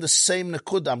still in the same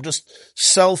nakuda. I'm just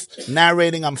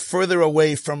self-narrating. I'm further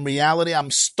away from reality. I'm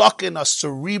stuck in a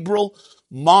cerebral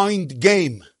mind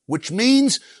game which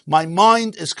means my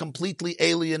mind is completely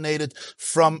alienated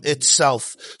from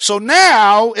itself. So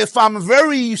now, if I'm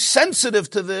very sensitive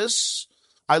to this,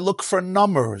 I look for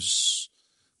numbers,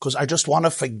 because I just want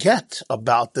to forget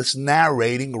about this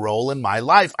narrating role in my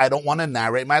life. I don't want to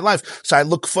narrate my life, so I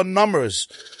look for numbers.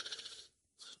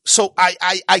 So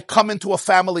I come into a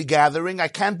family gathering. I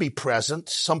can't be present.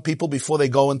 Some people, before they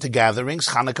go into gatherings,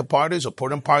 Hanukkah parties or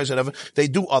Purim parties, whatever, they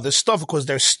do other stuff because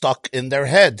they're stuck in their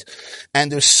head.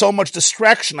 And there's so much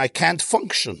distraction, I can't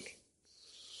function.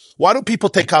 Why do people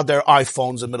take out their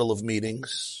iPhones in the middle of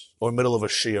meetings or in the middle of a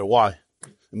shiur? Why?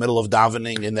 In the middle of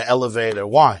davening, in the elevator?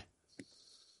 Why?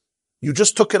 You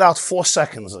just took it out 4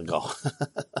 seconds ago.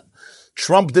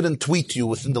 Trump didn't tweet you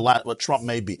within the last, well, Trump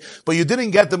maybe, but you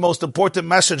didn't get the most important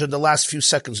message in the last few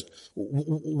seconds.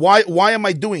 Why am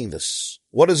I doing this?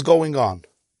 What is going on?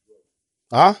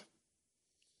 Huh?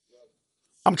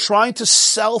 I'm trying to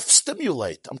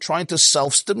self-stimulate. The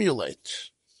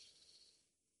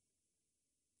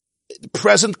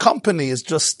present company is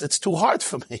just, it's too hard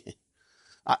for me.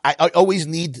 I always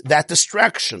need that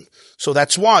distraction. So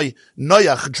that's why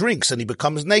Noach drinks and he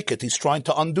becomes naked. He's trying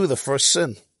to undo the first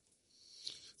sin.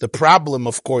 The problem,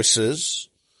 of course, is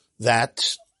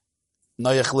that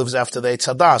Noach lives after the Eitz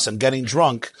Hadas, and getting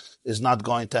drunk is not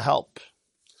going to help.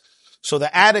 So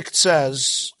the addict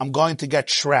says, I'm going to get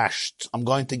trashed. I'm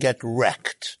going to get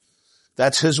wrecked.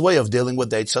 That's his way of dealing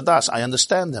with the Eitz Hadas. I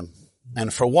understand him.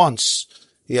 And for once,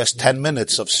 he has 10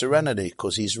 minutes of serenity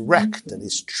because he's wrecked and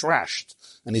he's trashed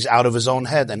and he's out of his own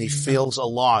head and he feels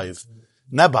alive.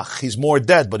 Nebuch, he's more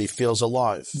dead, but he feels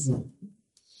alive.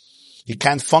 He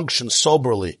can't function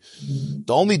soberly.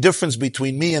 The only difference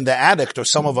between me and the addict, or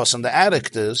some of us and the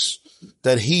addict, is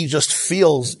that he just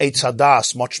feels Eitz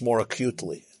Hadas much more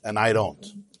acutely, and I don't.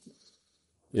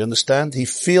 You understand? He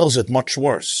feels it much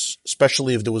worse,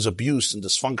 especially if there was abuse and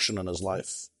dysfunction in his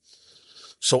life.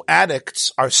 So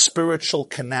addicts are spiritual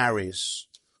canaries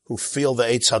who feel the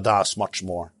Eitz Hadas much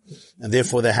more, and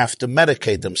therefore they have to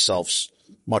medicate themselves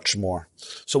much more.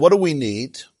 So what do we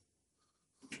need?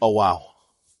 Oh wow.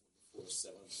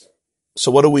 So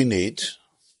what do we need?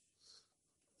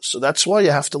 So that's why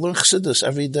you have to learn Chassidus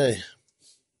every day.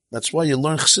 That's why you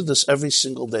learn Chassidus every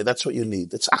single day. That's what you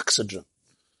need. It's oxygen.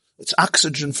 It's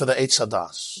oxygen for the Eitz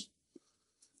Hadas.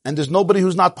 And there's nobody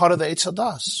who's not part of the Eitz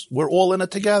Hadas. We're all in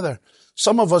it together.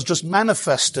 Some of us just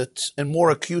manifest it in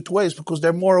more acute ways because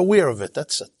they're more aware of it.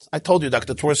 That's it. I told you,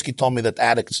 Dr. Twersky told me that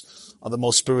addicts are the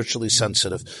most spiritually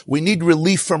sensitive. We need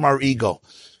relief from our ego.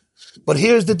 But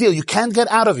here's the deal. You can't get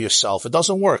out of yourself. It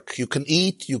doesn't work. You can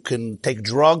eat, you can take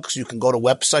drugs, you can go to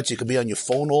websites, you can be on your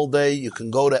phone all day, you can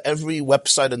go to every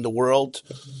website in the world,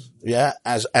 yeah,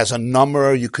 as a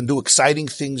number. You can do exciting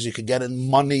things, you can get in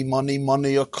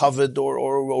money, or covet,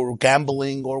 or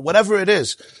gambling, or whatever it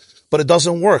is. But it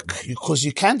doesn't work, because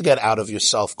you can't get out of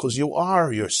yourself, because you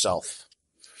are yourself.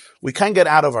 We can't get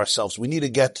out of ourselves. We need to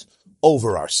get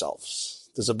over ourselves.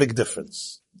 There's a big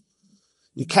difference.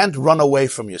 You can't run away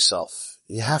from yourself.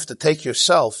 You have to take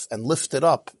yourself and lift it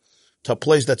up to a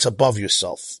place that's above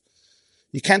yourself.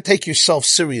 You can't take yourself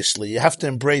seriously. You have to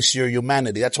embrace your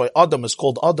humanity. That's why Adam is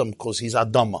called Adam, because he's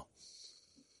Adama.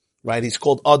 Right? He's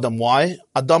called Adam. Why?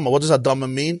 Adama. What does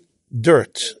Adama mean?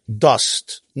 Dirt,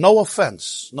 dust. No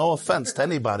offense to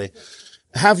anybody.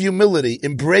 Have humility.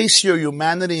 Embrace your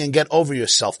humanity and get over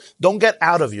yourself. Don't get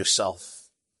out of yourself.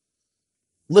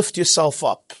 Lift yourself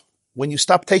up. When you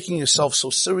stop taking yourself so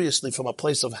seriously from a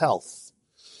place of health,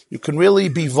 you can really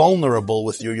be vulnerable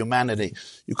with your humanity.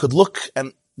 You could look,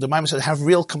 and the Maimon said, have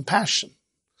real compassion.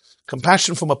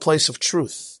 Compassion from a place of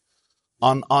truth.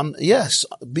 I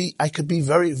could be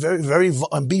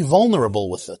and be vulnerable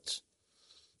with it.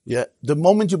 Yeah. The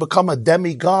moment you become a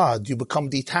demigod, you become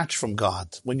detached from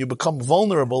God. When you become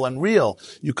vulnerable and real,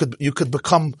 you could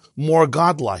become more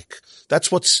godlike.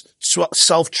 That's what's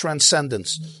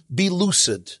self-transcendence. Be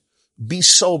lucid. Be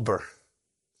sober,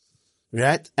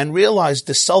 right? And realize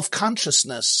the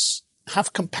self-consciousness,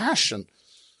 have compassion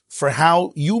for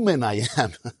how human I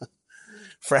am,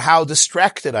 for how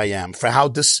distracted I am, for how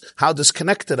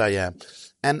disconnected I am.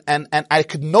 And I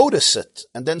could notice it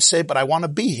and then say, but I want to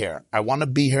be here. I want to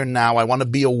be here now. I want to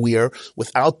be aware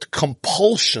without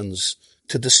compulsions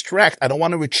to distract. I don't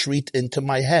want to retreat into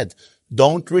my head.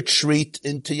 Don't retreat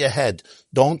into your head.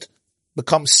 Don't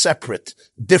become separate,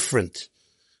 different.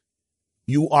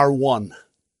 You are one.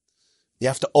 You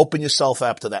have to open yourself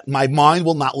up to that. My mind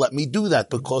will not let me do that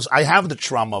because I have the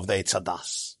trauma of the Eitz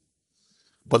Hadas.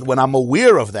 But when I'm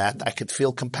aware of that, I could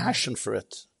feel compassion for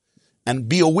it and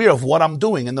be aware of what I'm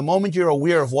doing. And the moment you're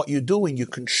aware of what you're doing, you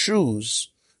can choose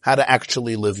how to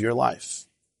actually live your life.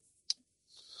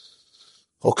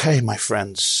 Okay, my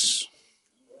friends.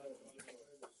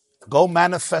 Go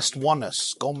manifest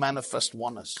oneness. Go manifest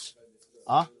oneness.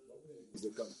 Huh?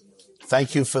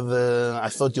 Thank you for I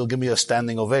thought you'll give me a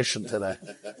standing ovation today.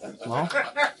 No?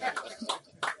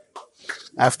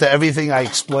 After everything I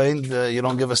explained, you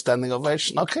don't give a standing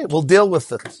ovation? Okay, we'll deal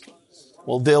with it.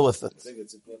 We'll deal with it. In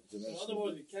other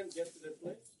words, you can't get to that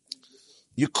place?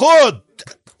 You could.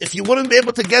 If you wouldn't be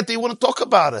able to get there, you wouldn't talk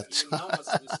about it.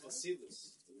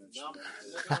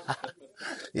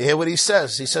 You hear what he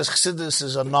says? He says Chassidus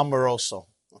is a number also.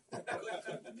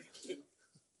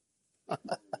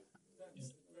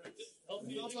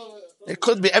 It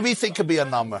could be. Everything could be a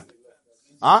number.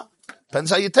 Huh?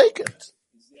 Depends how you take it.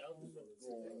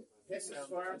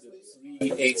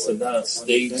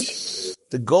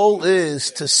 The goal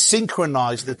is to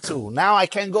synchronize the two. Now I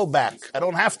can go back. I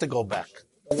don't have to go back.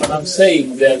 But I'm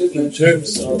saying that in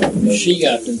terms of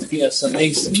Mashiach and Tchias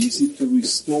HaMesim, you see to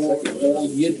restore all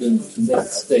Yidden to that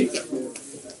state.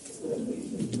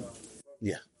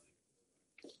 Yeah.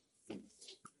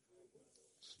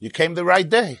 You came the right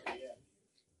day.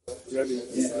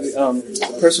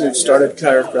 The person who started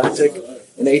chiropractic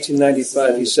in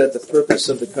 1895, he said the purpose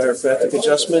of the chiropractic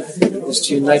adjustment is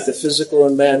to unite the physical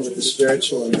in man with the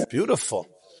spiritual in man. Beautiful.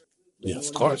 Yeah,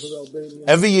 of course.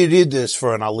 Every Yerid is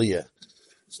for an Aliyah.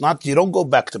 It's not, you don't go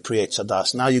back to Priyat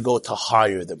Sadas. Now you go to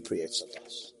higher than Priyat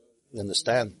Sadas. You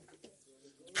understand?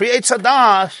 Priyat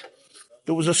Sadas,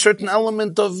 there was a certain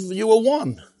element of you were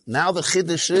one. Now the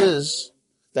Chiddush is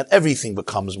that everything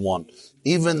becomes one.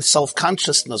 Even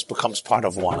self-consciousness becomes part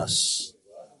of oneness.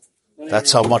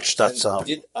 That's how much that's...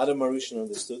 Did Adam Arishan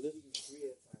understood it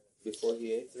before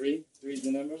he ate? Three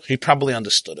the number? He probably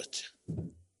understood it.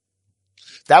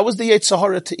 That was the Yetzer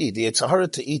Hara to eat. The Yetzer Hara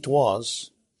to eat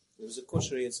was... It was a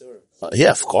kosher Yetzer Hara.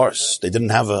 Yeah, of course. They didn't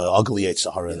have an ugly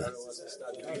Yetzer Hara then.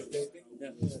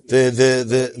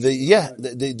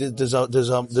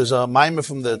 There's a mimer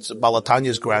from the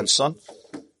Balatanya's grandson,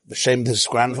 ashamed his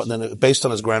grandfather, based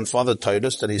on his grandfather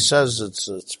Titus, that he says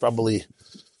it's probably,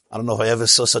 I don't know if I ever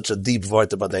saw such a deep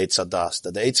word about the Eitz Hadas.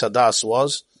 That the Eitz Hadas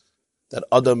was that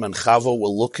Adam and Chava were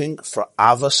looking for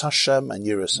Avas Hashem and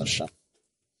Yiras Hashem.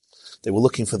 They were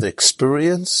looking for the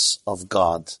experience of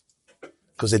God,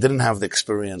 because they didn't have the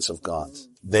experience of God.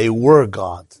 They were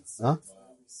God. Huh?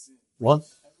 What?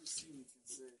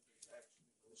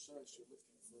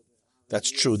 That's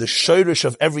true. The shirish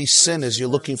of every sin is you're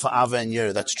looking for Ava and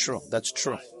Yer. That's true. That's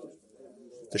true.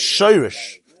 The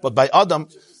shirish. But by Adam,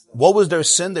 what was their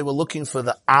sin? They were looking for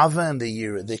the Ava and the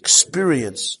Yer, the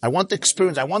experience. I want the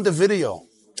experience. I want the video.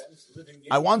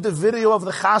 I want the video of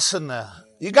the chasana.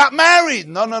 You got married.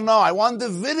 No. I want the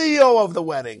video of the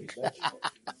wedding.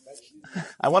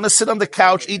 I want to sit on the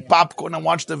couch, eat popcorn, and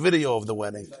watch the video of the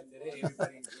wedding.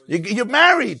 You're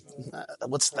married.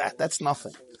 What's that? That's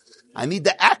nothing. I need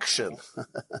the action,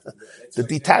 the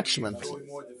detachment.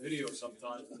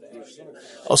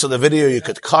 Also, the video you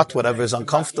could cut whatever is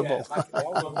uncomfortable.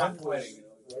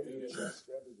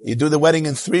 You do the wedding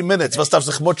in 3 minutes. Was darf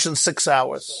sich mutschen 6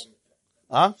 hours?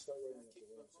 Huh?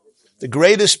 The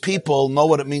greatest people know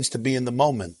what it means to be in the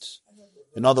moment.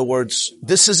 In other words,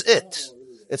 this is it.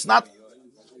 It's not,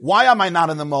 why am I not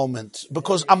in the moment?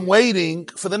 Because I'm waiting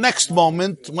for the next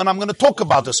moment when I'm going to talk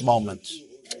about this moment.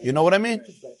 You know what I mean?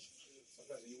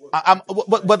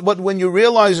 But when you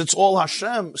realize it's all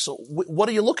Hashem, so what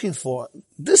are you looking for?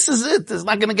 This is it. It's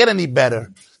not going to get any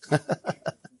better.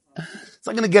 It's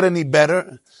not going to get any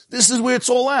better. This is where it's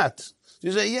all at.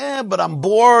 You say, yeah, but I'm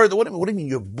bored. What do you mean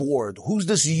you're bored? Who's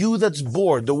this you that's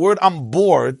bored? The word I'm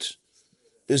bored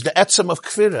is the etzem of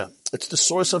kfira. It's the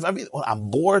source of everything. Well, I'm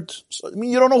bored. So, I mean,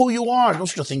 you don't know who you are.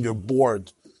 Don't you think you're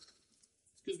bored?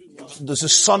 Does the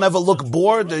sun ever look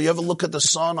bored? Do you ever look at the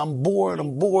sun? I'm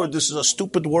bored. This is a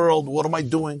stupid world. What am I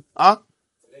doing? Huh?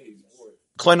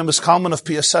 Kleiner Miskalman of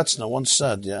Piasetzna once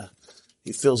said, yeah,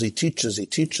 he feels he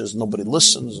teaches, nobody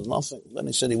listens, nothing. Then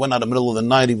he said he went out in the middle of the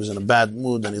night, he was in a bad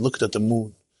mood, and he looked at the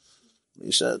moon.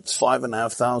 He said, it's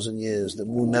 5,500 years, the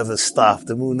moon never stopped.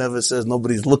 The moon never says,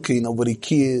 nobody's looking, nobody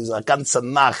cares. A ganze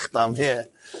Nacht, I'm here.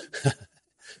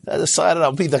 I decided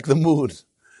I'll be like the moon.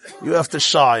 You have to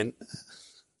shine.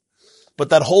 But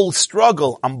that whole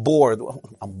struggle, I'm bored,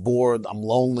 I'm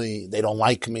lonely, they don't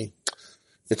like me.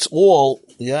 It's all,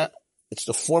 yeah, it's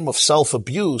the form of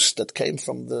self-abuse that came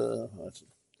from the...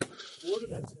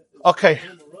 Okay.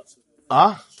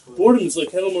 Huh? Boredom is like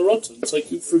Helmarata. It's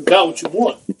like you forgot what you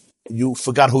want. You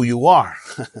forgot who you are.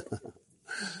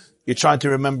 You're trying to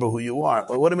remember who you are.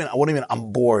 What do you mean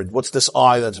I'm bored? What's this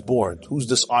I that's bored? Who's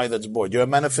this I that's bored? You're a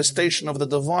manifestation of the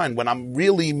divine. When I'm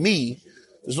really me,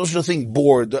 There's no such a thing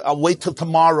bored. I'll wait till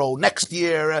tomorrow, next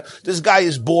year. This guy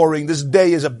is boring. This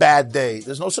day is a bad day.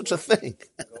 There's no such a thing.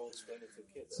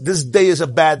 This day is a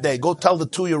bad day. Go tell the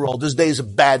 2-year-old this day is a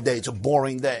bad day. It's a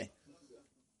boring day.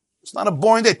 It's not a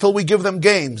boring day till we give them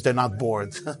games. They're not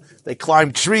bored. They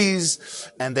climb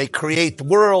trees and they create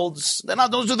worlds. They're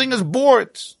not, those are things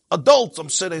bored. Adults, I'm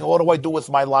sitting, what do I do with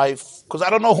my life? Because I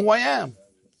don't know who I am.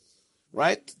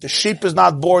 Right? The sheep is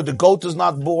not bored. The goat is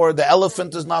not bored. The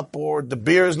elephant is not bored. The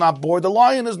bear is not bored. The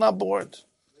lion is not bored.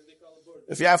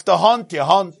 If you have to hunt, you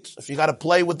hunt. If you got to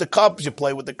play with the cubs, you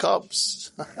play with the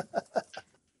cubs.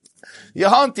 You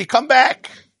hunt, you come back.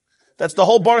 That's the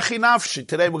whole Barchi Nafshi.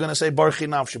 Today we're going to say Barchi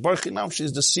Nafshi. Barchi Nafshi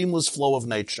is the seamless flow of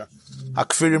nature.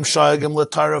 Hakfirim shayagim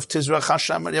l'tar of Tizrach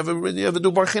Hashem. You ever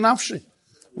do Barchi Nafshi?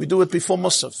 We do it before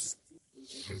Musaf.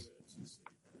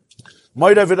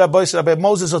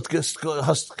 Moses hat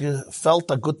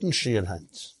gefällt a guten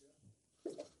Schierheit.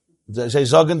 They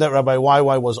sagen that Rabbi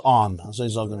YY was on.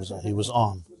 He was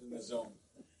on.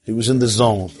 He was in the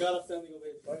zone.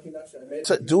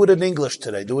 So do it in English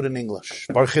today. Do it in English.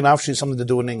 Barchi Nafshi is something to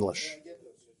do in English.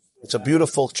 It's a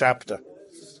beautiful chapter.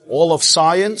 All of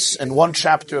science and one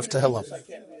chapter of Tehillim.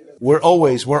 We're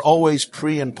always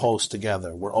pre and post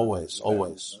together. We're always.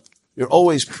 You're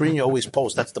always pre and you always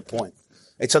post. That's the point.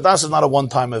 Eitz Hadas is not a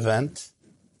one-time event.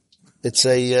 It's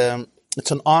an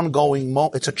ongoing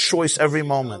it's a choice every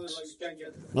moment.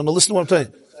 No, listen to what I'm telling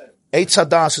you. Eitz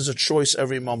Hadas is a choice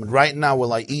every moment. Right now,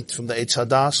 will I eat from the Eitz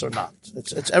Hadas or not?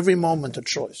 It's every moment a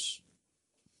choice.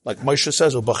 Like Moshe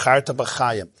says, "Ubacharta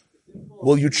b'chayim."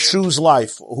 Will you choose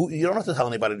life? You don't have to tell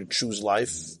anybody to choose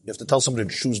life. You have to tell somebody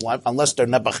to choose life, unless they're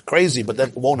nebach crazy, but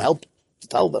that won't help to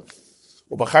tell them.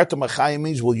 Ubacharta b'chayim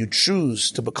means, will you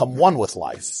choose to become one with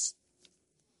life?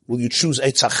 Will you choose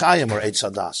Eitz HaChayim or Eitz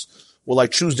Hadas? Will I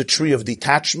choose the tree of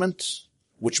detachment,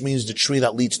 which means the tree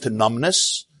that leads to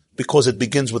numbness, because it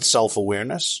begins with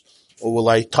self-awareness? Or will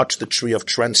I touch the tree of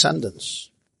transcendence?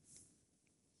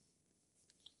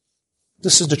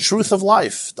 This is the truth of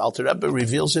life. The Alter Rebbe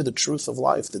reveals here the truth of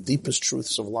life, the deepest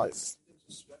truths of life.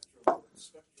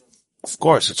 Of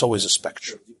course, it's always a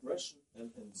spectrum.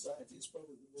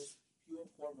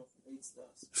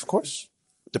 Of course.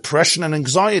 Depression and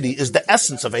anxiety is the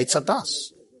essence of Eitz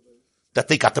Hadas. That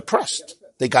they got depressed.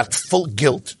 They got full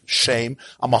guilt, shame.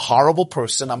 I'm a horrible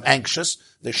person. I'm anxious.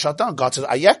 They shut down. God says,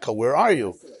 Ayeka, where are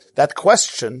you? That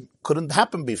question couldn't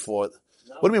happen before.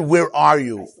 What do you mean, where are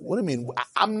you? What do you mean?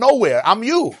 I'm nowhere. I'm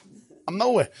you. I'm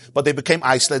nowhere. But they became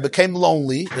isolated, became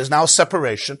lonely. There's now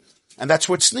separation. And that's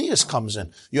where tznius comes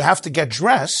in. You have to get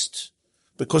dressed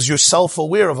because you're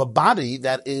self-aware of a body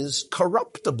that is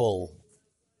corruptible.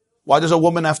 Why does a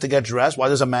woman have to get dressed? Why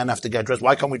does a man have to get dressed?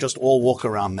 Why can't we just all walk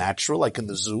around natural, like in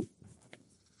the zoo?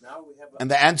 And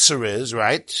the answer is,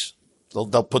 right,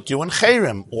 they'll put you in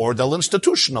cherem, or they'll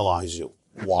institutionalize you.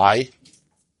 Why?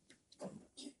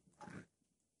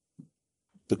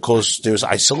 Because there's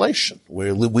isolation.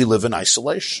 We live in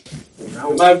isolation.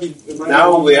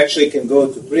 Now we actually can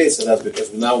go to Bris, and that's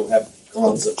because now we have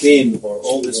clonazepam or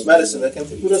all this medicine that can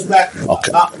put us back.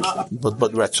 Okay.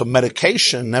 But right, so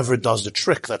medication never does the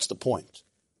trick, that's the point.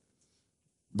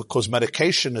 Because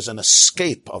medication is an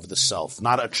escape of the self,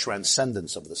 not a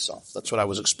transcendence of the self. That's what I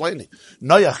was explaining.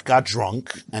 Noach got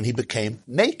drunk and he became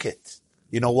naked.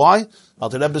 You know why?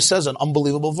 Alter Rebbe says an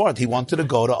unbelievable word. He wanted to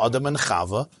go to Adam and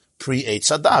Chava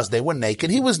pre-Eitz Hadas. They were naked,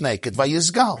 he was naked,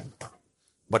 vayizgal.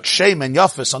 But Shem and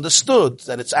Yafis understood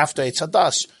that it's after Eitz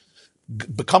Hadas.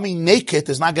 Becoming naked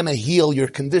is not going to heal your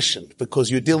condition because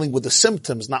you're dealing with the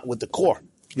symptoms, not with the core.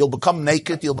 You'll become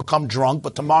naked, you'll become drunk,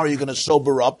 but tomorrow you're going to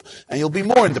sober up and you'll be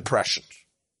more in depression.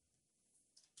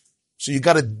 So you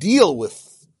got to deal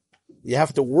with, you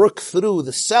have to work through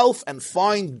the self and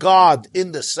find God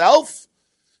in the self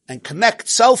and connect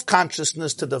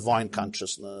self-consciousness to divine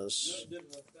consciousness.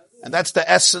 And that's the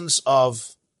essence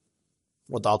of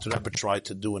what the Alter Rebbe tried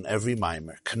to do in every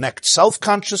mimer. Connect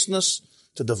self-consciousness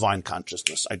to divine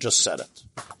consciousness. I just said it.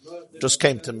 Just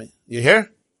came to me. You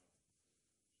hear?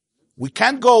 We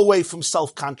can't go away from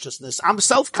self-consciousness. I'm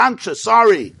self-conscious.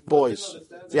 Sorry, boys,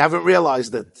 if you haven't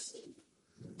realized it.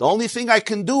 The only thing I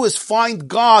can do is find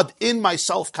God in my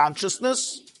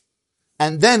self-consciousness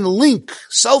and then link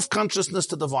self-consciousness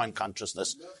to divine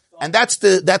consciousness. And that's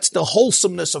the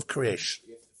wholesomeness of creation.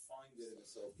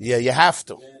 Yeah, you have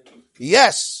to.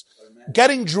 Yes.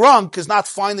 Getting drunk is not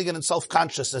finding it in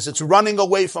self-consciousness. It's running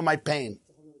away from my pain.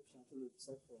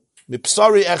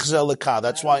 Mipsari echzelika.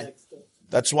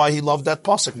 That's why he loved that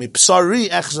pasuk. Mipsari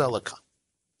echzelika.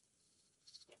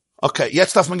 Okay,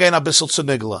 jetzt darf man gehen ein bisschen zu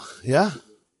Nigla. Ja?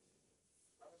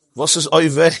 Was ist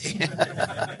Oivei?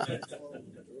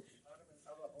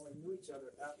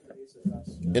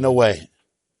 In a way.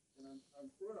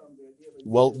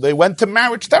 Well, they went to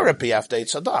marriage therapy after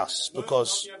Eitz Hadas,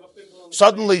 because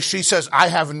suddenly she says, I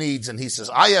have needs, and he says,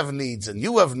 I have needs, and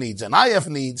you have needs, and I have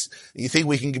needs. You think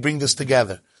we can bring this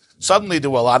together? Suddenly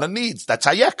there were a lot of needs. That's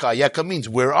Hayeka. Hayeka means,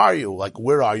 where are you? Like,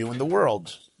 where are you in the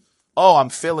world? Oh, I'm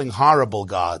feeling horrible,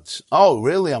 God. Oh,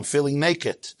 really? I'm feeling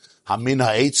naked. Hamin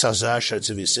ha'etz hazeh asher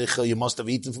tzivisicha. You must have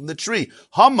eaten from the tree.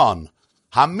 Haman.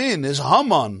 Hamin is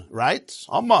Haman, right?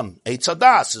 Haman. Eitz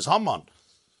Hadas is Haman.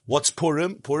 What's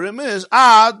Purim? Purim is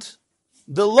Ad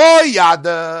the Lo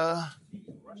Yada.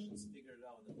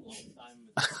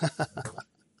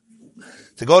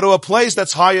 To go to a place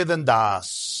that's higher than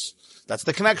Das. That's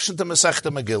the connection to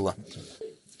Masechta Megillah.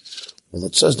 Well,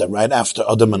 it says that right after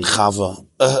Adam and Chava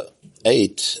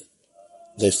ate,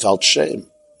 they felt shame.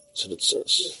 That's what it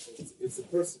says. It's the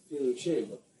person feeling shame,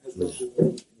 but has nothing to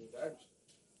do with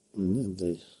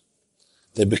action.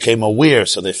 They became aware,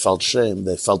 so they felt shame.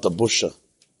 They felt a busha.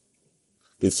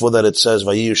 Before that, it says,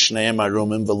 "Vayiyu shneim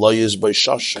arumim v'lo yizboi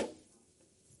shasha."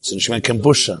 So Shneim came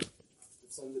busha.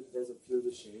 Someone doesn't feel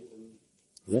the shame.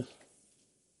 Yeah,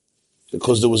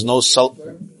 because there was no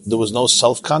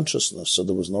self-consciousness, so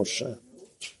there was no shame.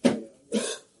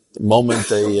 The moment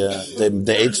they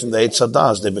ate from the Eitz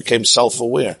Hadas, they became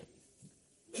self-aware.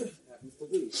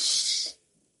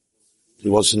 He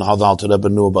wasn't how the Alter Rebbe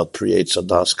knew about pre-Eitz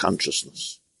Hadas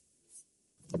consciousness.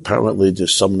 Apparently,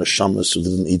 there's some neshamas who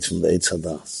didn't eat from the Eitz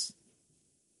Hadas,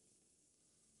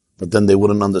 but then they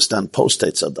wouldn't understand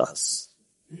post-Eitz Hadas.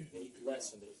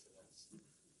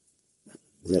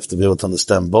 You have to be able to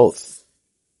understand both.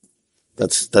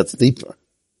 That's deeper.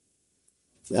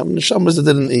 You have neshamas that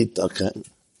didn't eat, okay,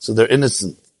 so they're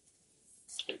innocent.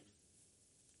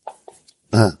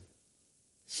 Ibn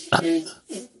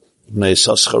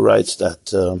Yisachar writes that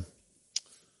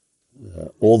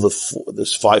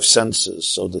there's 5 senses.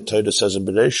 So the Torah says in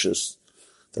Bereshis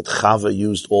that Chava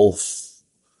used all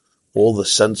the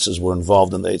senses were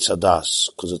involved in the Eitz Hadas,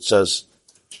 because it says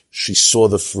she saw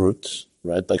the fruit,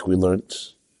 right? Like we learned,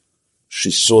 she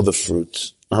saw the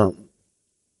fruit,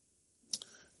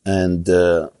 and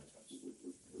it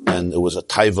was a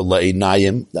taiva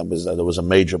la'inayim. That was a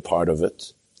major part of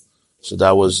it. So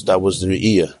that was the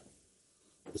re'iyah.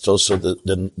 It's also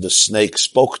the snake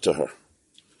spoke to her.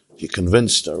 He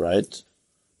convinced her, right?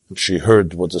 And she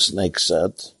heard what the snake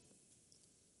said.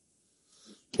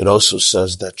 It also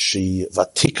says that she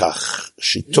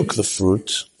took the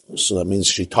fruit, so that means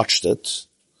she touched it,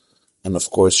 and of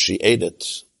course she ate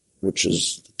it, which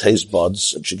is the taste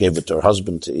buds, and she gave it to her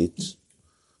husband to eat.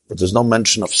 But there's no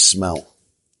mention of smell.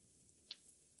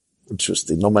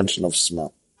 Interesting, no mention of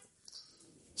smell.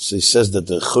 So he says that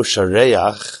the chush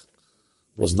hareach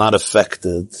was not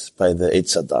affected by the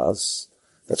Eitz Hadas.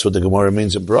 That's what the Gemara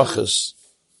means in Brachas,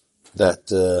 that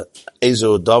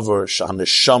ezo davar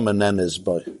shahaneshama nenes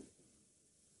by.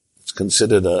 It's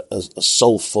considered a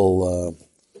soulful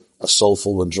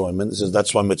enjoyment. It says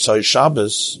that's why Mitzvah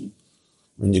Shabbos,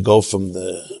 when you go from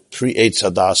the pre-Eitz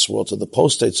Hadas world to the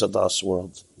post-Eitz Hadas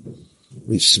world,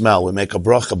 we smell. We make a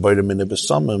bracha b'yrim min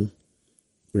besamim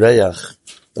reach.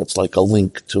 That's like a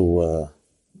link to.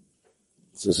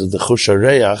 This is the chush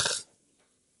hareach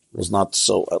was not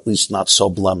so, at least not so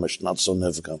blemished, not so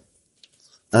nivgam.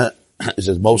 He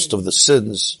says most of the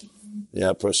sins,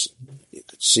 person, you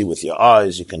could see with your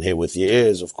eyes, you can hear with your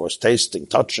ears, of course, tasting,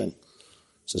 touching. He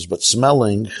says, but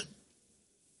smelling.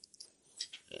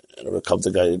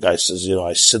 The guy says,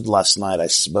 I sinned last night, I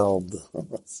smelled.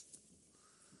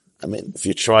 I mean, if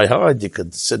you try hard, you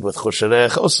could sit with chush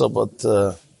hareach also, but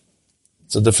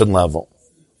it's a different level.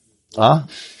 Huh?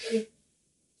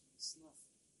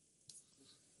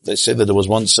 They say that there was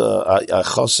once a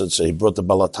chassid, so he brought the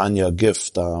Balatanya a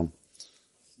gift, a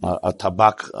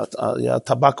tabak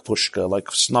pushka,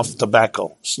 like snuff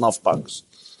tobacco, snuff box.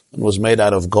 It was made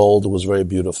out of gold, it was very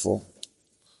beautiful.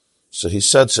 So he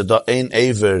said, da ein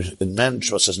Ever in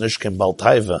Mensch, was es nicht kein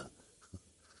Baltaiva.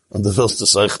 Und du willst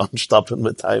es euch anstappen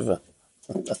mit Taiva.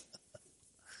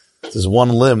 There's one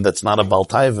limb that's not a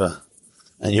Baltaiva,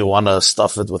 and you want to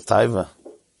stuff it with Taiva.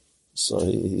 So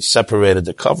he separated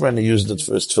the cover and he used it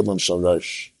for his tefillin shel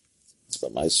rosh. It's by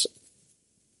my son.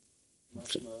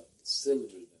 Silver.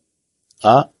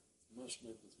 Huh?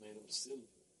 Mushroom was made of silver.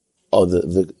 Oh,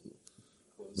 the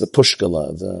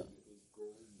pushkala,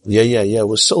 yeah, it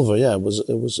was silver, yeah, it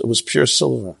was pure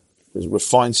silver. It was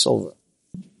refined silver.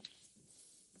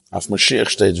 Af Mashiach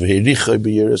states, V'hirichai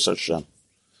b'yiras Hashem.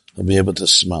 He'll be able to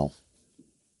smell.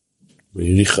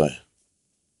 V'hirichai.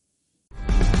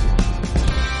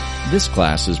 This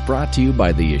class is brought to you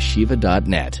by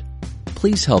theyeshiva.net.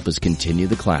 Please help us continue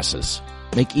the classes.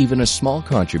 make even a small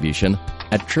contribution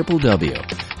at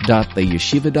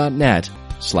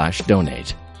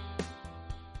www.theyeshiva.net/donate.